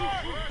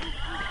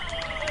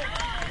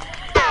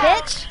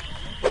 Pitch.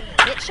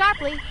 Hit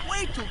sharply.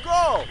 Way to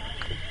go!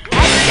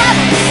 And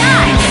seven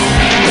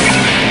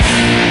shots.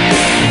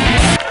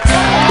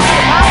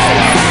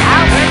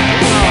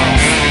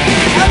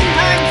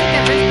 Sometimes the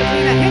difference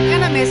between a hit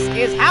and a miss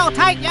is how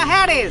tight your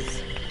hat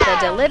is. The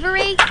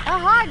delivery, a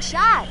hard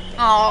shot.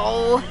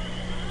 Oh.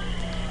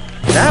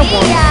 That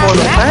one's for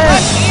the That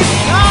fans. one is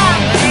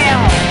gone,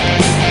 Bill.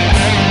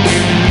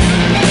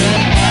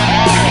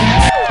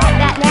 At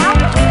that now,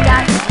 we've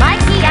got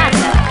Mikey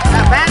Asa.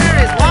 The batter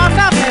is warmed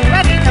up and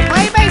ready to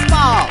play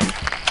baseball.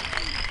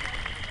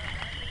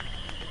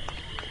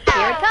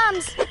 Here it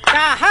comes.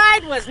 The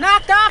hide was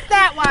knocked off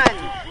that one.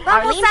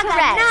 Arlene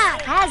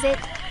Perez has it.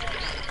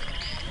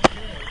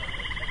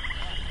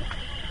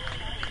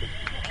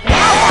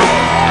 Now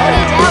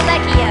Tony Del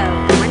Vecchio.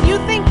 When you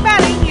think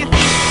batting, you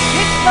think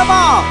hit the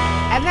ball.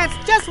 And that's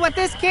just what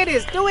this kid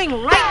is doing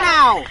right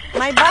now.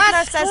 My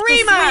butler says to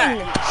screamer. swing.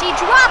 She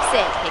drops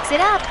it, picks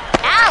it up.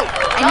 Out.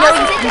 I know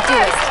you Tosses can to do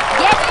it.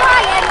 first. Gets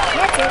Ryan.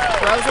 Gets it.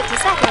 Throws it to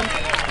second.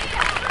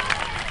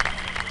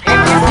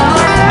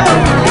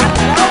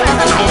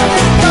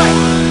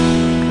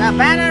 The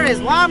batter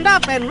is warmed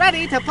up and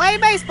ready to play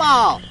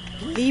baseball.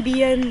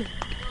 Plebeian.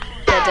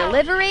 The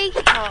delivery.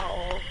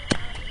 Oh.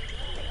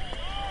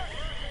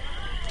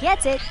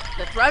 Gets it.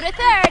 The throw to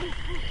third.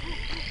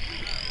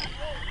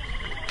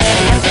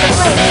 And to the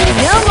plate.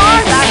 No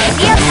more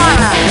Garcia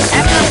Parra.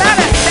 And the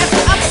batter steps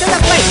up to the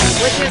plate,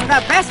 which is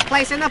the best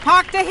place in the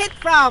park to hit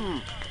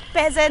from.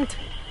 Peasant.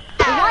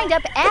 The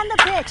windup and the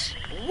pitch.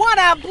 What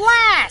a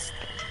blast!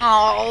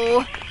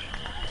 Oh.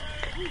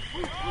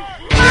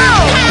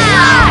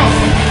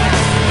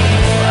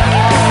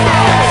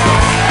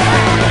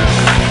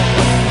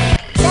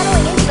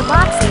 Settling into the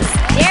boxes,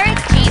 Derek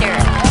Jeter.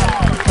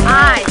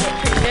 I hit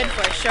pretty good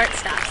for a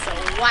shortstop, so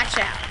watch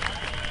out.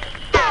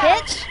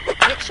 Pitch,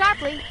 hit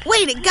sharply.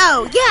 Way to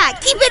go. Yeah,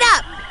 keep it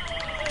up.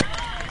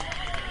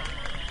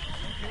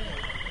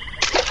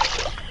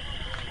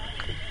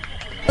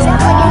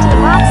 Settling into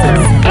the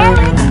boxes,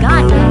 Aaron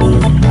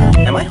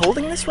Gagne. Am I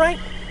holding this right?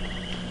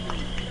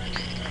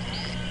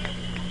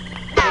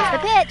 Here's the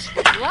pitch,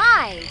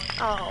 line.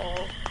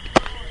 Oh.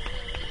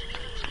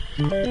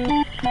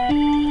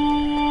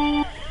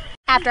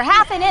 After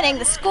half an inning,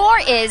 the score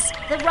is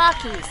the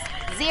Rockies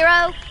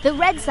 0, the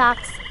Red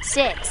Sox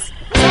 6.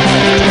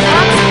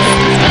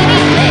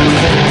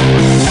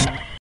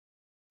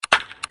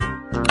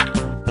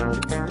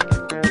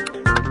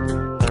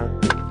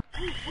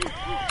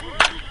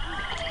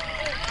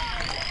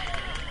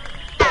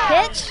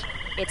 Pitch,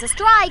 it's a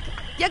strike.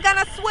 You're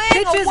gonna swing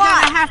Pitcher's or gonna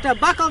what? have to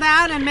buckle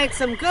down and make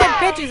some good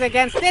pitches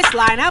against this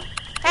lineup.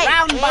 Hey,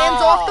 Round hands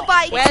ball. off the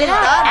bike. Well done.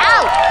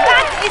 Out.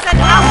 That is an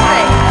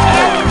outrage.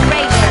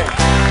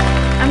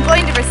 I'm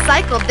going to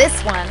recycle this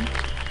one.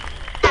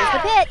 Here's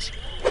the pitch.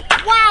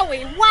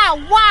 Wowie, wow,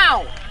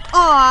 wow!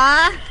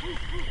 Aw.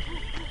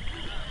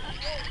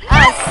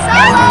 A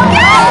solo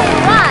home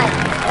run.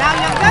 Now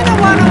you're gonna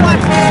wanna watch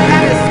this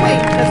batter swing,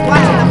 because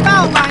watching the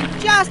foul line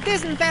just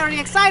isn't very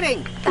exciting.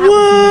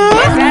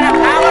 Is that a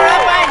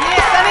power-up I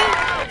hear, Sonny?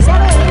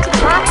 Settling into the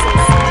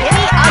boxes.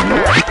 Jimmy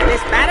Upward.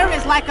 This batter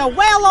is like a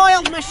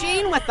well-oiled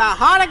machine with a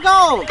heart of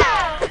gold.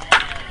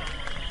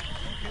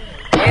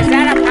 Is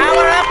that a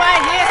power-up I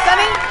hear,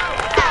 Sonny?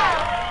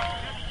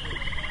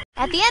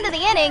 At the end of the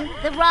inning,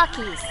 the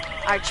Rockies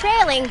are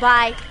trailing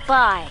by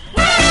 5.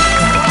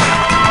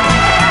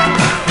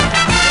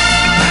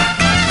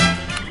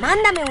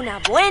 Mándame una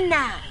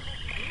buena.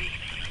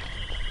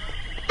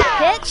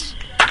 Pitch.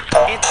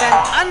 It's an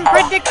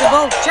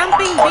unpredictable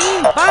jumping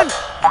bean bunt.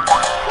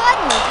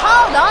 Couldn't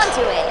hold on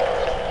to it.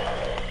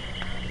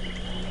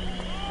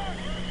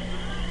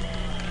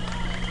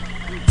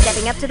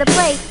 Stepping up to the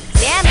plate,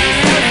 Sammy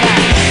Sosa.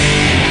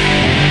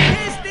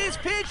 Miss this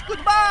pitch,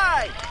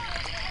 goodbye.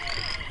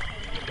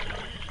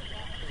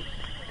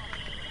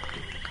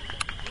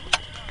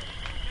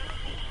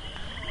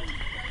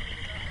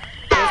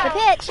 Here's the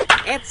pitch.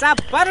 It's a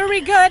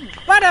buttery good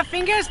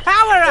Butterfingers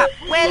power-up.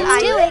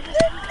 Gets to it.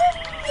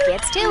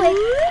 Gets to it.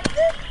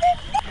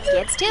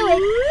 Gets to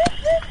it.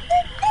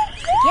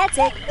 Gets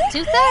it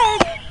to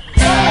third.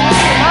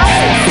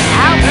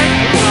 Albert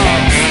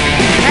Pujols.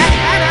 That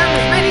batter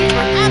is ready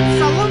for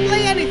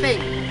absolutely anything.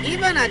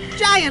 Even a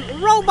giant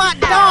robot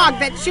dog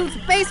that shoots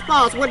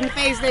baseballs wouldn't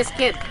faze this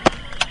kid.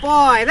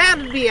 Boy, that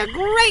would be a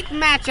great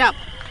matchup.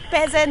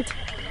 Peasant.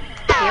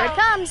 Here it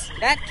comes.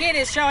 That kid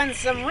is showing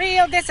some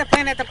real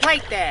discipline at the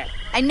plate there.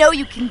 I know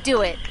you can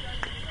do it.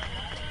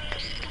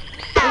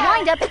 The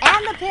windup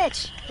and the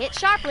pitch. Hit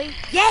sharply.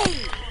 Yay!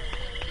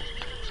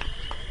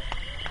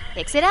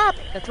 Picks it up.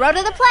 The throw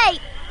to the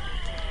plate.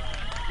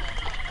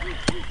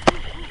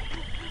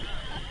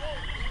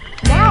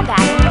 Now back,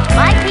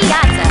 Mike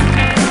Piazza.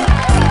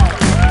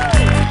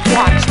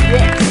 Watch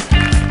this.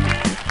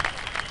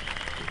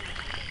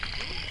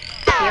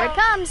 Here it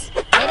comes.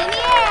 Hit in the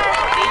air.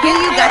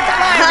 You got the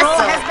Fly rule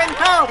hustle. has been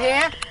called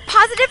here.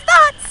 Positive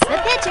thoughts. The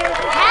pitcher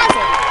has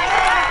it.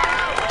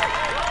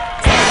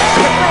 To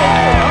the plate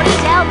for Tony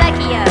Del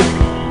Vecchio.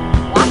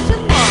 Watch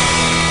and learn.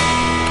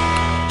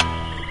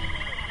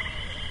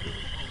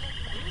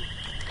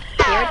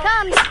 Here it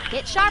comes.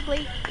 Hit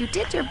sharply. You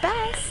did your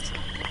best.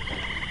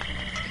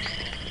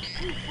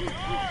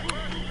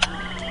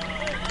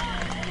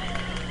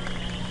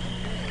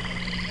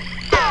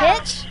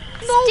 Pitch.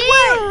 No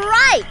way.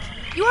 Strike.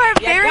 You are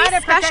a You very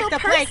gotta special protect the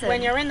plate person.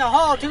 when you're in the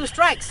hole 2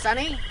 strikes,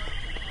 Sonny.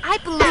 I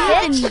believe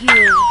in Pitch.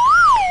 you.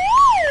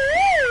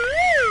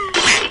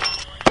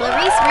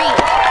 Clarice Reed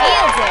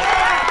fields it.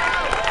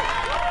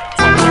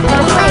 To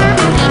the plate,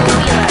 Keith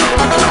Wheeler.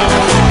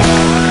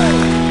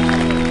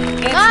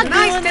 It's Not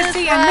nice doing to this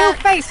see a right.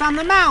 new face on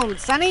the mound,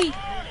 Sonny.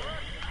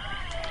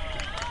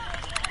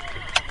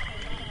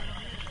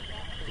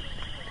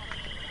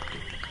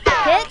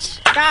 Pitch.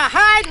 The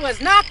hide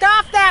was knocked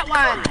off that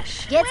one.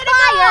 Gets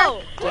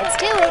fire. Gets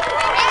to it.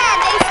 And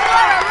they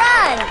score a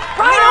run.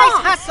 Nice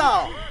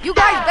hustle. You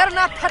guys better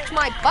not touch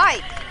my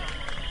bike.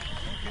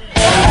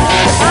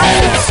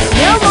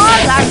 No more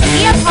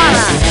Garcia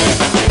Parra.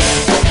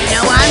 You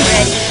know I'm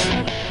ready.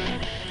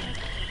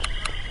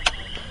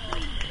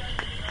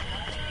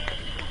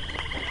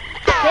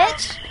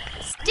 Pitch.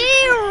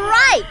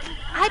 Strike.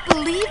 I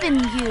believe in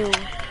you.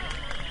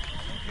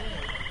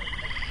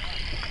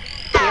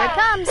 Here it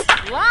comes.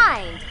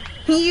 Lined.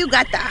 You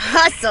got the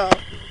hustle.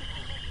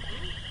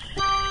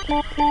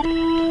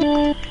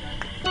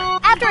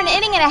 After an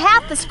inning and a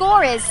half, the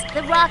score is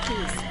the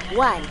Rockies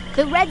 1,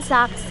 the Red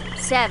Sox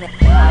 7.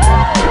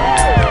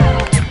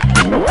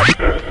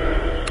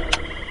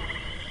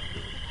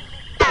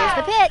 Here's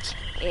the pitch.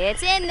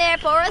 It's in there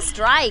for a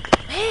strike.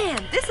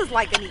 Man, this is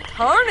like an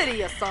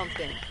eternity or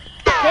something.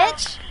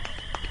 Pitch.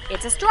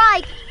 It's a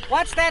strike.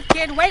 What's that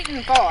kid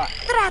waiting for?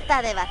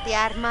 Trata de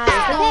batear más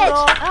Here's the pitch.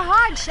 duro. A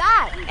hard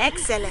shot.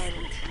 Excellent.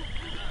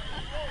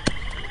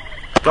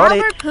 Got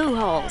it. Albert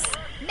Pujols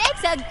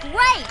makes a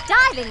great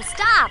diving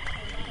stop.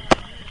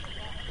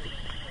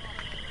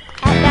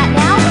 At bat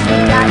now,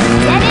 we've got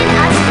Dennis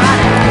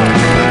Estrada.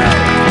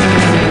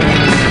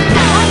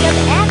 The windup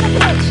and the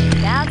pitch.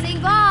 Bouncing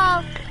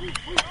ball.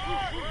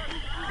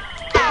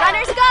 The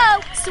runners go.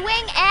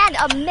 Swing and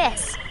a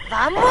miss.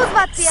 Vamos,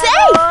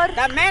 bateador.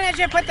 The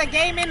manager put the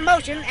game in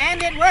motion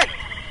and it worked.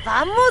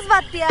 Vamos, Here's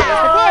the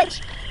bateador.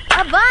 pitch.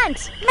 A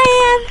bunt.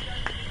 Man.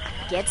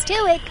 Gets to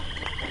it.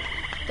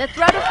 The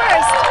throw to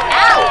first.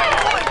 Out.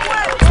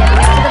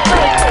 Stepping up to the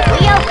plate,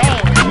 Leo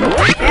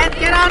Rain. Can't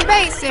get on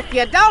base if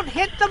you don't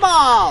hit the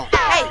ball.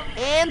 Hey,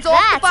 hands off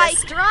the That's a bike.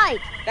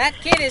 strike. That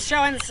kid is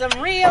showing some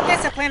real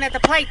discipline at the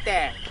plate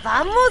there.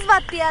 Vamos,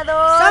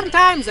 bateador.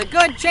 Sometimes a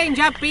good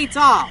changeup beats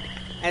all,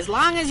 as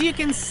long as you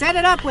can set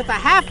it up with a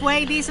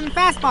halfway decent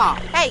fastball.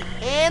 Hey,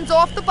 hands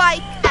off the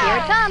bike. Here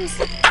it comes.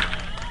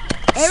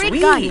 Eric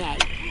Sweet. Gagne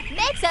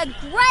makes a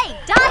great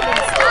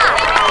diving stop.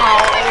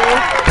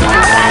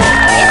 I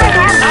can't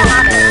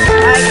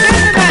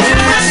imagine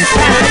what this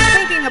batter is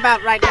thinking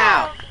about right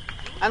now.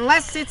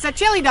 Unless it's a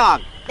chili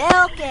dog.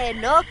 Veo que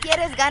no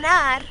quieres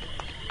ganar.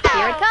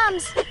 Here it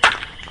comes.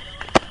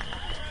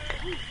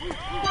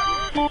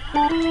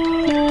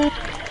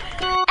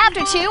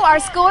 After 2, our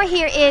score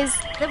here is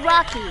The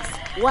Rockies,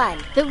 1.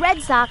 the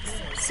Red Sox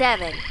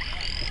 7.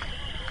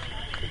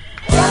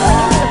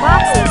 settling into the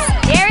boxes.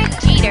 Derek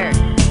Jeter.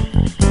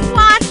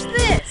 Watch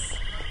this.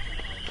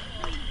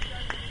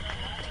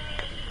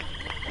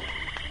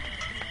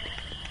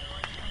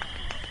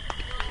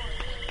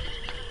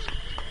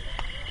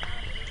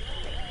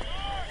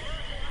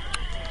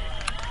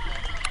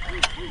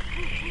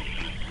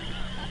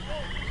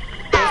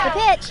 Here's the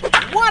pitch.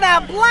 What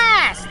a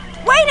blast!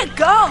 Way to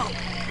go.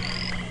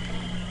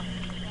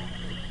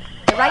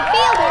 The right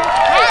fielder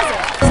has it.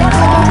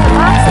 Settling into the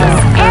boxes.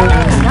 And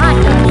not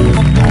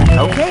good.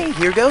 Okay,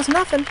 here goes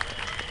nothing.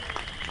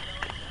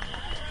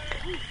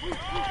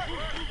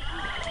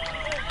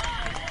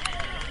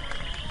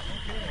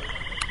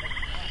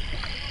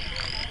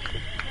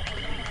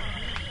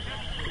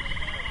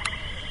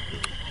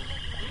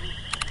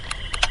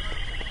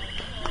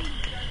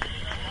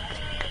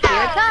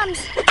 Here it comes.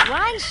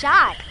 Line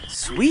shot.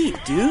 Sweet,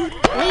 dude.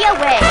 Leah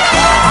Way.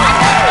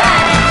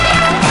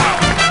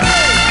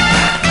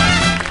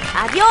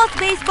 Adiós,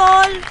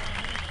 béisbol.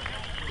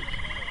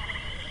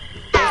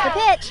 Here's the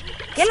pitch.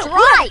 ¡Qué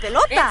locura, Strike.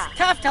 pelota! It's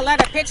tough to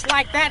let a pitch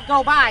like that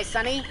go by,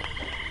 Sonny.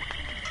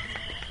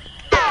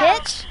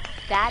 Pitch.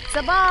 That's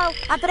a ball.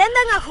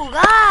 Aprendan a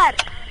jugar.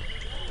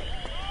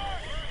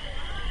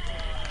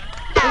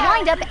 The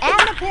windup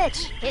and the pitch.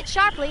 Hit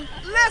sharply.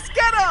 Let's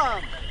get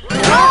him!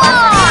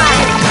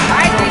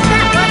 I think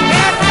that one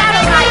has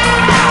satellite.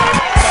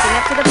 Stepping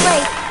up to the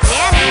plate.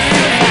 Danny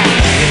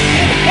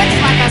It's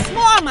like a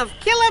swarm of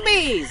killer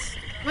bees,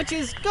 which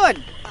is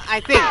good, I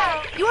think.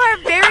 You are a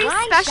very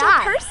Line special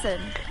shot. person.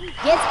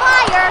 gets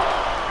fire.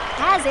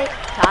 Has it.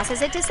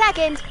 Tosses it to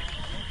second.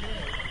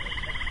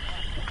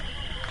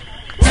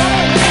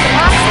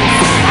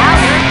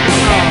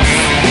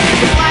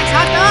 Who likes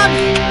hot dogs?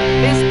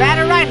 This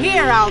batter right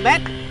here, I'll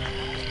bet. Here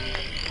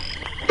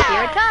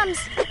it comes.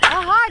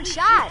 A hard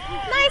shot.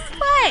 Nice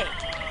play.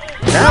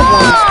 That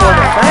one scored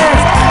it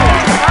fast.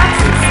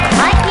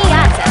 Mike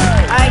Piazza.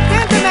 I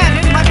can't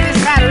imagine what this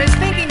batter is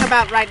thinking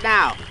about right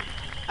now.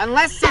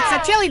 Unless it's a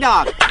chili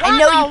dog. I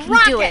know you can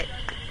do rocket. it.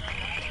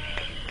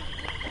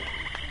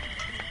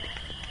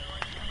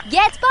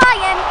 Gets by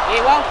him.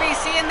 You won't be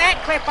seeing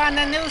that clip on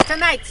the news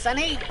tonight,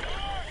 Sonny.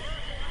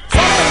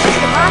 Settling into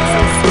the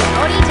boxes.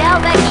 Cody Del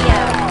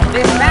Vecchio.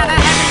 This batter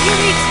has a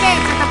unique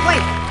stance at the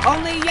plate.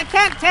 Only you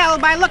can't tell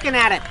by looking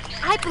at it.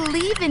 I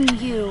believe in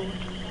you.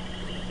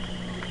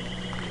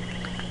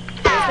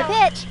 Here's the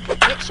pitch.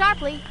 Hit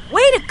sharply.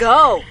 Way to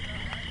go.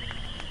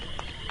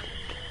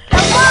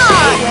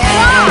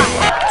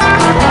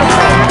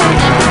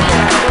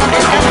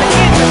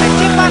 With a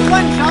chip on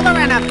one shoulder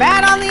and a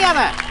bat on the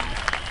other.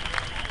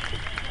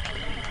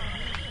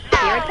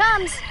 Here it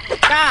comes. The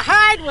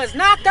hide was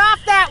knocked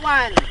off that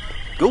one.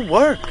 Good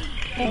work.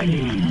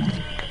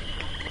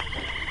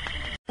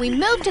 We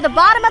move to the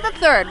bottom of the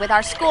third with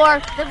our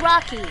score, The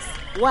Rockies,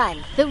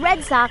 1. the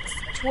Red Sox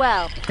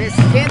 12. This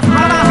kid's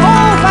brought a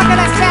whole bucket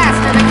of sass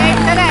to the game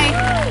today.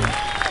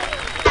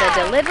 The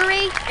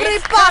delivery.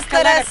 It's tough to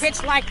let a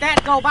pitch like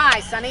that go by,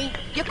 Sonny.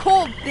 You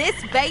call this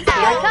Here it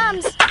baseball?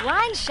 comes.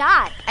 Line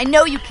shot. I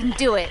know you can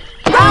do it.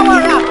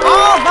 Power up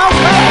all the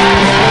way.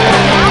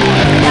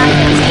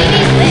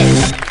 Stevie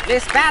Lynch.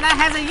 This batter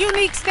has a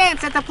unique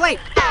stance at the plate.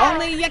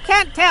 Only you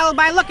can't tell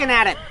by looking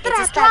at it. It's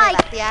a strike.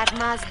 Batear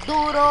más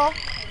duro.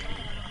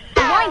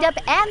 The windup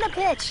and the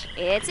pitch.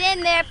 It's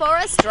in there for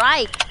a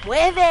strike.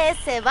 Mueve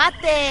ese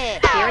bate.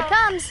 Here it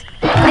comes.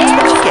 There's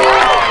strike 3.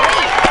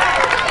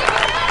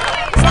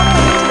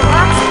 Settling into the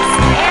boxes.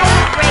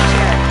 Aaron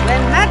Frazier.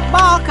 When that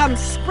ball comes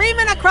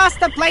screaming across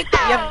the plate,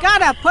 you've got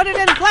to put it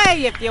in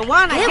play if you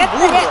want to get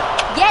the hit.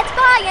 Gets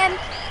by him.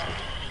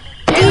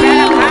 Is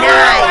that a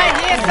power right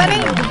here,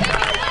 Sonny?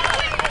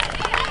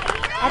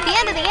 At the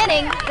end of the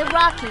inning, the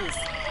Rockies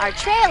are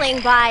trailing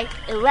by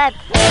 11.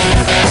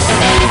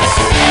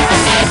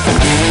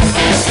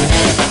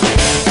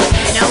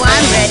 You know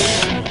I'm ready.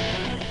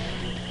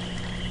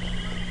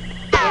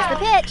 Here's the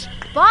pitch.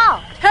 Ball.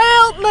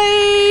 Help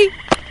me!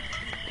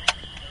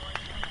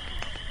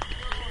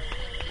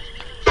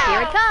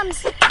 Here it comes.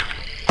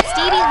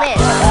 Stevie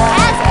Lynch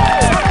has it.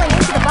 Settling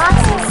into the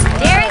boxes.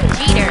 Derek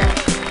Jeter.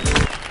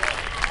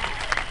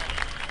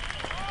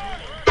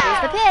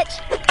 Here's the pitch.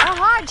 A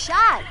hard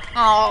shot.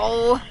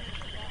 Oh.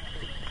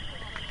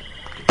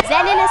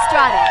 Zenon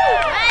Estrada.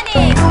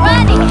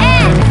 Running,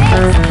 and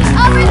makes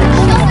over the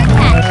shoulder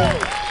catch.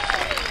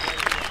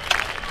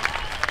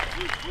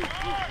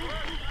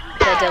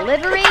 The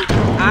delivery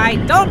I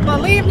don't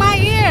believe my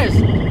ears.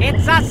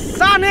 It's a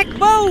sonic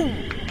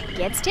boom.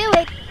 gets to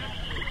it.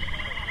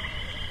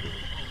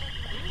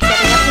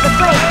 Stepping up to the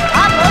plate,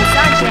 Pablo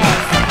Sanchez.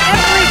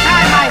 Every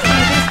time I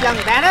see this young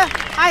batter,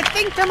 I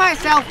think to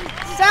myself,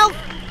 myself,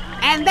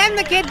 and then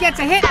the kid gets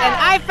a hit and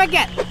I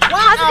forget. What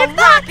Positive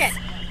a rocket!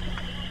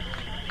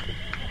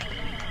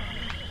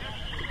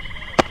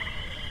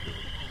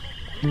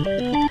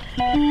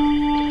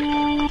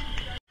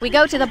 We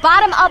go to the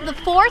bottom of the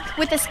fourth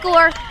with the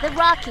score The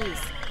Rockies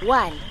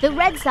 1. The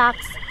Red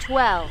Sox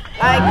 12.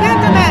 I can't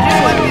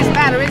imagine what this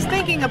batter is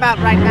thinking about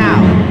right now.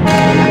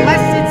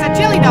 Unless it's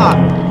a chili dog.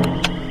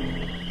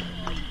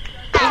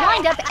 The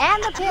windup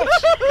and the pitch.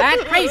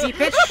 That crazy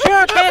pitch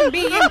sure can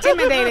be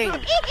intimidating.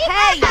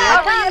 Hey, Here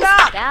open it comes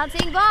up.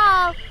 bouncing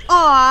ball.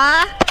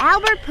 Aw.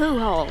 Albert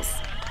Pujols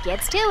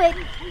gets to it.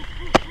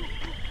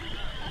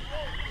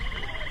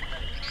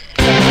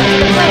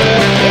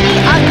 Jimmy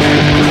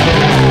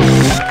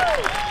Unger.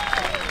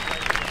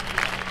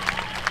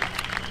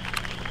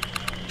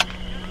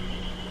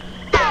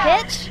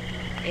 Pitch.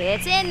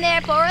 It's in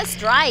there for a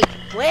strike.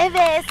 Mueve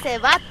ese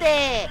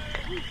bate.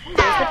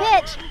 Here's the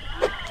pitch.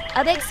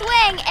 A big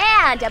swing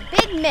and a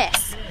big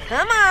miss.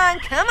 Come on,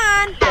 come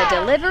on. The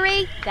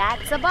delivery,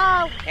 that's a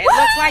ball. It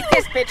looks like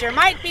this pitcher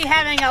might be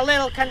having a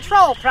little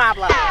control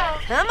problem.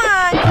 Come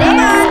on, Big come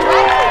on. strike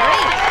three.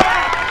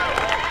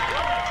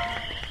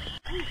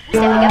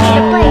 Stepping up to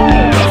the plate,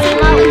 Missy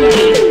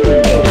Mulligan.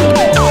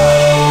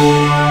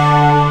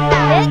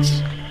 Pitch.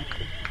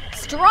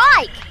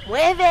 Strike.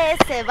 Mueve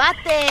ese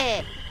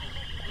bate.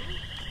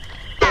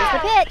 Here's the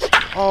pitch.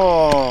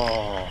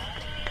 Oh.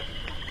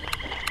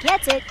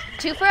 Gets it.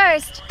 To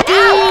first.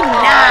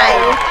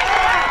 Denied.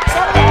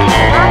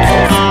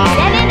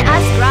 Devin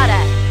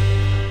Estrada.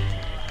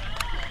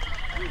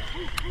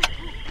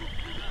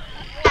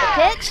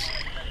 Pitch.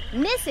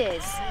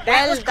 Misses.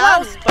 That was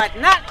close, but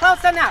not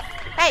close enough.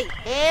 Hey,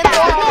 hands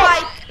off the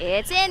pipe.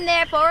 It's in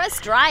there for a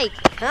strike.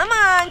 Come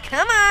on,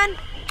 come on.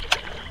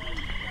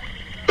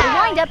 The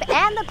windup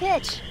and the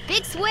pitch.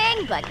 Big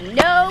swing, but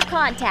no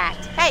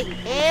contact. Hey,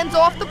 hands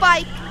off the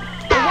bike.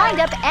 The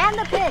windup and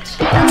the pitch.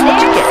 There's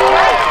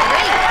strike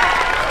three.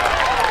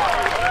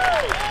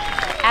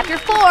 After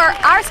 4,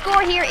 our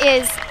score here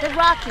is The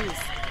Rockies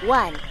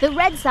 1. The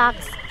Red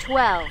Sox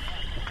 12.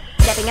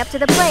 stepping up to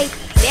the plate,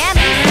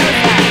 Sammy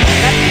Sosa.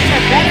 The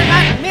pitcher better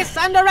not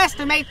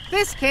misunderestimate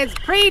this kid's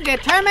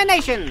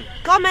predetermination.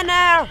 Come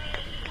now.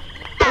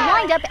 The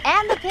windup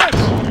and the pitch.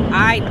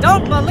 I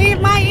don't believe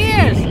my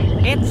ears.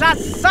 It's a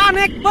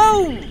sonic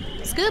boom.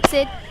 Scoops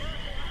it.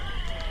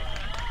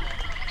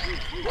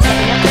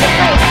 Stepping up to the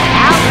plate,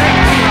 Albert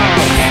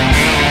Pujols.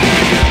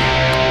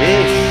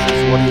 This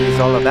is what it is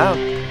all about.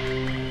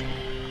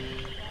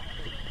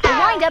 The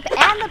windup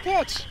and the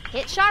pitch.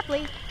 Hit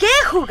sharply. ¡Qué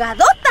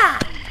jugadota!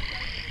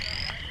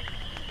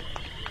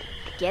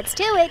 Gets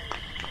to it.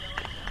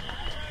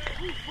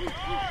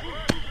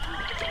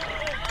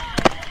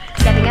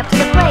 Stepping up to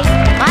the plate,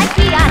 Mike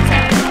Piazza.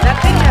 The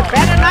pitcher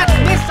better not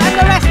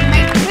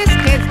misunderestimate this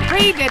kid's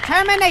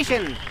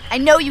predetermination. I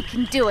know you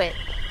can do it.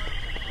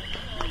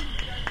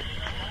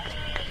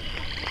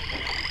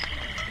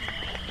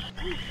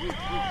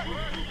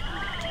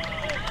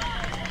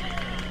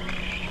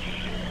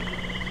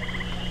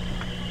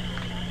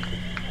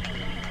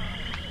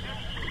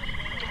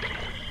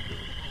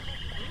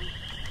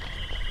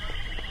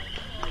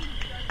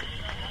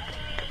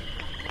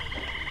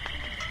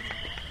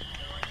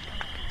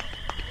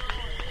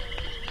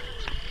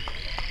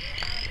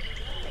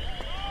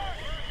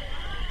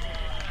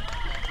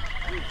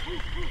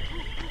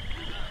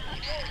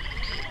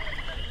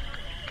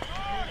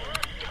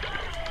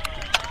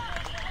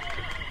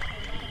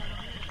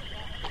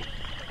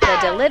 The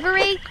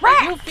delivery.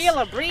 You feel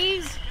a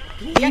breeze?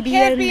 You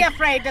can't be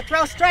afraid to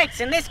throw strikes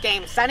in this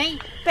game, Sonny.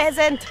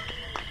 Peasant.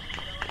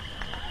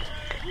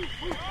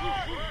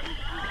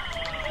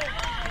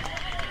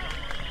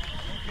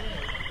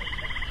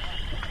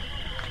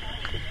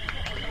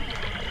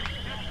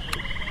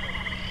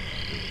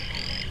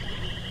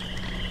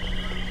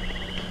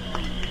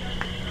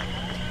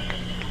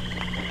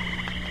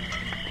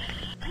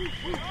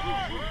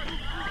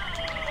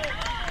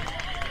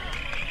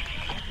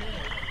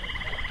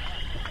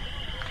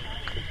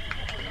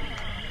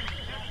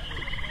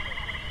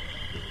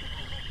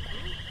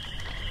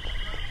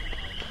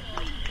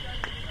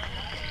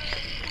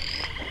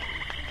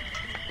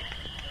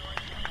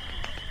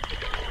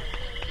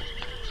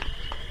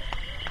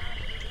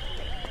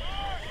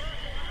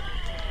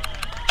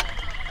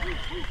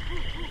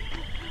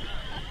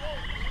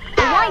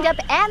 The windup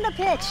and the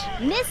pitch.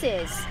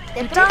 Misses.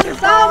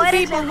 Some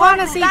people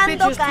want to see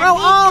pitchers throw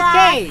all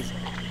Ks.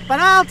 But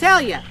I'll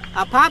tell you,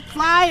 a pop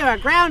fly or a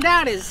ground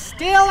out is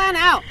still an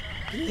out.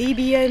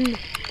 Plebeian.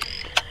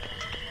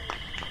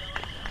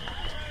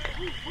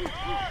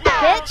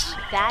 Pitch.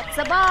 That's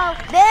a ball.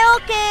 Veo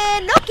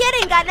que no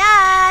quieren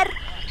ganar.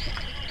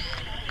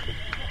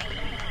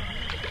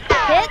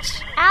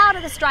 Pitch. Out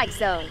of the strike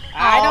zone.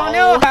 I don't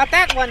know about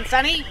that one,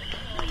 Sonny.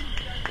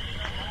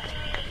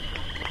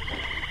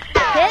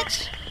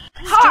 Pitch.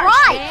 Harsh,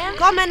 Strike. man.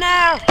 Come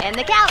now. And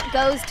the count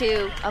goes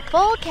to a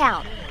full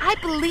count. I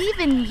believe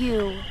in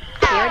you.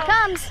 Here it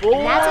comes.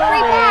 And that's a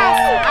free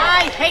pass.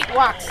 I hate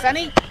walks,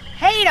 Sonny.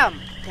 Hate 'em.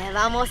 Te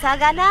vamos a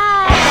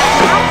ganar.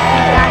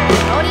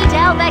 Tony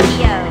Del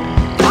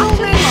Vecchio.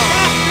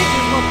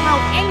 will throw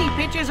any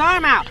pitcher's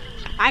arm out.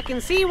 I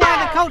can see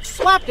why the coach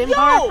swapped him for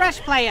a fresh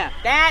player.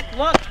 That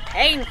looked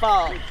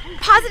painful.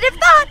 Positive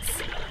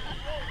thoughts.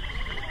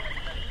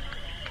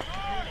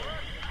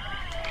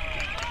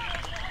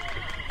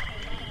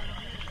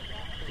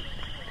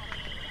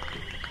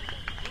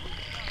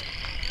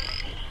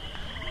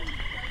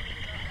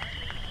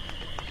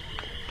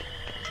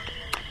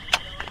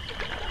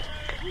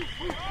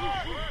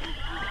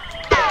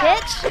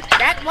 Pitch.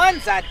 That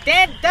one's a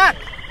dead duck.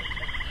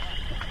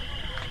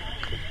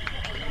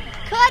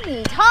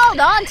 Couldn't hold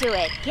on to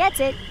it. Gets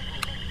it.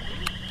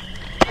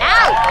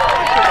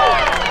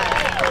 Out.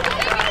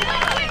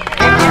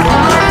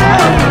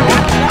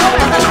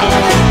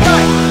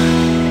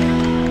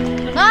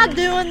 Am I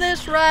doing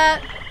this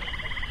right?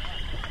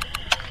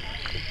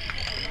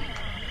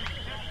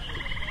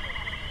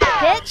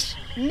 Pitch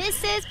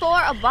misses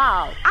for a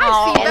ball.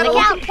 I've seen and that the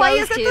count old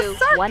players goes at the to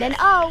circus.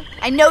 1-0.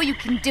 I know you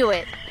can do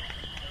it.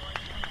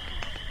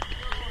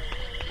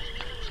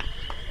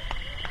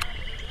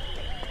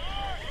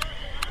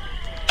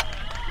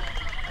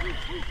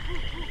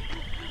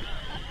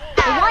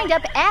 The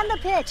windup and the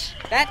pitch.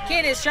 That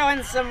kid is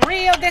showing some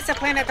real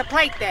discipline at the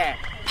plate there.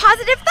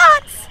 Positive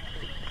thoughts.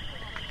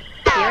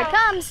 Here it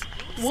comes.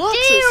 What's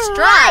a Steal strike?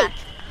 right.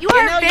 You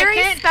are a you very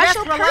can't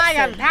special just rely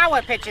on person.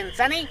 power pitching,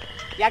 Sonny.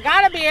 You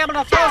gotta be able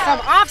to throw some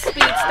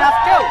off-speed stuff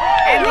too.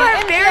 And You are a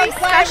the very infield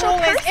flag special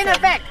rule is in person.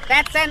 effect.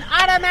 That's an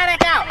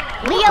automatic out.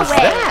 Leo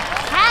Ray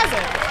has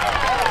it.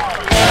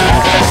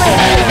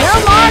 No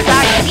more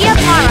Garcia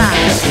Parra.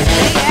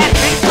 They had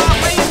baseball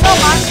playing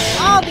robots.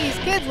 All these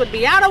kids would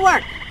be out of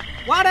work.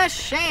 What a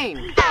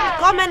shame.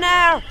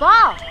 Comener.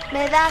 Ball.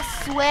 Me da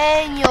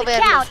sueño The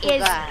verlos count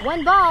is jugar.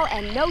 1 ball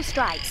and no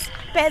strikes.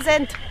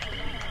 Peasant.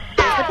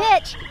 Here's the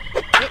pitch.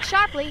 Hit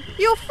sharply.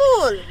 You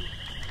fool.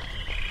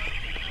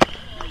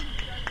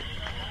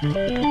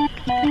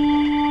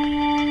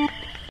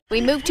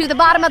 We move to the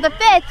bottom of the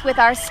 5th with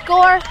our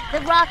score,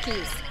 the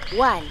Rockies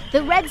 1,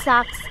 the Red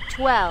Sox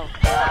 12.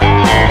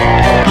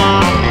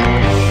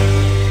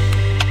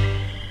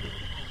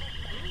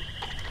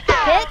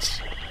 Pitch.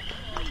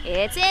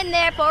 It's in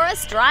there for a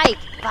strike.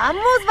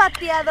 Vamos,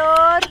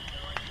 bateador.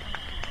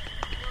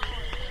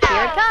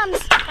 Here it comes.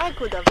 I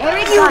could have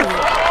Eric you. Garcia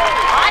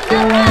on the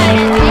run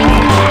and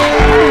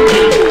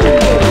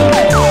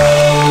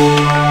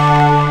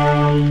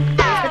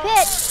here's the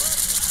pitch.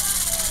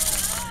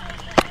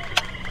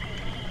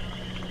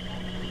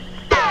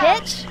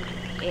 Pitch.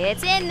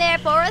 It's in there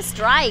for a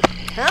strike.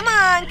 Come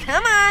on,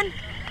 come on.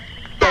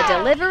 The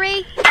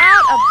delivery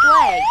out of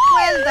play.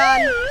 Well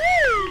done.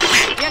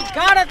 You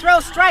gotta throw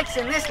strikes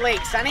in this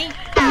league, Sonny.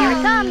 Here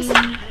it comes.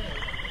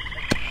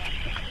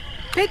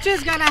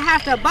 Pitcher's gonna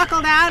have to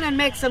buckle down and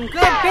make some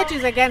good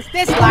pitches against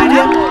this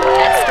lineup.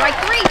 That's strike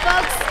 3,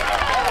 folks.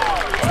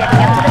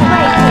 Stepping up to the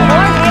plate,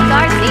 Jorge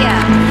Garcia.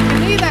 You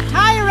can either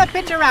tire a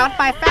pitcher out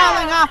by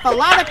fouling off a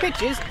lot of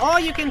pitches, or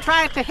you can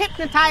try to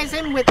hypnotize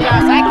him with your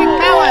psychic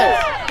powers.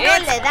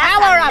 It's le das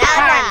power-up a nada.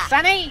 time,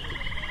 Sonny.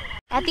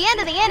 At the end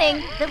of the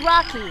inning, the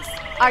Rockies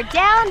are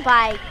down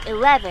by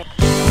 11.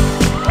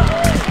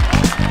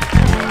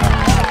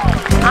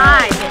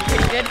 I've been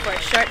pretty good for a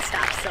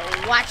shortstop, so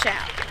watch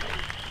out.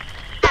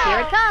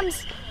 Here it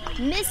comes.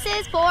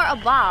 Misses for a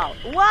ball.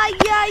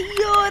 Vaya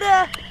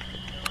llora.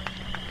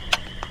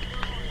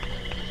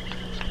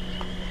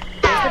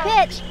 Here's the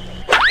pitch.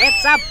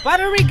 It's a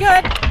buttery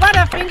good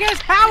Butterfingers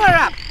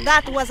power-up.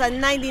 That was a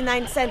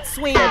 99-cent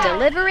swing. The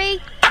delivery.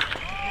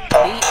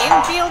 The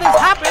infield is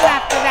hopping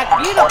after that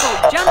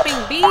beautiful jumping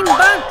bean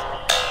bunt.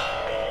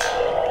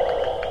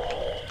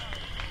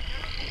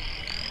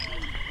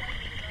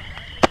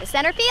 The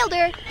center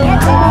fielder gets it.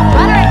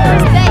 Runner at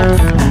first base.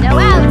 No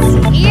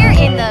outs here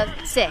in the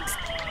 6th.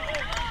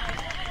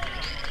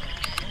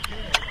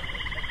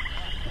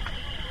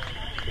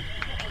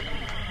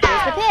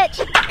 Here's the pitch.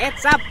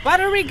 It's a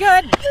buttery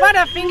good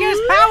Butterfingers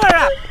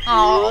power-up.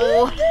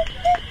 Oh.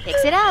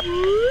 Picks it up.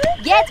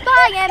 Gets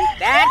by him.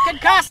 That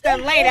could cost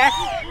them later.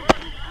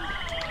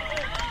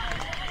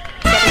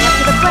 Stepping up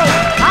to the plate,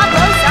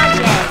 Pablo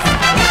Sanchez.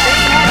 If they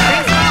had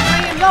baseball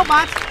playing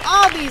robots,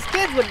 all these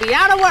kids would be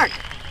out of work.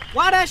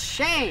 What a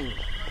shame.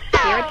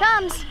 Here it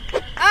comes.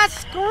 A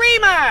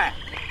screamer.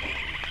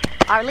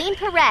 Arlene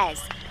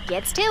Perez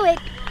gets to it.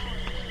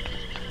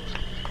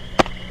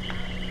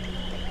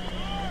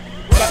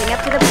 Stepping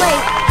up to the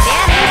plate,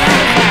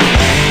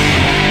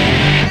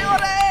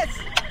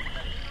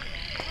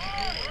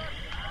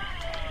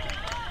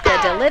 the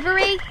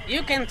delivery.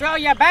 You can throw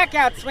your back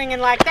out swinging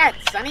like that,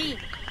 Sonny.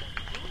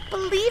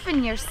 Believe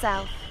in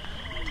yourself.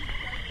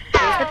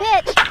 Here's the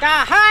pitch. The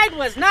hide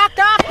was knocked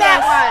off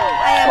that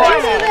one. Did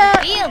you do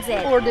that? Fields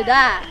it. Or did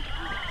I?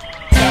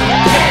 Stepping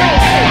up to the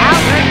plate,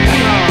 Albert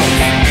Pujols.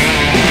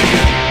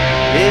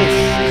 This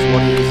is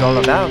what it is all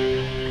about.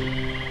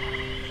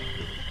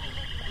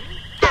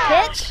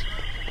 Pitch.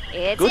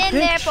 It's Good in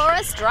there pitch. for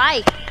a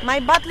strike. My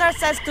butler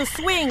says to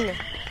swing. Here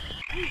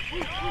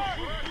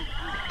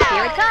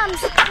it comes.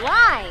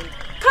 Blind.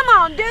 Come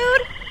on,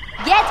 dude.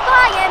 Gets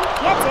by him.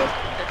 Gets it.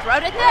 The throw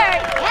to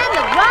third, and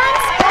the run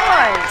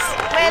scores.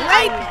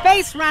 Late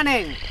base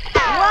running.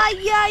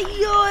 Vaya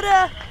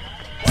llora.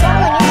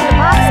 Settling into the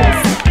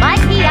boxes,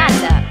 Mike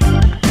Piazza.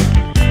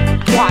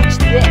 Watch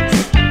this.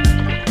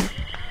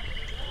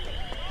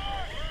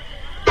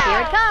 Here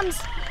it comes.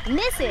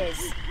 Misses.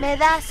 Me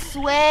da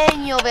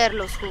sueño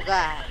verlos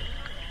jugar.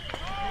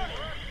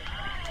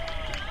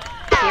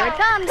 Here it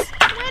comes.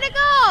 Way to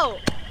go!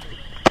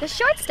 The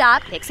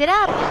shortstop picks it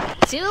up.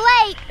 Too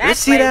late. You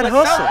see that play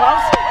was hustle? so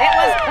close, it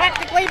was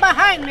practically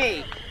behind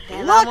me. Te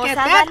Look vamos at a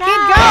that ganar.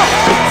 kid go.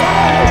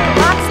 Settling into the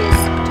boxes,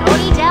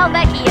 Tony Del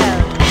Vecchio.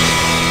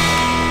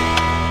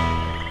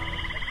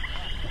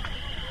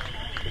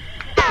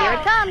 Here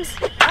it comes.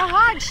 A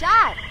hard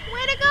shot.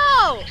 Way to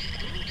go!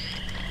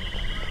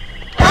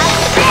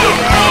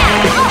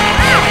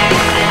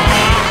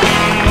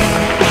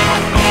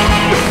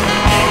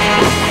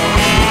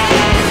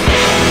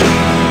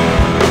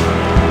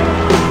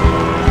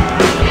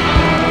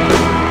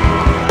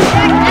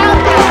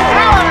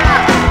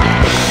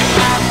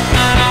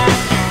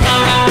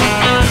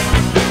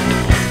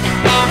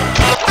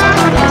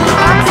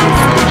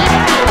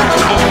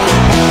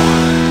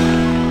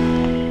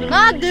 Am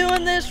I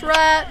doing this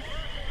right?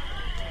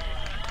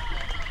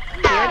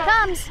 Here it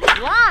comes.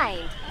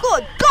 Line.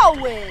 Good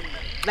going.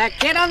 The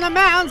kid on the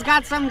mound's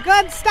got some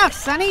good stuff,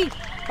 Sonny.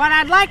 But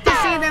I'd like to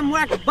see them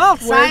work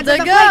both Where'd sides of they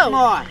the go? plate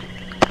more.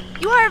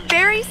 You are a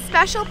very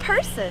special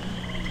person.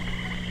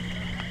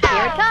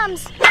 Here it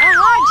comes. A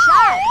hard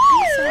shot.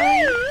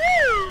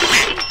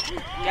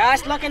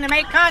 Just looking to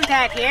make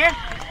contact here.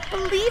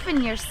 Believe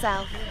in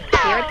yourself.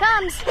 Here it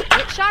comes.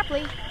 Hit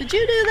sharply. Did you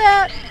do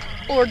that?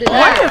 Or did I?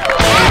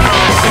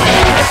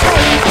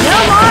 No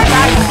more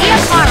Garcia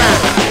Parra.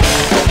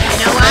 I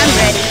know I'm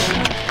ready.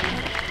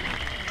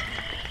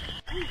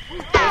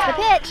 Here's the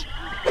pitch.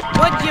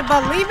 Would you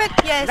believe it?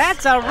 Yes.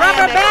 That's a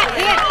rubber bat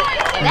hit.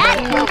 That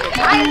will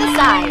retire the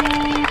side.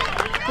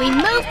 We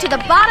move to the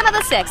bottom of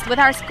the sixth with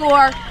our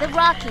score. The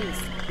Rockies,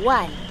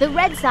 1. The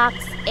Red Sox,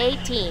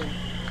 18.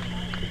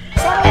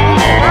 Settling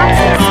into the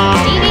boxes,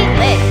 Stevie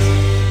Licht.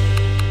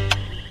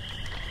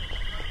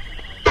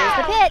 Here's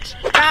the pitch.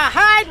 The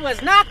hide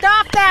was knocked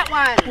off that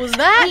one. Was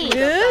that He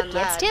good?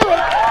 gets to it.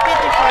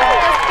 Pitiful.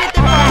 Just And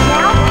pitiful.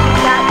 now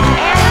we've got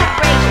Andy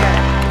Frazier.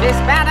 This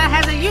batter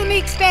has a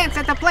unique stance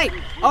at the plate.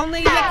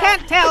 Only you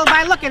can't tell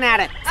by looking at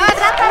it. A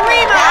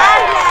screamer!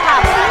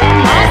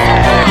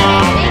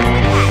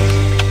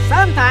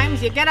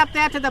 Sometimes you get up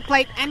there to the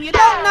plate and you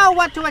don't know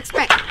what to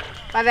expect.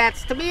 But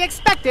that's to be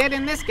expected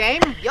in this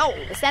game. Yo,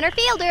 the center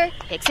fielder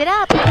picks it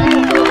up.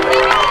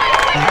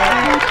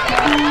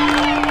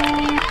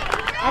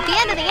 At the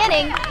end of the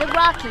inning, the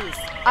Rockies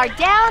are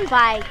down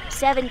by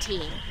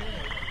 17.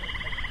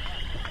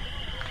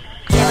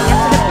 stepping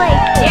up to the plate,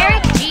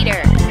 Derek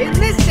Jeter. In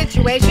this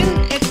situation,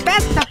 it's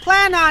best to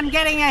plan on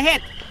getting a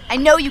hit. I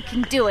know you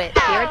can do it.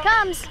 Here it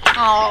comes.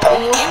 Oh.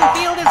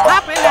 Infield is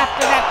hopping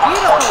after that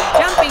beautiful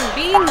jumping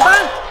bean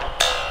bunt.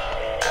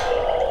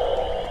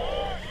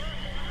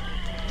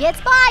 Gets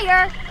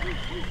fire.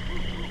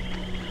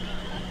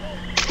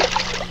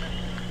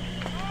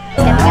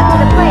 Stepping up to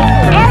the plate,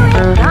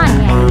 Aaron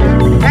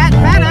Gagne. That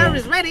batter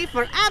is ready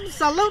for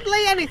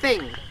absolutely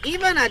anything.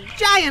 Even a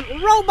giant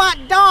robot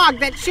dog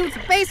that shoots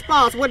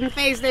baseballs wouldn't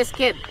faze this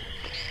kid.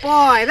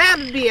 Boy, that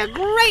would be a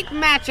great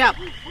matchup.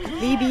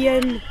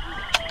 Vivian.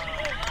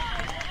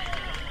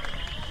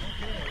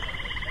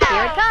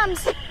 Here it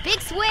comes.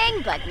 Big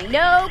swing, but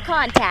no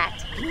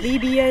contact.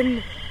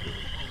 Vivian.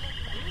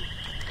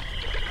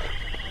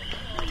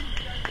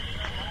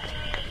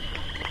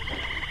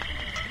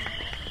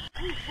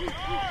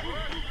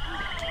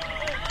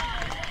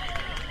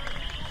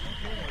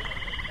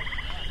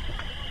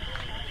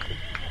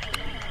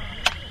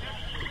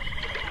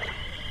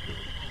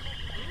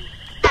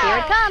 Here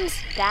it comes.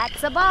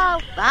 That's a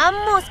ball.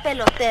 Vamos,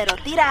 pelotero.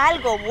 Tira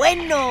algo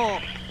bueno.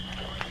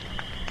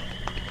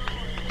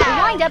 The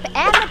windup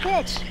and the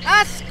pitch.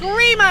 A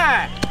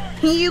screamer!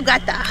 You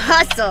got the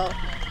hustle.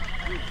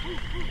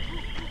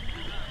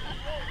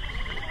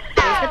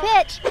 Here's the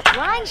pitch.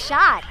 Line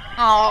shot.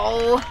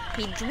 Oh.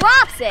 He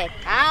drops it.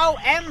 How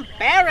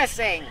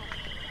embarrassing!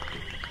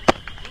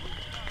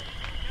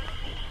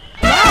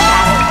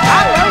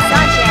 Carlos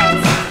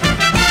Sanchez.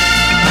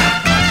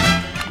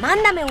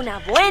 Mándame una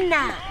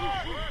buena.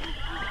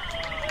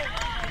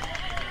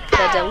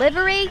 The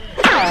delivery.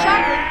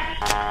 Sharply.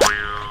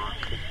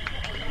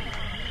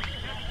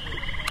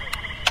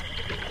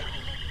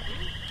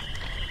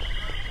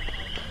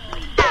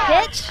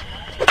 Pitch.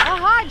 A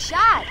hard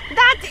shot.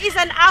 That is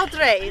an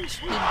outrage.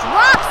 He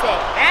drops it.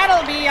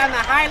 That'll be on the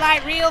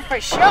highlight reel for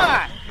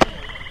sure.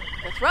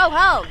 The throw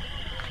home.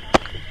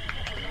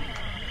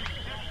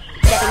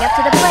 Stepping up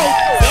to the plate,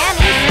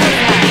 Sammy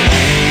Sosa.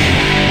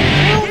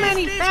 Too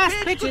many fast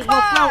pitches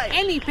will throw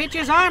any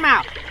pitcher's arm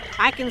out.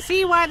 I can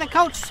see why the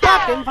coach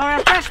swapped him for a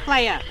fresh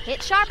player.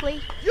 Hit sharply.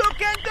 You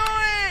can do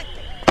it!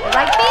 The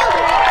right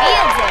fielder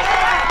fields it.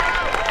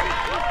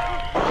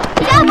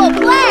 Double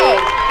play.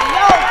 The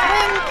old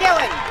twin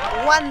killing.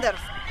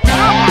 Wonderful.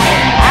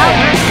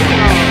 Albert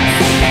Pujols.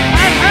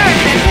 I've heard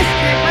that this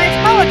kid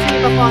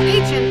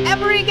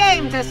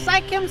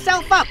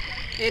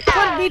It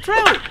could be true.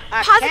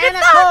 A Positive can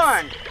of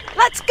thoughts. corn.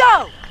 Let's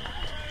go.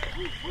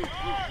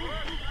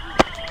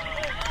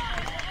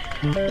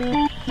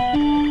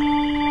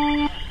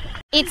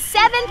 It's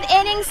seventh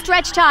inning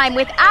stretch time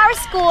with our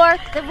score,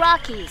 the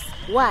Rockies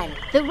 1,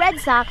 the Red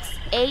Sox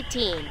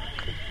 18.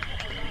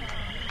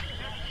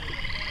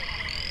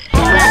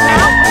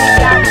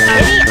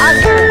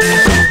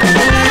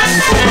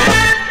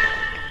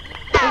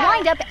 The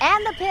windup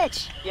and the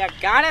pitch. You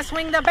gotta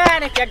swing the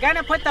bat if you're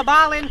gonna put the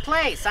ball in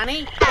play,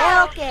 Sonny.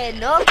 Veo que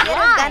no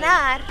quieres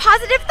ganar.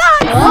 Positive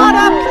thoughts. What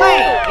a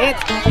play!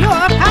 It's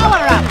pure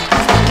power-up.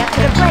 Up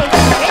to the plate,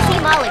 Chrissy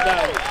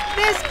Mulligan.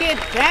 This kid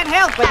can't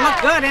help but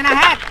look good in a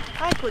hat.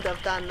 I could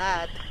have done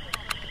that.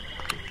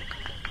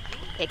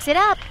 Picks it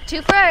up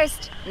to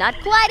first. Not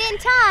quite in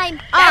time.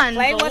 That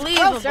play was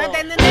closer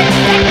than the next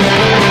second.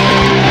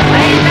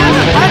 Laying down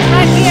the punch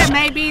right here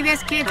may be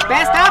this kid's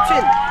best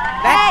option.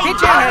 That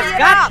pitcher has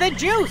got the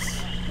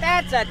juice.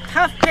 That's a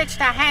tough pitch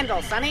to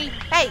handle, Sonny.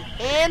 Hey,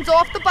 hands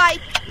off the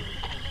bike.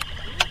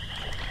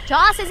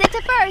 Tosses it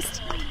to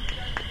first.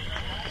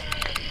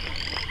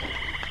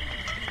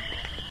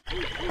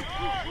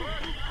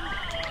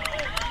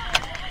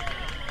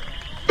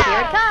 Here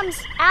it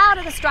comes, out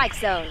of the strike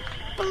zone.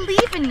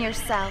 Believe in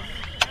yourself.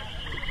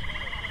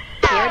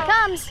 Here it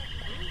comes.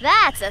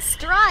 That's a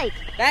strike.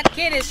 That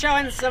kid is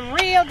showing some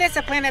real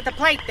discipline at the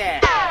plate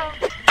there.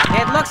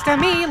 It looks to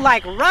me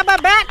like rubber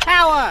bat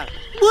power.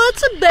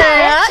 What's a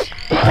bat?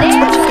 That's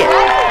what you get.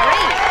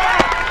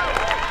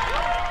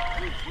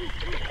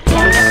 I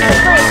can't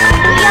imagine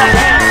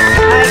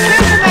what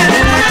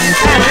this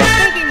bat is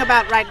thinking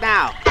about right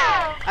now.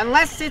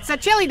 Unless it's a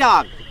chili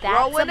dog.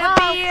 Throwing a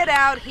beard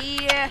out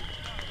here.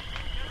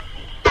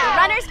 The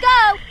runners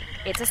go.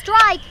 It's a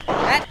strike.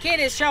 That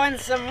kid is showing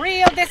some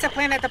real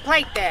discipline at the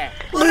plate there.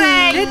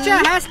 Pitcher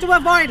has to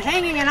avoid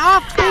hanging an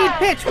off-speed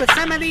pitch with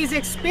some of these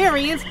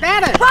experienced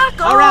batters.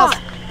 Or else,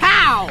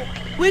 pow!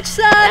 Which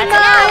side am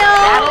I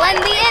That'll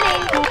end the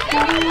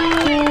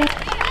inning.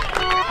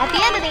 At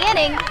the end of the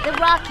inning, the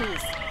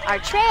Rockies are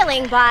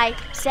trailing by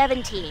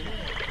 17.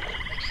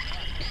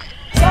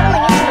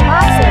 Settling into the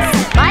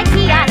boxes, Mike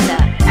Piazza.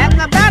 And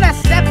the batter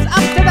steps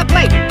up to the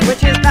plate,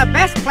 which is the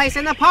best place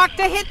in the park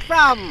to hit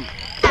from.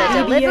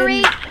 The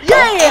delivery.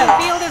 Yeah!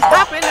 The field is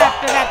hopping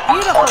after that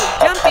beautiful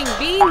jumping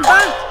bean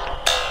bunt.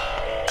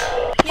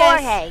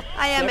 Jorge.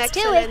 I am gets to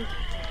excellent. it.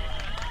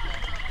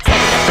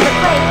 To the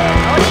plate,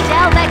 Tony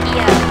Del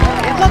Vecchio.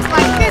 It looks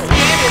like this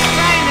kid is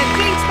trying to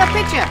jinx the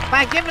pitcher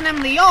by giving him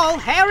the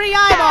old hairy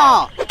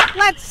eyeball.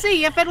 Let's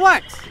see if it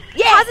works.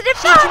 Yeah, positive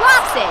She thoughts.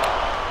 drops it.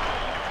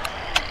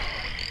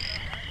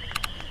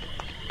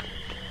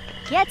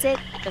 Gets it.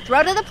 The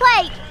throw to the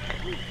plate.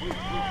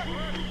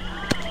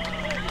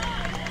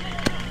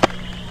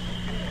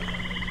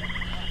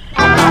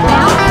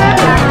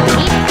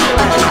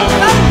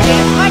 Some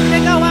kids like to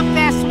go up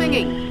there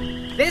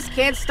swinging. This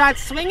kid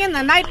starts swinging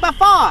the night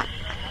before.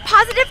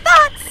 Positive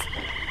thoughts.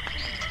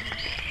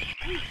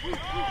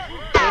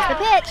 Here's the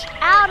pitch.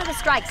 Out of the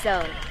strike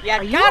zone. You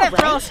you gotta all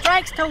throw ready?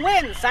 strikes to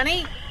win,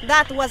 Sonny.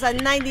 That was a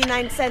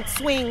 99-cent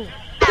swing.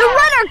 The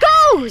runner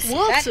goes.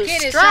 That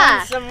kid is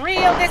showing some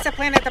real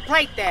discipline at the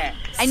plate there.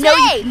 I know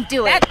you can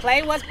do it. That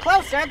play was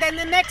closer than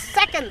the next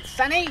second,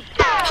 Sonny.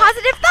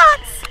 Positive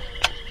thoughts.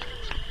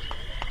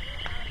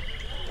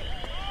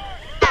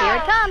 Here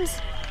it comes.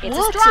 It's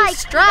What's a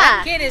strike.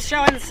 That kid is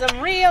showing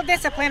some real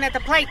discipline at the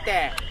plate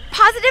there.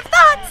 Positive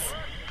thoughts.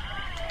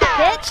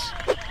 Pitch.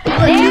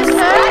 There's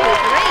strike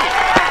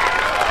three.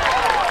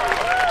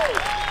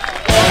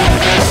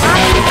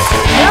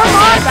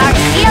 Gilmore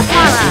Garcia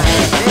Parra.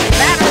 This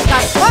batter's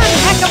got one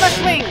heck of a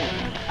swing.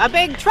 A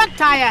big truck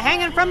tire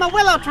hanging from a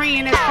willow tree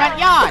in his front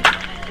yard.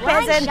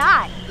 Line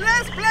shot.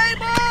 Let's play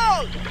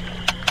ball!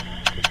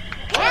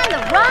 And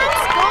the run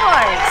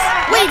scores.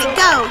 Way to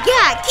go.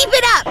 Yeah, keep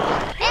it up.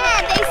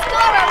 And they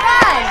score a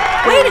run.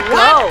 Way to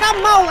go.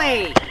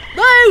 Guacamole!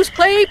 Those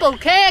people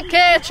can't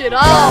catch it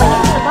all.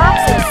 Into the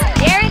boxes,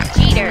 Derek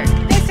Jeter.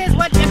 This is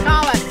what you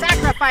call a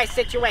sacrifice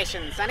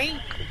situation, Sonny.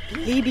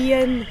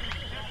 Plebeian.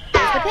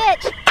 Here's the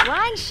pitch.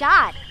 Line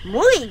shot.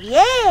 Muy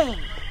bien.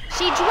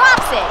 She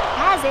drops it.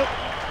 Has it.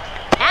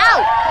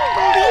 Out.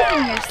 Believe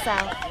in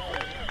yourself.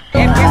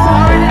 If you're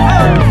scoring at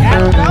home,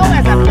 that'll go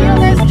as a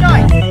fielder's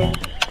choice.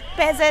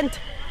 Peasant.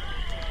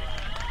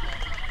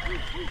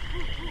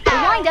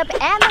 The windup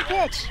and the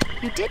pitch.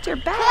 You did your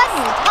best.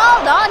 Couldn't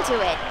hold on to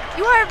it.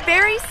 You are a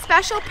very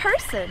special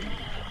person.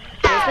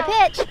 Here's the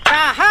pitch. The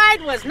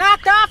hide was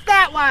knocked off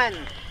that one.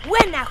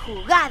 Buena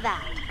jugada.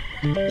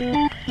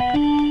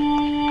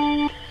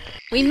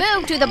 We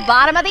move to the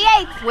bottom of the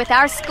eighth with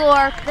our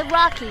score, the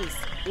Rockies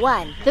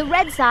 1, the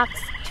Red Sox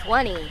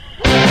 20.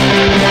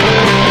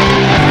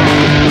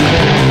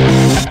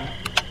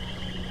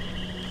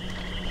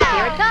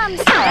 Here it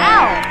comes.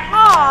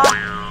 Foul.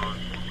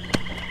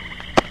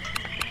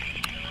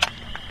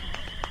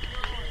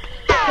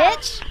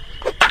 Pitch.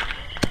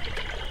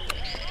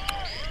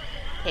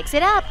 Picks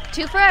it up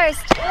to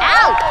first.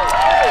 Out.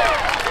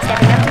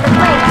 Stepping up to the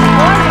plate,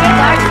 Jorge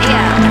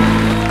Garcia.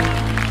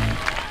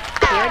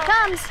 Here it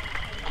comes.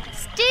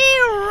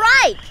 Steer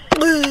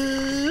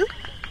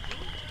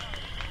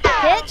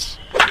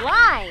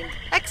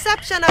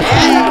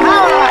celebration of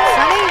Power up,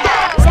 Sonny!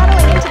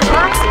 Settling into the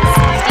boxes,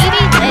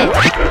 Stevie Lit.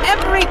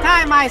 Every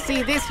time I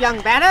see this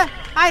young batter,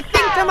 I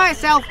think to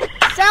myself,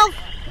 self,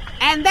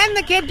 and then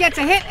the kid gets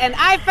a hit and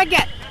I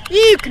forget.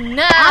 You can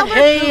now Albert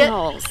hit.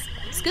 Pujols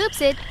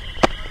scoops it.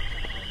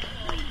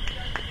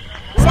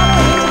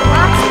 Settling into the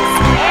boxes,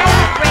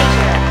 Andy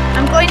Frazier.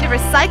 I'm going to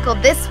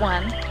recycle this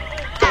one.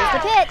 Here's the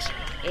pitch.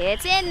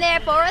 It's in there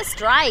for a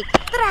strike.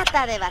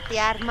 Trata de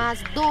batear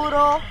más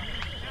duro.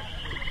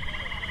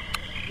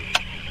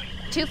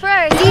 2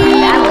 first.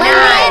 That'll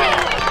end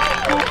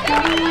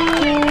the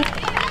inning.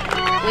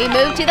 We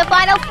move to the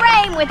final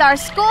frame with our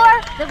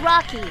score: the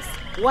Rockies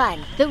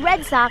 1, the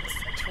Red Sox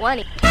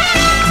 20.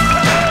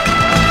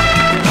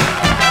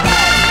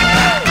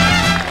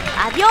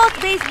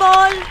 Adiós,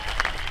 baseball.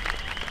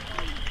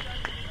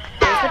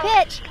 Here's the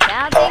pitch.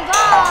 Bouncing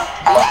ball.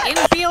 The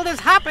infield is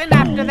hopping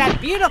after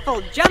that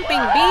beautiful jumping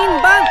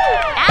bean bunt.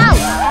 Out.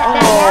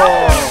 That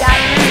outfield got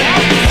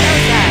Sammy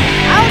Sosa.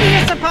 How do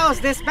you suppose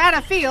this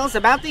batter feels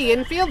about the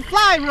infield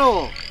fly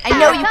rule? I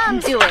know Here you can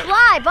comes do it.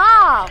 Fly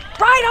ball.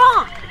 Right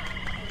on.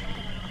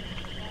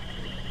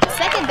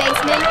 Second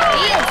baseman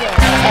fields it.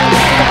 Steps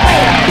to the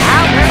plate.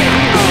 Albert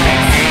Pujols.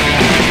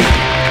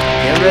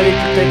 Get ready to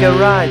take a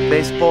ride,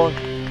 baseball.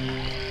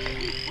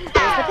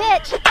 Here's the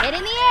pitch. Hit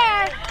in the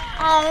air.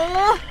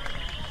 Oh.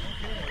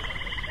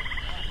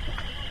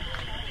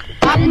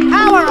 A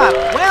power up,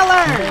 well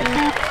earned.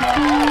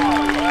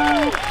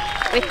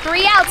 With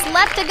 3 outs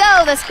left to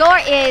go, the score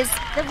is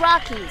the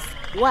Rockies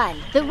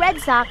 1, the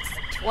Red Sox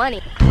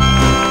 20.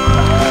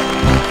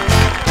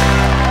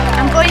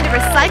 I'm going to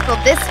recycle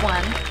this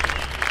one.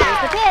 Here's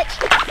the pitch.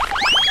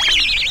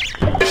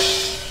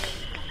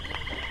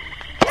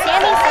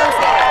 Sammy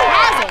Sosa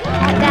has it.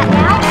 At that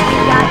now,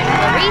 we've got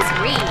Maurice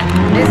Reed.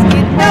 This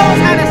kid knows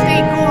how to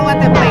stay cool at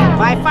the plate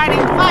by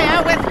fighting fire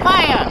with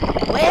fire.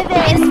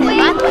 His swing,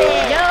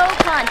 no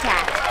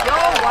contact. Yo,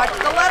 watch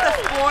the weather,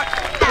 sport.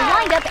 The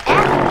windup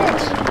and the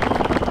pitch.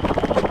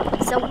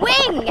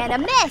 Swing and a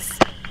miss.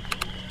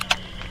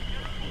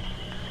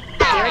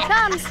 Here it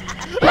comes.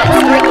 Strike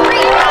 3.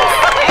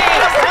 Hey,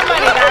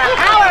 somebody got a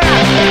power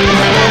up.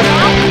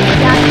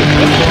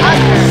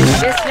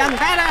 This young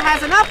batter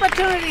has an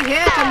opportunity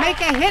here to make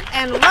a hit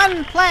and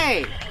run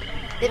play.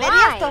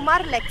 Deberías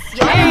tomar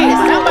lecciones. Hey,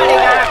 somebody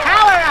got a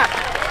power up.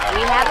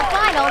 We have a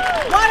final.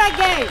 What a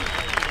game.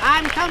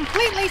 I'm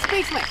completely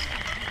speechless.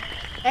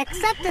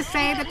 Except to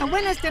say that the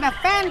winners did a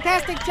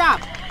fantastic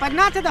job, but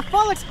not to the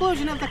full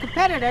exclusion of the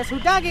competitors who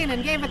dug in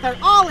and gave it their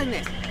all in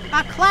this.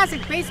 A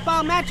classic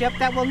baseball matchup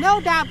that will no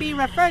doubt be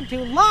referred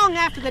to long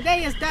after the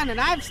day is done and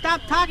I've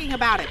stopped talking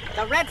about it.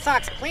 The Red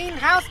Sox clean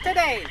house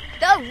today.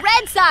 The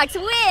Red Sox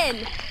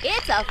win.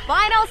 It's a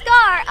final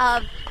score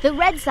of the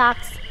Red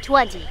Sox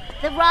 20,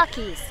 the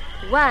Rockies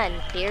 1.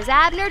 Here's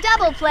Abner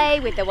Double Play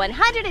with the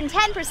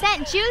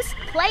 110% Juice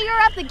Player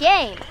of the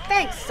Game.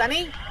 Thanks,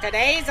 Sonny.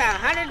 Today's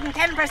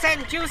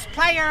 110% Juice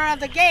Player of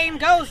the Game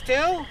goes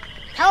to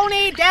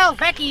Tony Del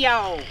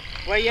Vecchio.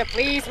 Were you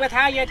pleased with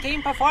how your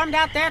team performed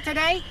out there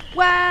today?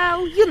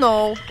 Well, you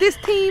know, this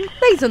team,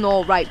 they's an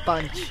all right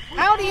bunch.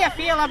 How do you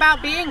feel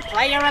about being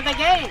Player of the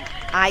Game?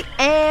 I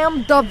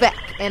am the Vec,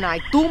 and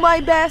I do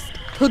my best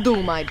to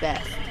do my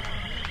best.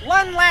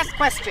 One last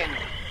question.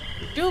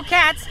 Do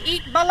cats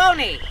eat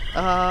bologna?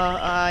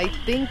 I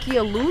think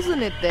you're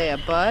losing it there,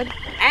 bud.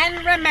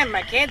 And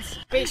remember, kids,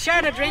 be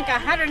sure to drink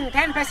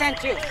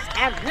 110% juice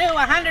and new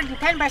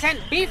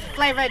 110%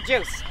 beef-flavored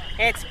juice.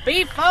 It's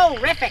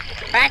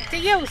beef-o-rific. Back to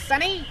you,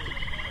 Sonny.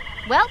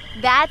 Well,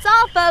 that's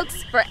all,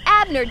 folks. For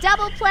Abner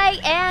Double Play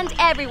and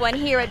everyone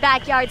here at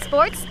Backyard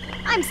Sports,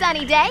 I'm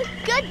Sunny Day.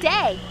 Good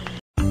day.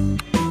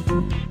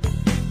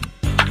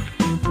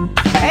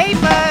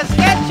 Papers!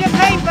 Get your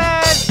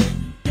papers!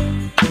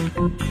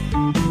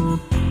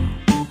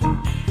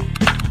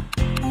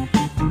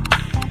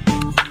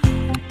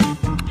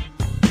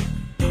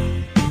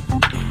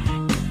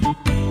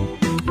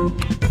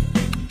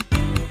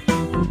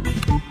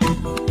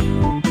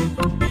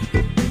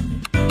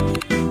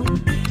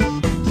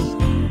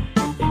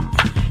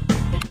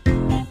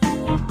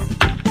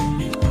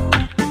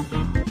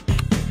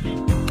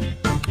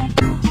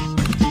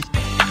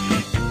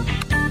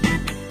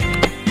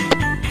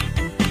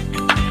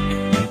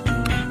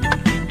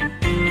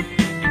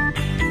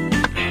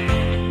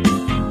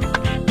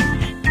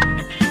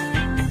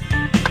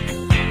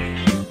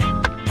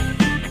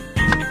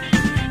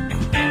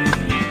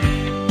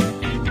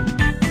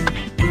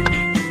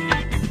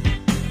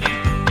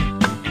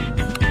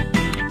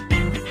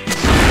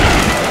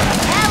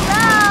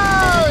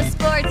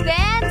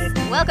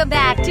 Welcome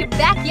back to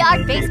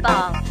Backyard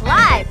Baseball,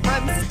 live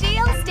from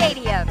Steel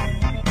Stadium.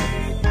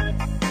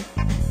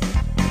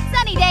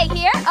 Sunny Day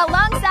here,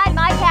 alongside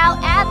my pal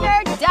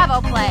Abner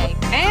Double Play.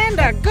 And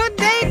a good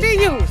day to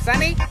you,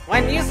 Sonny.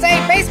 When you say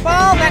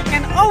baseball, that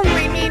can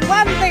only mean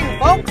one thing,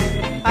 folks.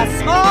 A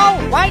small,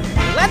 white,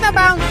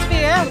 leather-bound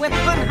sphere with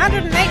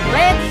 108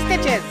 red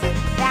stitches.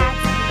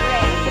 That's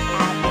great,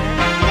 Abner.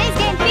 Today's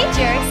game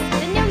features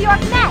the New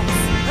York Mets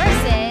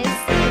versus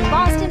the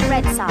Boston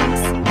Red Sox.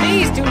 The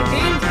These two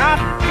teams are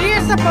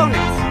fierce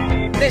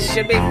opponents. This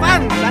should be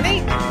fun,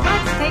 Sonny.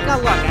 Let's take a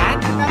look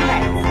at the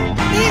Mets.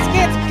 These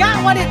kids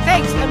got what it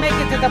takes to make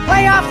it to the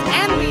playoffs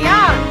and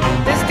beyond.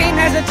 This team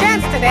has a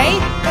chance today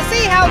to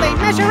see how they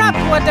measure up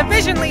to a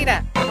division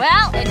leader.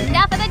 Well,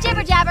 enough of the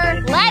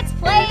jibber-jabber. Let's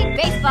play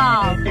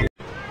baseball.